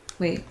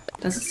 Wait,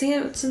 does it say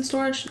it's in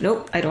storage?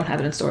 Nope, I don't have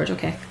it in storage,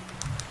 okay.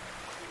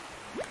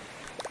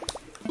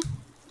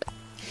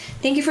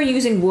 Thank you for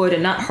using wood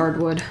and not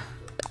hardwood.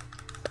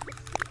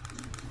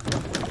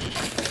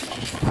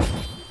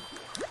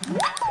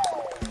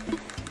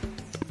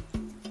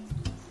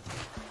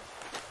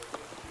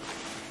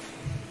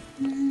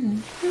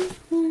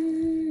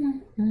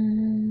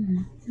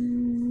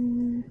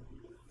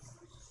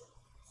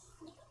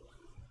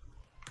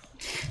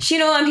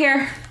 Shino, I'm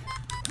here.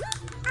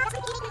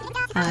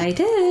 I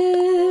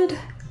did.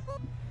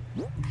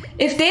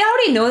 If they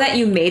already know that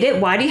you made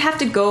it, why do you have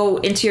to go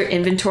into your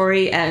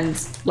inventory and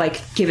like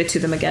give it to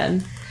them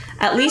again?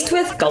 At least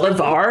with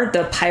Gulliver,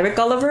 the pirate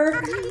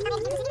Gulliver,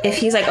 if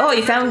he's like, "Oh,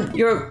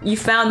 you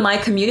found my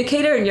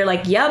communicator," and you're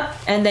like, "Yep,"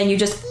 and then you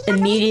just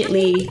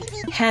immediately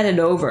hand it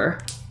over.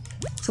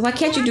 So why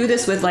can't you do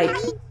this with like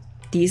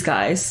these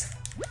guys?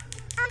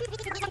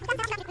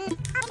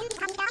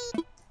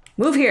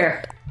 Move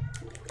here.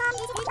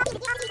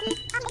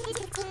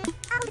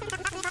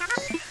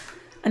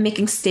 I'm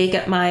making steak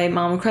at my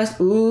mom request.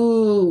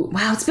 Ooh,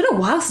 wow, it's been a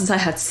while since I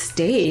had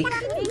steak.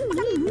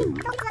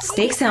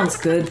 Steak sounds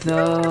good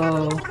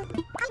though.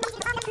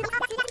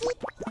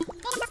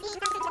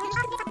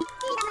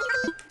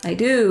 I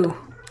do.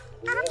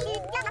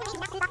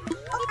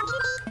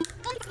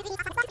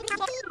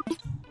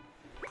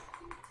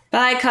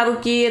 Bye,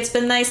 Kabuki. It's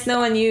been nice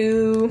knowing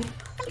you.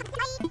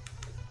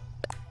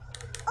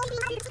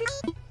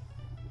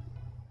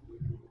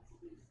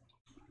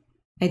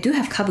 I do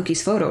have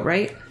Kabuki's photo,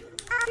 right?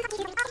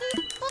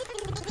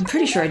 I'm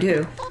pretty sure I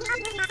do.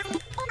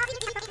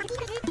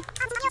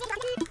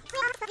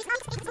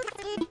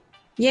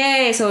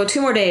 Yay, so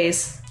 2 more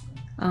days.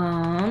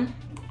 One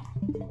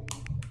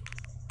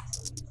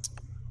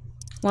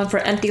for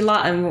empty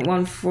lot and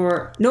one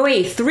for... No,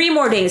 wait, 3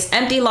 more days.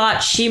 Empty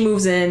lot, she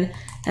moves in,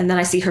 and then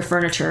I see her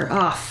furniture.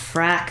 Oh,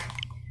 frack.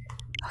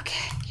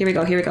 Okay, here we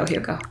go, here we go, here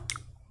we go.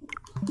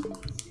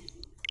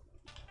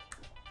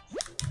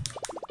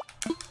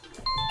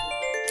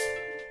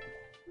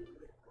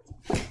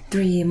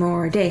 Three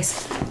more days,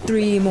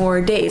 3 more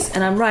days,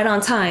 and I'm right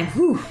on time.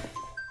 Whew.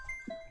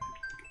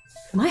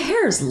 My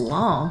hair is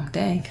long,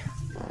 dang.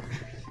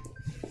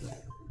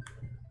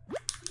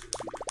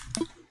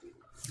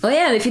 Oh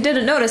yeah, and if you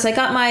didn't notice, I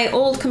got my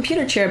old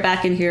computer chair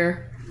back in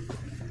here.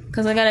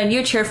 Because I got a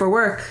new chair for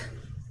work.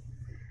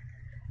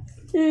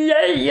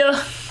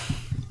 Yeah.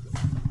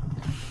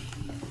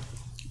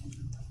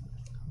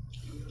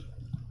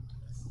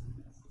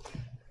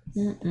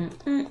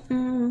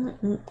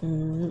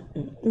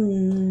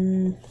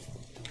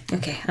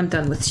 Okay, I'm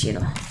done with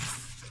Shino.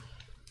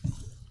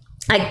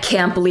 I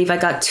can't believe I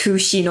got 2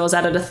 Shinos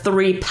out of the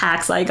 3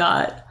 packs I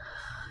got.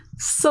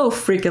 So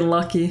freaking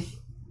lucky.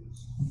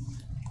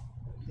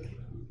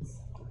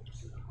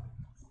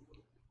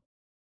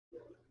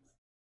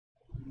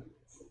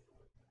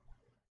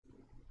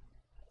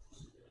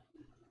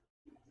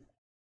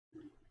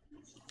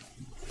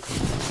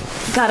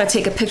 Gotta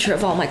take a picture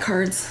of all my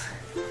cards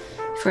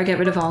before I get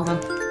rid of all of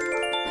them.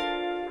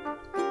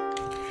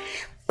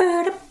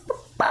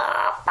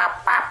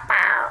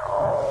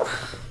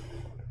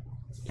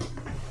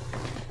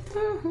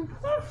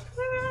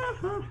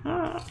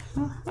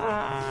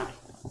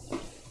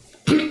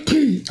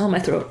 Oh, my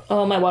throat.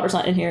 Oh, my water's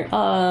not in here.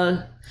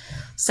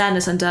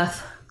 Sadness and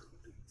death.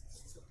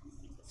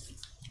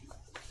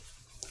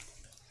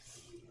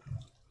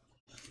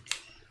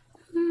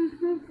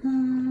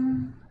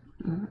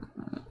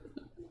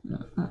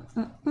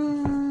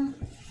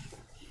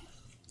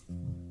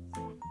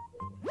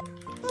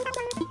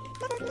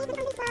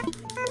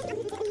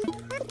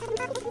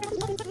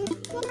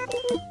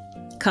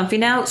 Comfy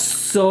now?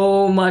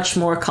 So much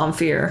more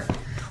comfier.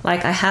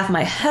 Like, I have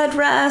my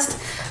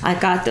headrest, I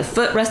got the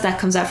footrest that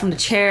comes out from the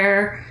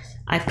chair,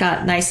 I've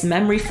got nice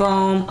memory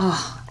foam.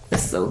 Oh,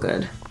 it's so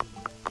good.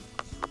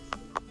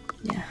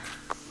 Yeah.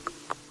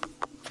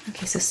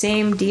 so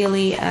same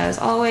dealy as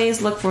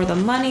always. Look for the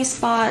money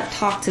spot,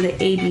 talk to the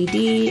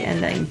ABD,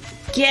 and then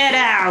get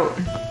out!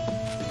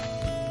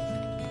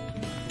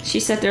 She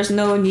said there's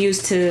no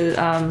news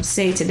to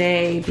say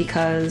today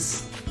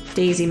because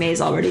Daisy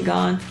May's already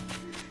gone.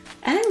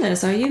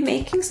 Agnes, are you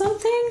making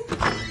something?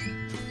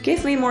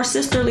 Give me more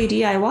sisterly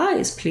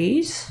DIYs,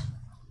 please.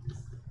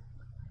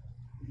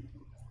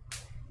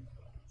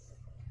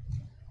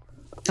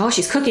 Oh,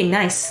 she's cooking,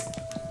 nice.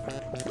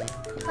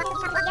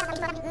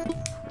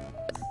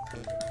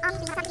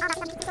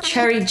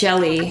 Cherry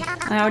jelly.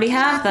 I already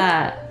have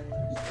that.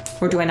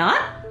 Or do I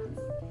not?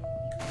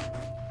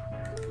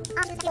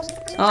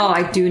 Oh,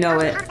 I do know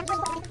it.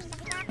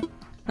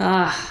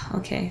 Ah,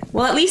 okay.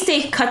 Well, at least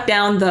they cut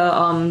down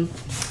the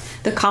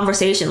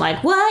conversation.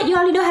 Like, what? You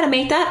already know how to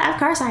make that? Of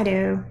course I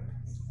do.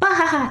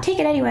 Bahaha, take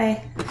it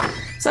anyway.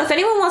 So if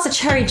anyone wants a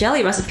cherry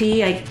jelly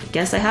recipe, I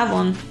guess I have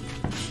one.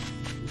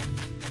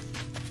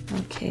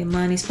 Okay,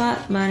 money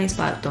spot, money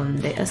spot.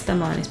 ¿Dónde está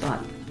money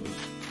spot?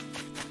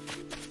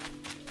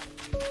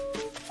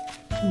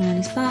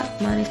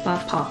 Money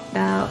spot, pop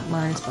out,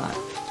 money spot.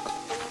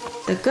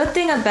 The good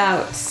thing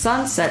about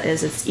sunset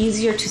is it's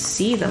easier to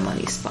see the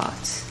money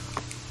spots.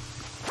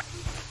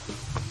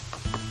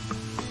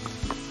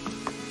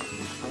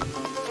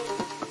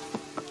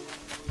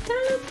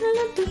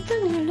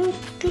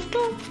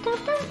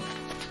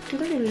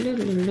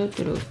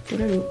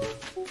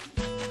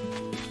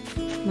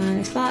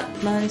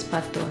 Money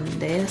spot,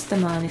 ¿dónde está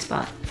money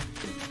spot?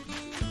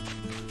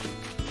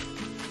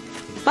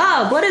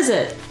 Bob, what is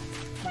it?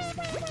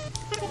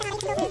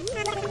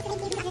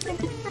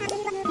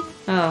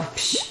 Oh,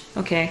 psh,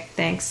 okay,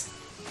 thanks.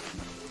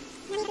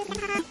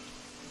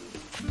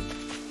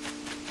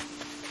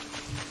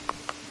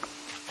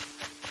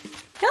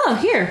 Oh,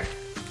 here.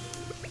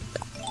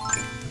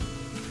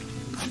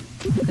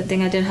 Good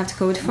thing I didn't have to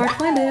go too far to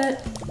find it.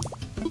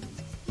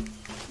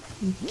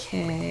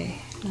 Okay,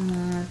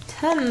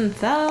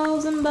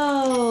 10,000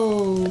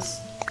 bells.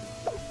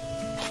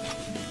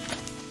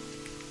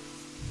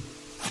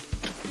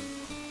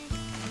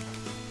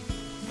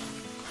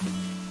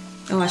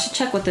 Oh, I should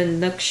check what the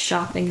Nook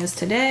shopping is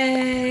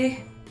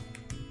today.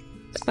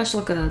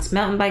 Special goods.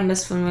 Mountain bike,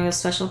 Miss Flamingo's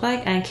special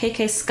bike, and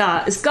KK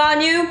Scott. Is Scott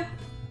new?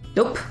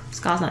 Nope,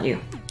 Scott's not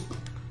new.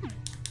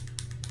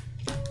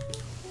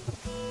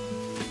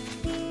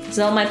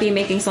 Zell might be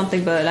making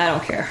something, but I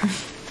don't care.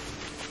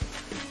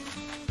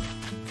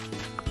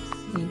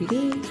 ABD.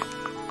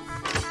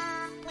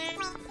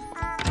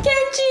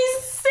 Genji's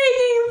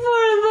singing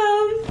for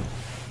them!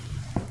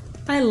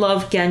 I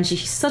love Genji,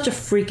 he's such a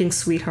freaking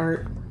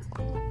sweetheart.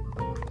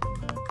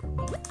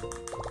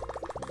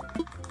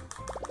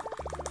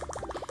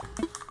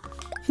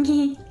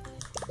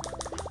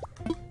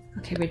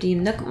 Okay,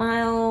 redeem Nook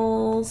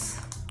Miles.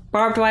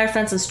 Barbed wire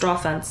fence and straw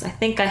fence. I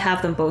think I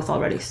have them both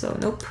already, so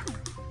nope.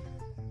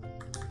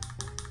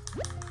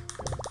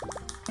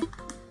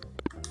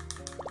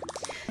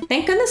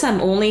 Thank goodness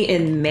I'm only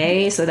in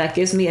May, so that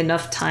gives me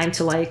enough time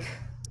to like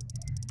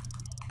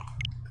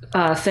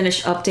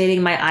finish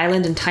updating my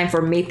island in time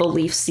for Maple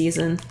Leaf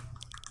season.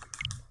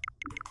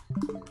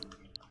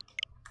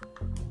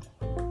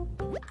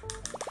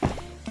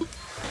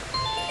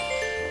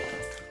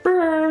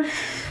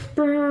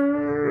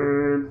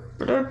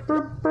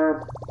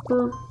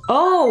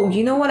 Oh,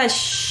 you know what I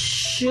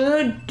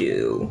should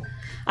do?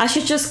 I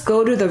should just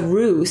go to the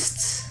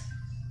roosts.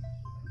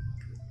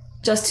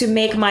 Just to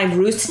make my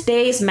roost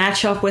days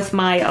match up with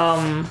my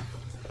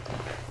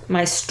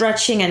my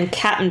stretching and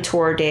cat and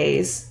tour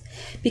days.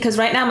 Because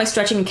right now my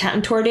stretching and cat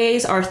and tour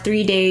days are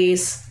 3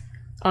 days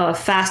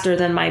faster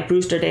than my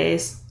Brewster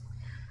days.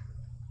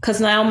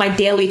 Because now my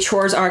daily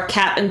chores are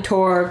cat and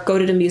tour, go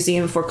to the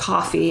museum for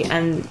coffee,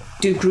 and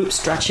do group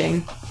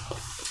stretching.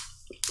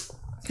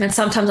 And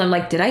sometimes I'm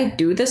like, did I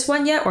do this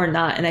one yet or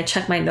not? And I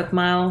check my Nook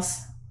Miles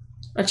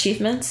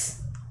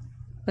achievements.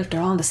 But if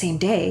they're all on the same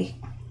day,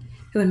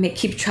 it would make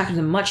keep track of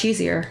them much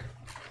easier.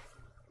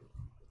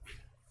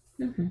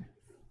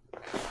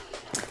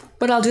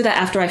 But I'll do that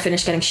after I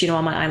finish getting Shino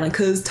on my island,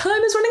 because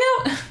time is running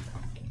out!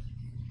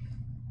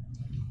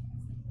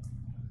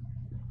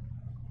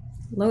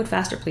 Load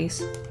faster,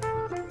 please.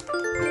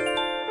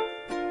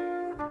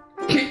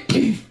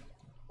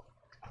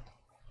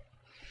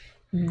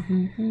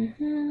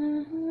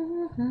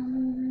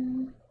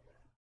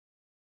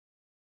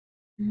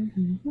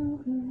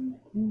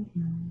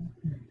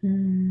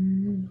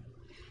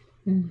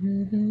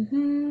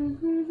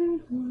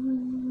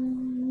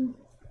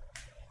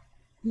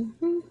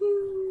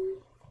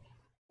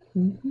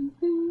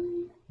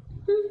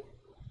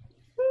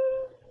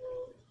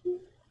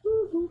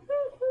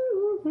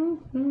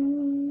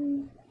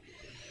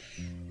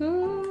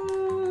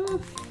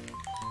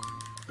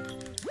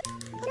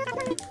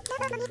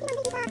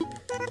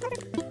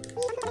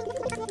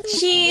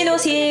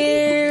 Shino's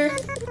here.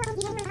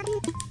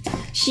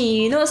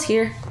 Shino's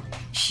here.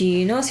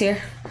 Shino's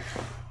here.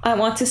 I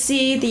want to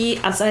see the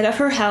outside of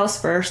her house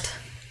first.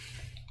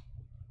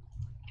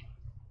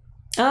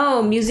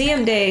 Oh,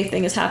 museum day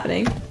thing is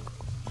happening.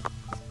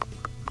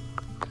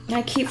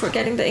 I keep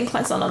forgetting the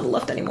incline's not on the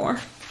left anymore.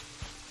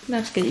 I'm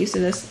gonna have to get used to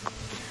this.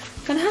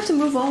 I'm gonna have to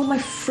move all of my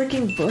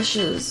freaking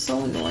bushes.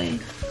 So annoying.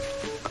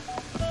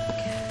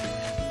 Okay.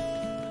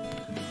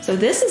 So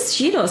this is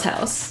Shino's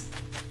house.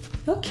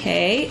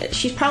 Okay,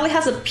 she probably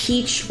has a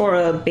peach or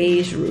a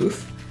beige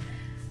roof.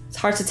 It's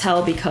hard to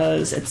tell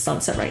because it's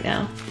sunset right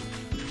now.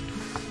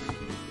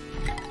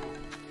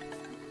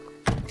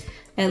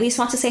 I at least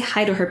want to say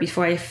hi to her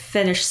before I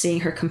finish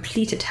seeing her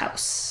completed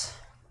house.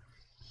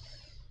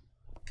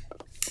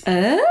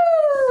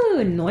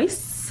 Oh,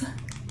 nice.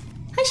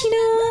 Hi,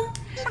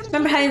 Sheena.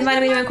 Remember how you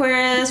invited me to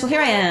Aquarius? Well,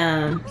 here I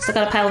am. Still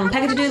got a pile of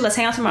unpacking to do. Let's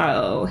hang out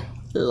tomorrow.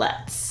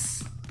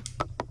 Let's.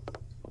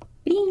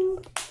 Bing.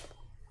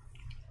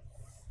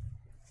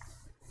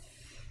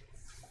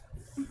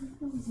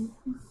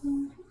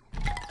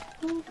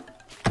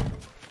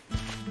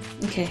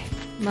 Okay.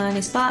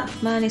 Money spot,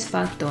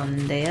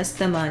 donde es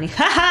the money?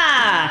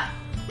 Haha!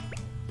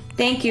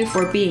 Thank you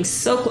for being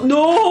so close.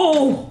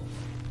 No!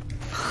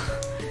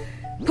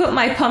 Put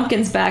my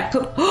pumpkins back.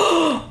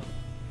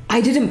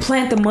 I didn't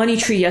plant the money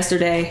tree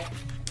yesterday.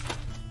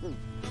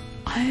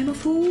 I am a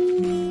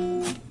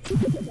fool.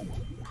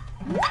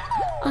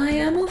 I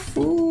am a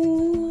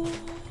fool.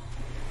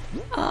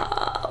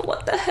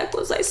 What the heck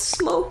was I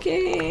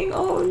smoking?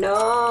 Oh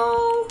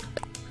no.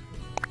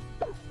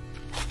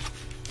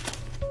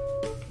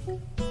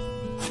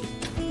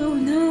 Oh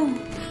no.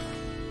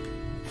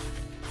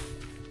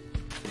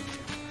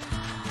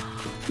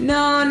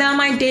 No, now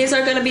my days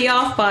are gonna be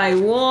off by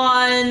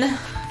 1.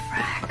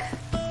 Frack.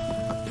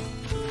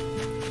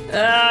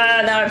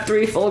 Now I have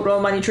 3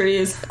 full-grown money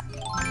trees.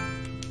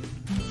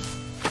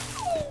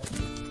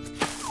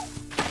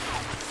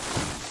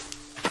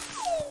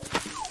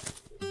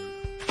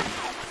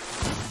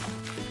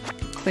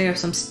 Clear up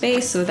some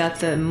space so that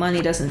the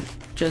money doesn't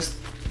just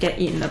get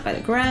eaten up by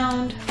the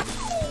ground.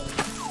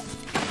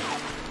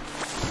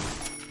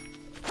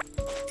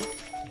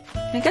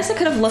 I guess I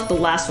could have left the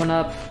last one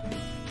up.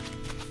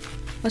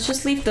 Let's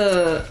just leave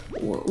the...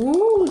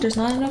 Ooh, there's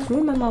not enough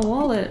room in my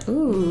wallet.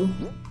 Ooh.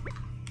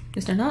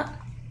 Is there not?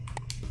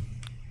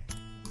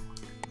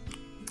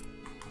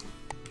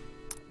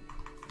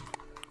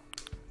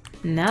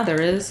 Now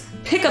there is.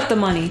 Pick up the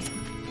money.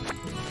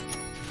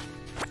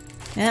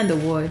 And the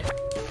wood.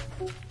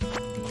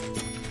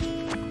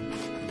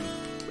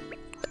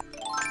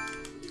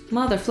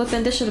 Mother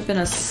flippin', this should have been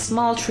a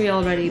small tree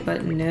already,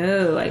 but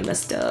no, I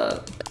messed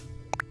up.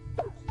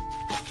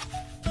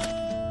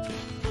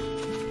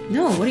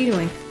 No, what are you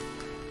doing?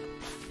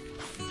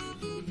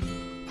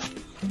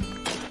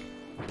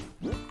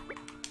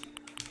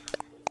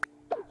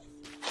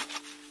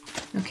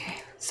 Okay,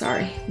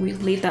 sorry. We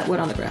leave that wood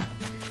on the ground.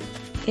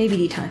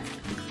 ABD time.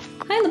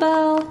 Hi,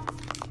 LaBelle.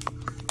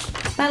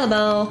 Bye,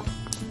 LaBelle.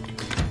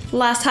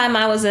 Last time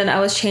I was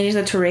changing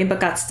the terrain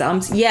but got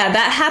stumped. Yeah,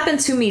 that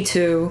happened to me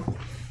too.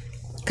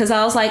 Because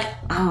I was like,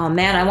 oh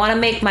man, I want to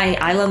make my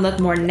island look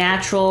more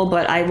natural,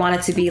 but I want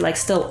it to be like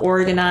still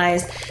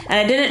organized. And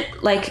I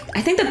didn't like,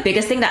 I think the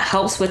biggest thing that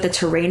helps with the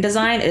terrain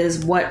design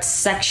is what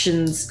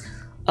sections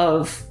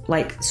of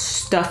like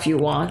stuff you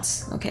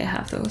want. Okay, I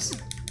have those.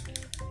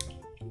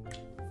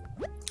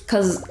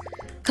 Because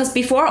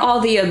before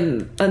all the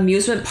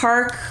amusement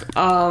park,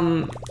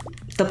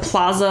 the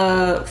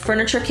plaza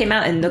furniture came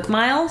out in Nook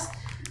Miles,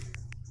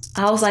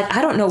 I was like,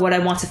 I don't know what I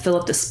want to fill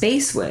up the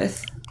space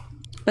with.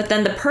 But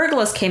then the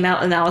pergolas came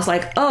out and I was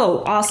like,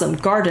 oh, awesome,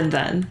 garden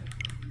then.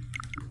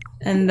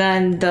 And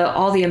then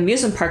all the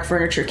amusement park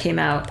furniture came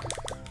out.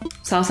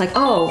 So I was like,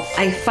 oh,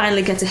 I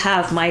finally get to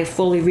have my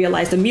fully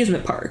realized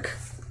amusement park.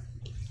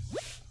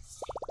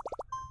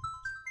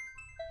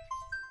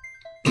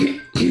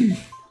 And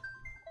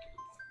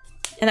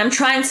I'm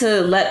trying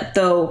to let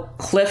the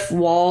cliff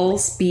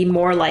walls be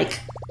more like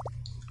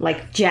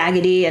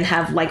jaggedy and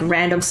have like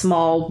random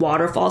small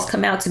waterfalls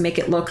come out to make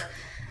it look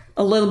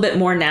a little bit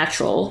more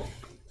natural.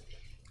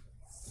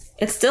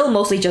 It's still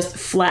mostly just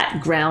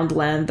flat ground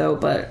land though,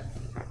 but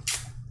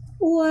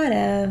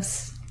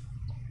whatevs.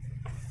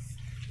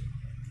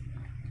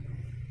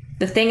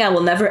 The thing I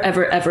will never,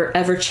 ever, ever,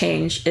 ever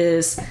change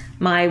is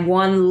my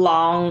one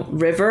long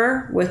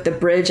river with the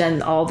bridge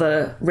and all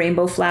the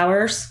rainbow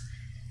flowers,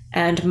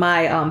 and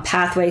my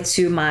pathway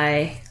to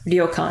my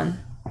ryokan,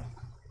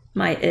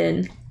 my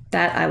inn.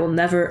 That I will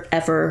never,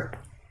 ever,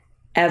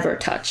 ever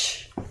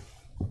touch.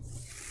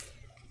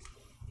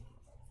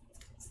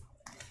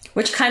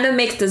 Which kind of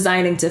makes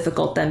designing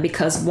difficult then,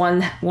 because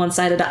one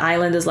side of the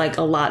island is like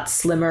a lot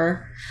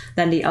slimmer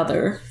than the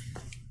other.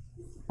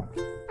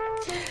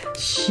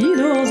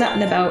 Shino's out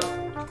and about.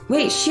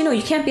 Wait, Shino,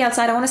 you can't be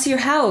outside. I want to see your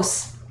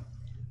house.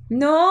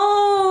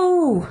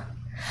 No!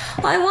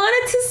 I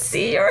wanted to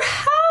see your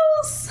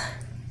house!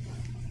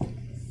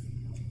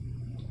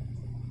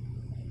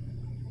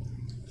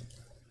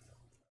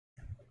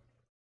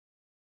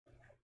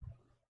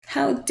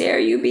 How dare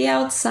you be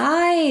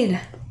outside?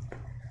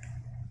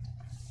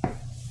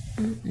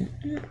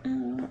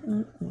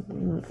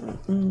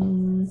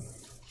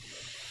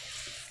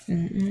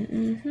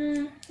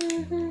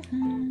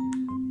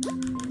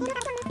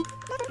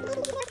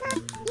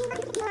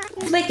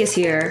 Flake is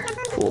here.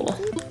 Cool.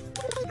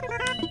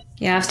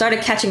 Yeah, I've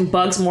started catching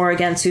bugs more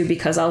again too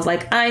because I was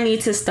like, I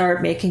need to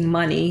start making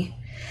money.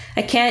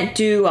 I can't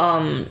do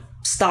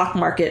stock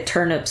market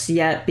turnips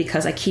yet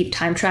because I keep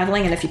time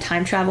traveling, and if you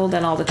time travel,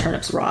 then all the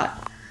turnips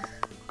rot.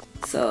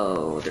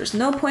 So there's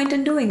no point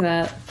in doing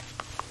that.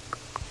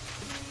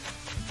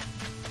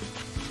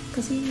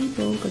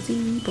 Gazebo,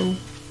 gazebo.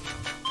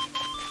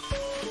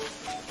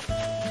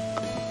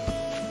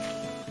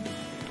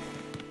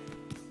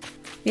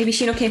 Maybe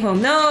Shino came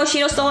home. No,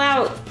 Shino's still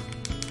out!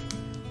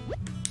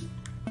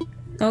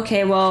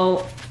 Okay,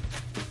 well,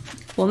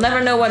 we'll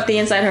never know what the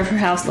inside of her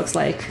house looks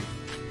like.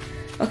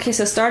 Okay,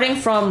 so starting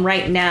from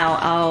right now,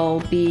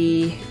 I'll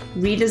be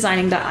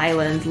redesigning the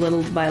island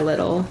little by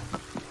little.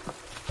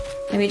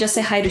 Let me just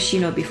say hi to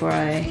Shino before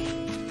I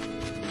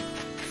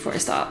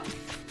stop.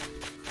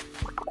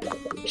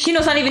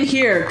 Shino's not even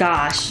here,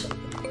 gosh.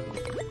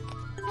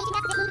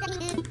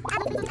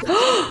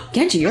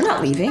 Genji, you're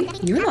not leaving.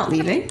 You're not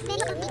leaving.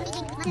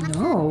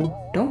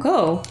 No, don't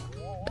go.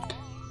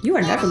 You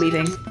are never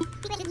leaving.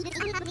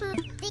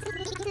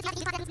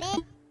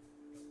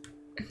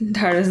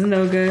 That is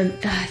no good.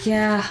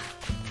 Yeah.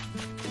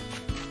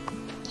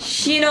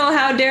 Shino,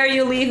 how dare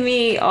you leave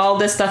me? All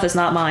this stuff is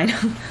not mine.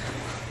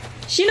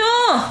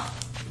 Shino!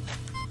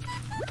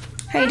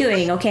 How are you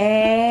doing?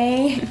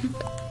 Okay?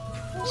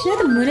 Shino,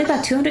 the moon is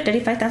about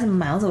 235,000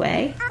 miles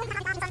away.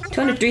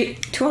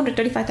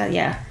 235,000,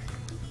 yeah.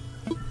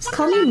 Just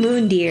call me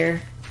Moon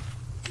Deer.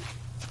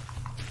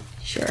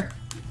 Sure.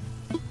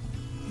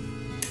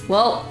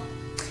 Well,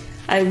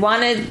 I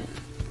wanted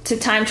to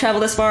time travel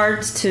this far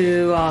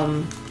to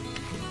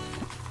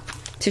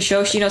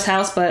show Shino's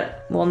house,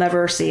 but we'll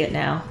never see it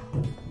now.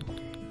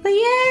 But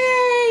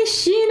yay!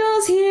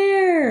 Shino's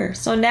here!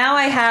 So now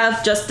I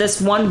have just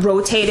this one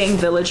rotating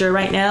villager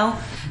right now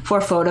for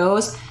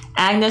photos.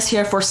 Agnes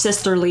here for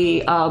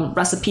sisterly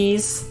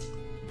recipes.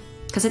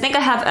 Because I think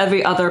I have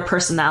every other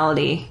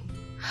personality.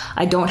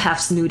 I don't have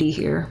Snooty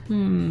here.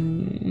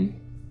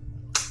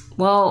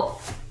 Well,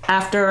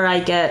 after I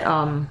get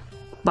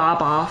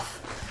Bob off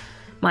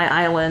my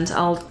island,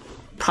 I'll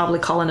probably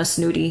call in a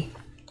Snooty.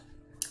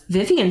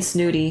 Vivian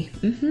Snooty.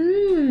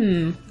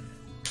 Then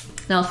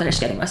I'll finish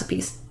getting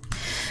recipes.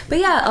 But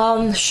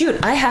yeah, shoot,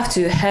 I have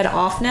to head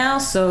off now,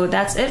 so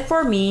that's it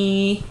for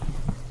me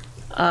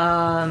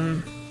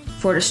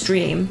for the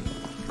stream.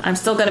 I'm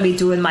still gonna be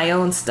doing my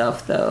own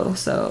stuff though,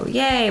 so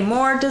yay,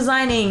 more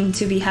designing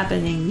to be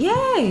happening,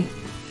 yay!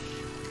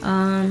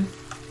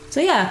 So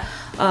yeah,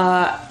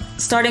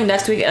 starting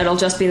next week, it'll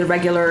just be the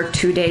regular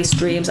 2-day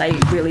streams. I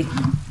really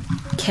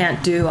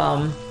can't do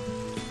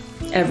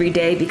every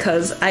day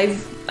because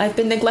I've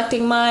been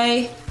neglecting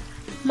my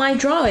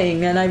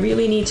drawing, and I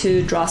really need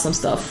to draw some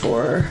stuff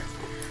for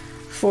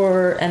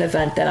an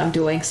event that I'm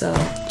doing. So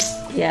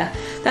yeah,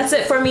 that's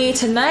it for me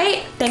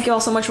tonight. Thank you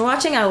all so much for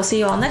watching. I will see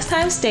you all next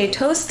time. Stay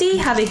toasty.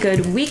 Have a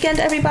good weekend,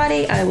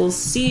 everybody. I will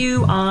see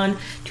you on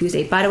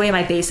Tuesday. By the way,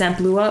 my base amp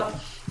blew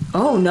up.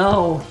 Oh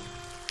no.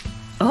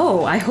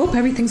 Oh, I hope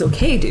everything's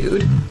okay,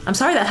 dude. I'm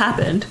sorry that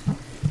happened.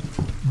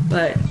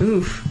 But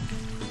oof.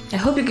 I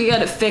hope you can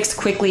get it fixed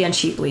quickly and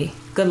cheaply.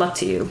 Good luck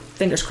to you.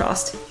 Fingers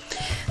crossed.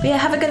 But yeah,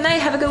 have a good night.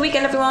 Have a good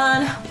weekend,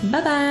 everyone.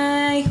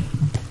 Bye-bye.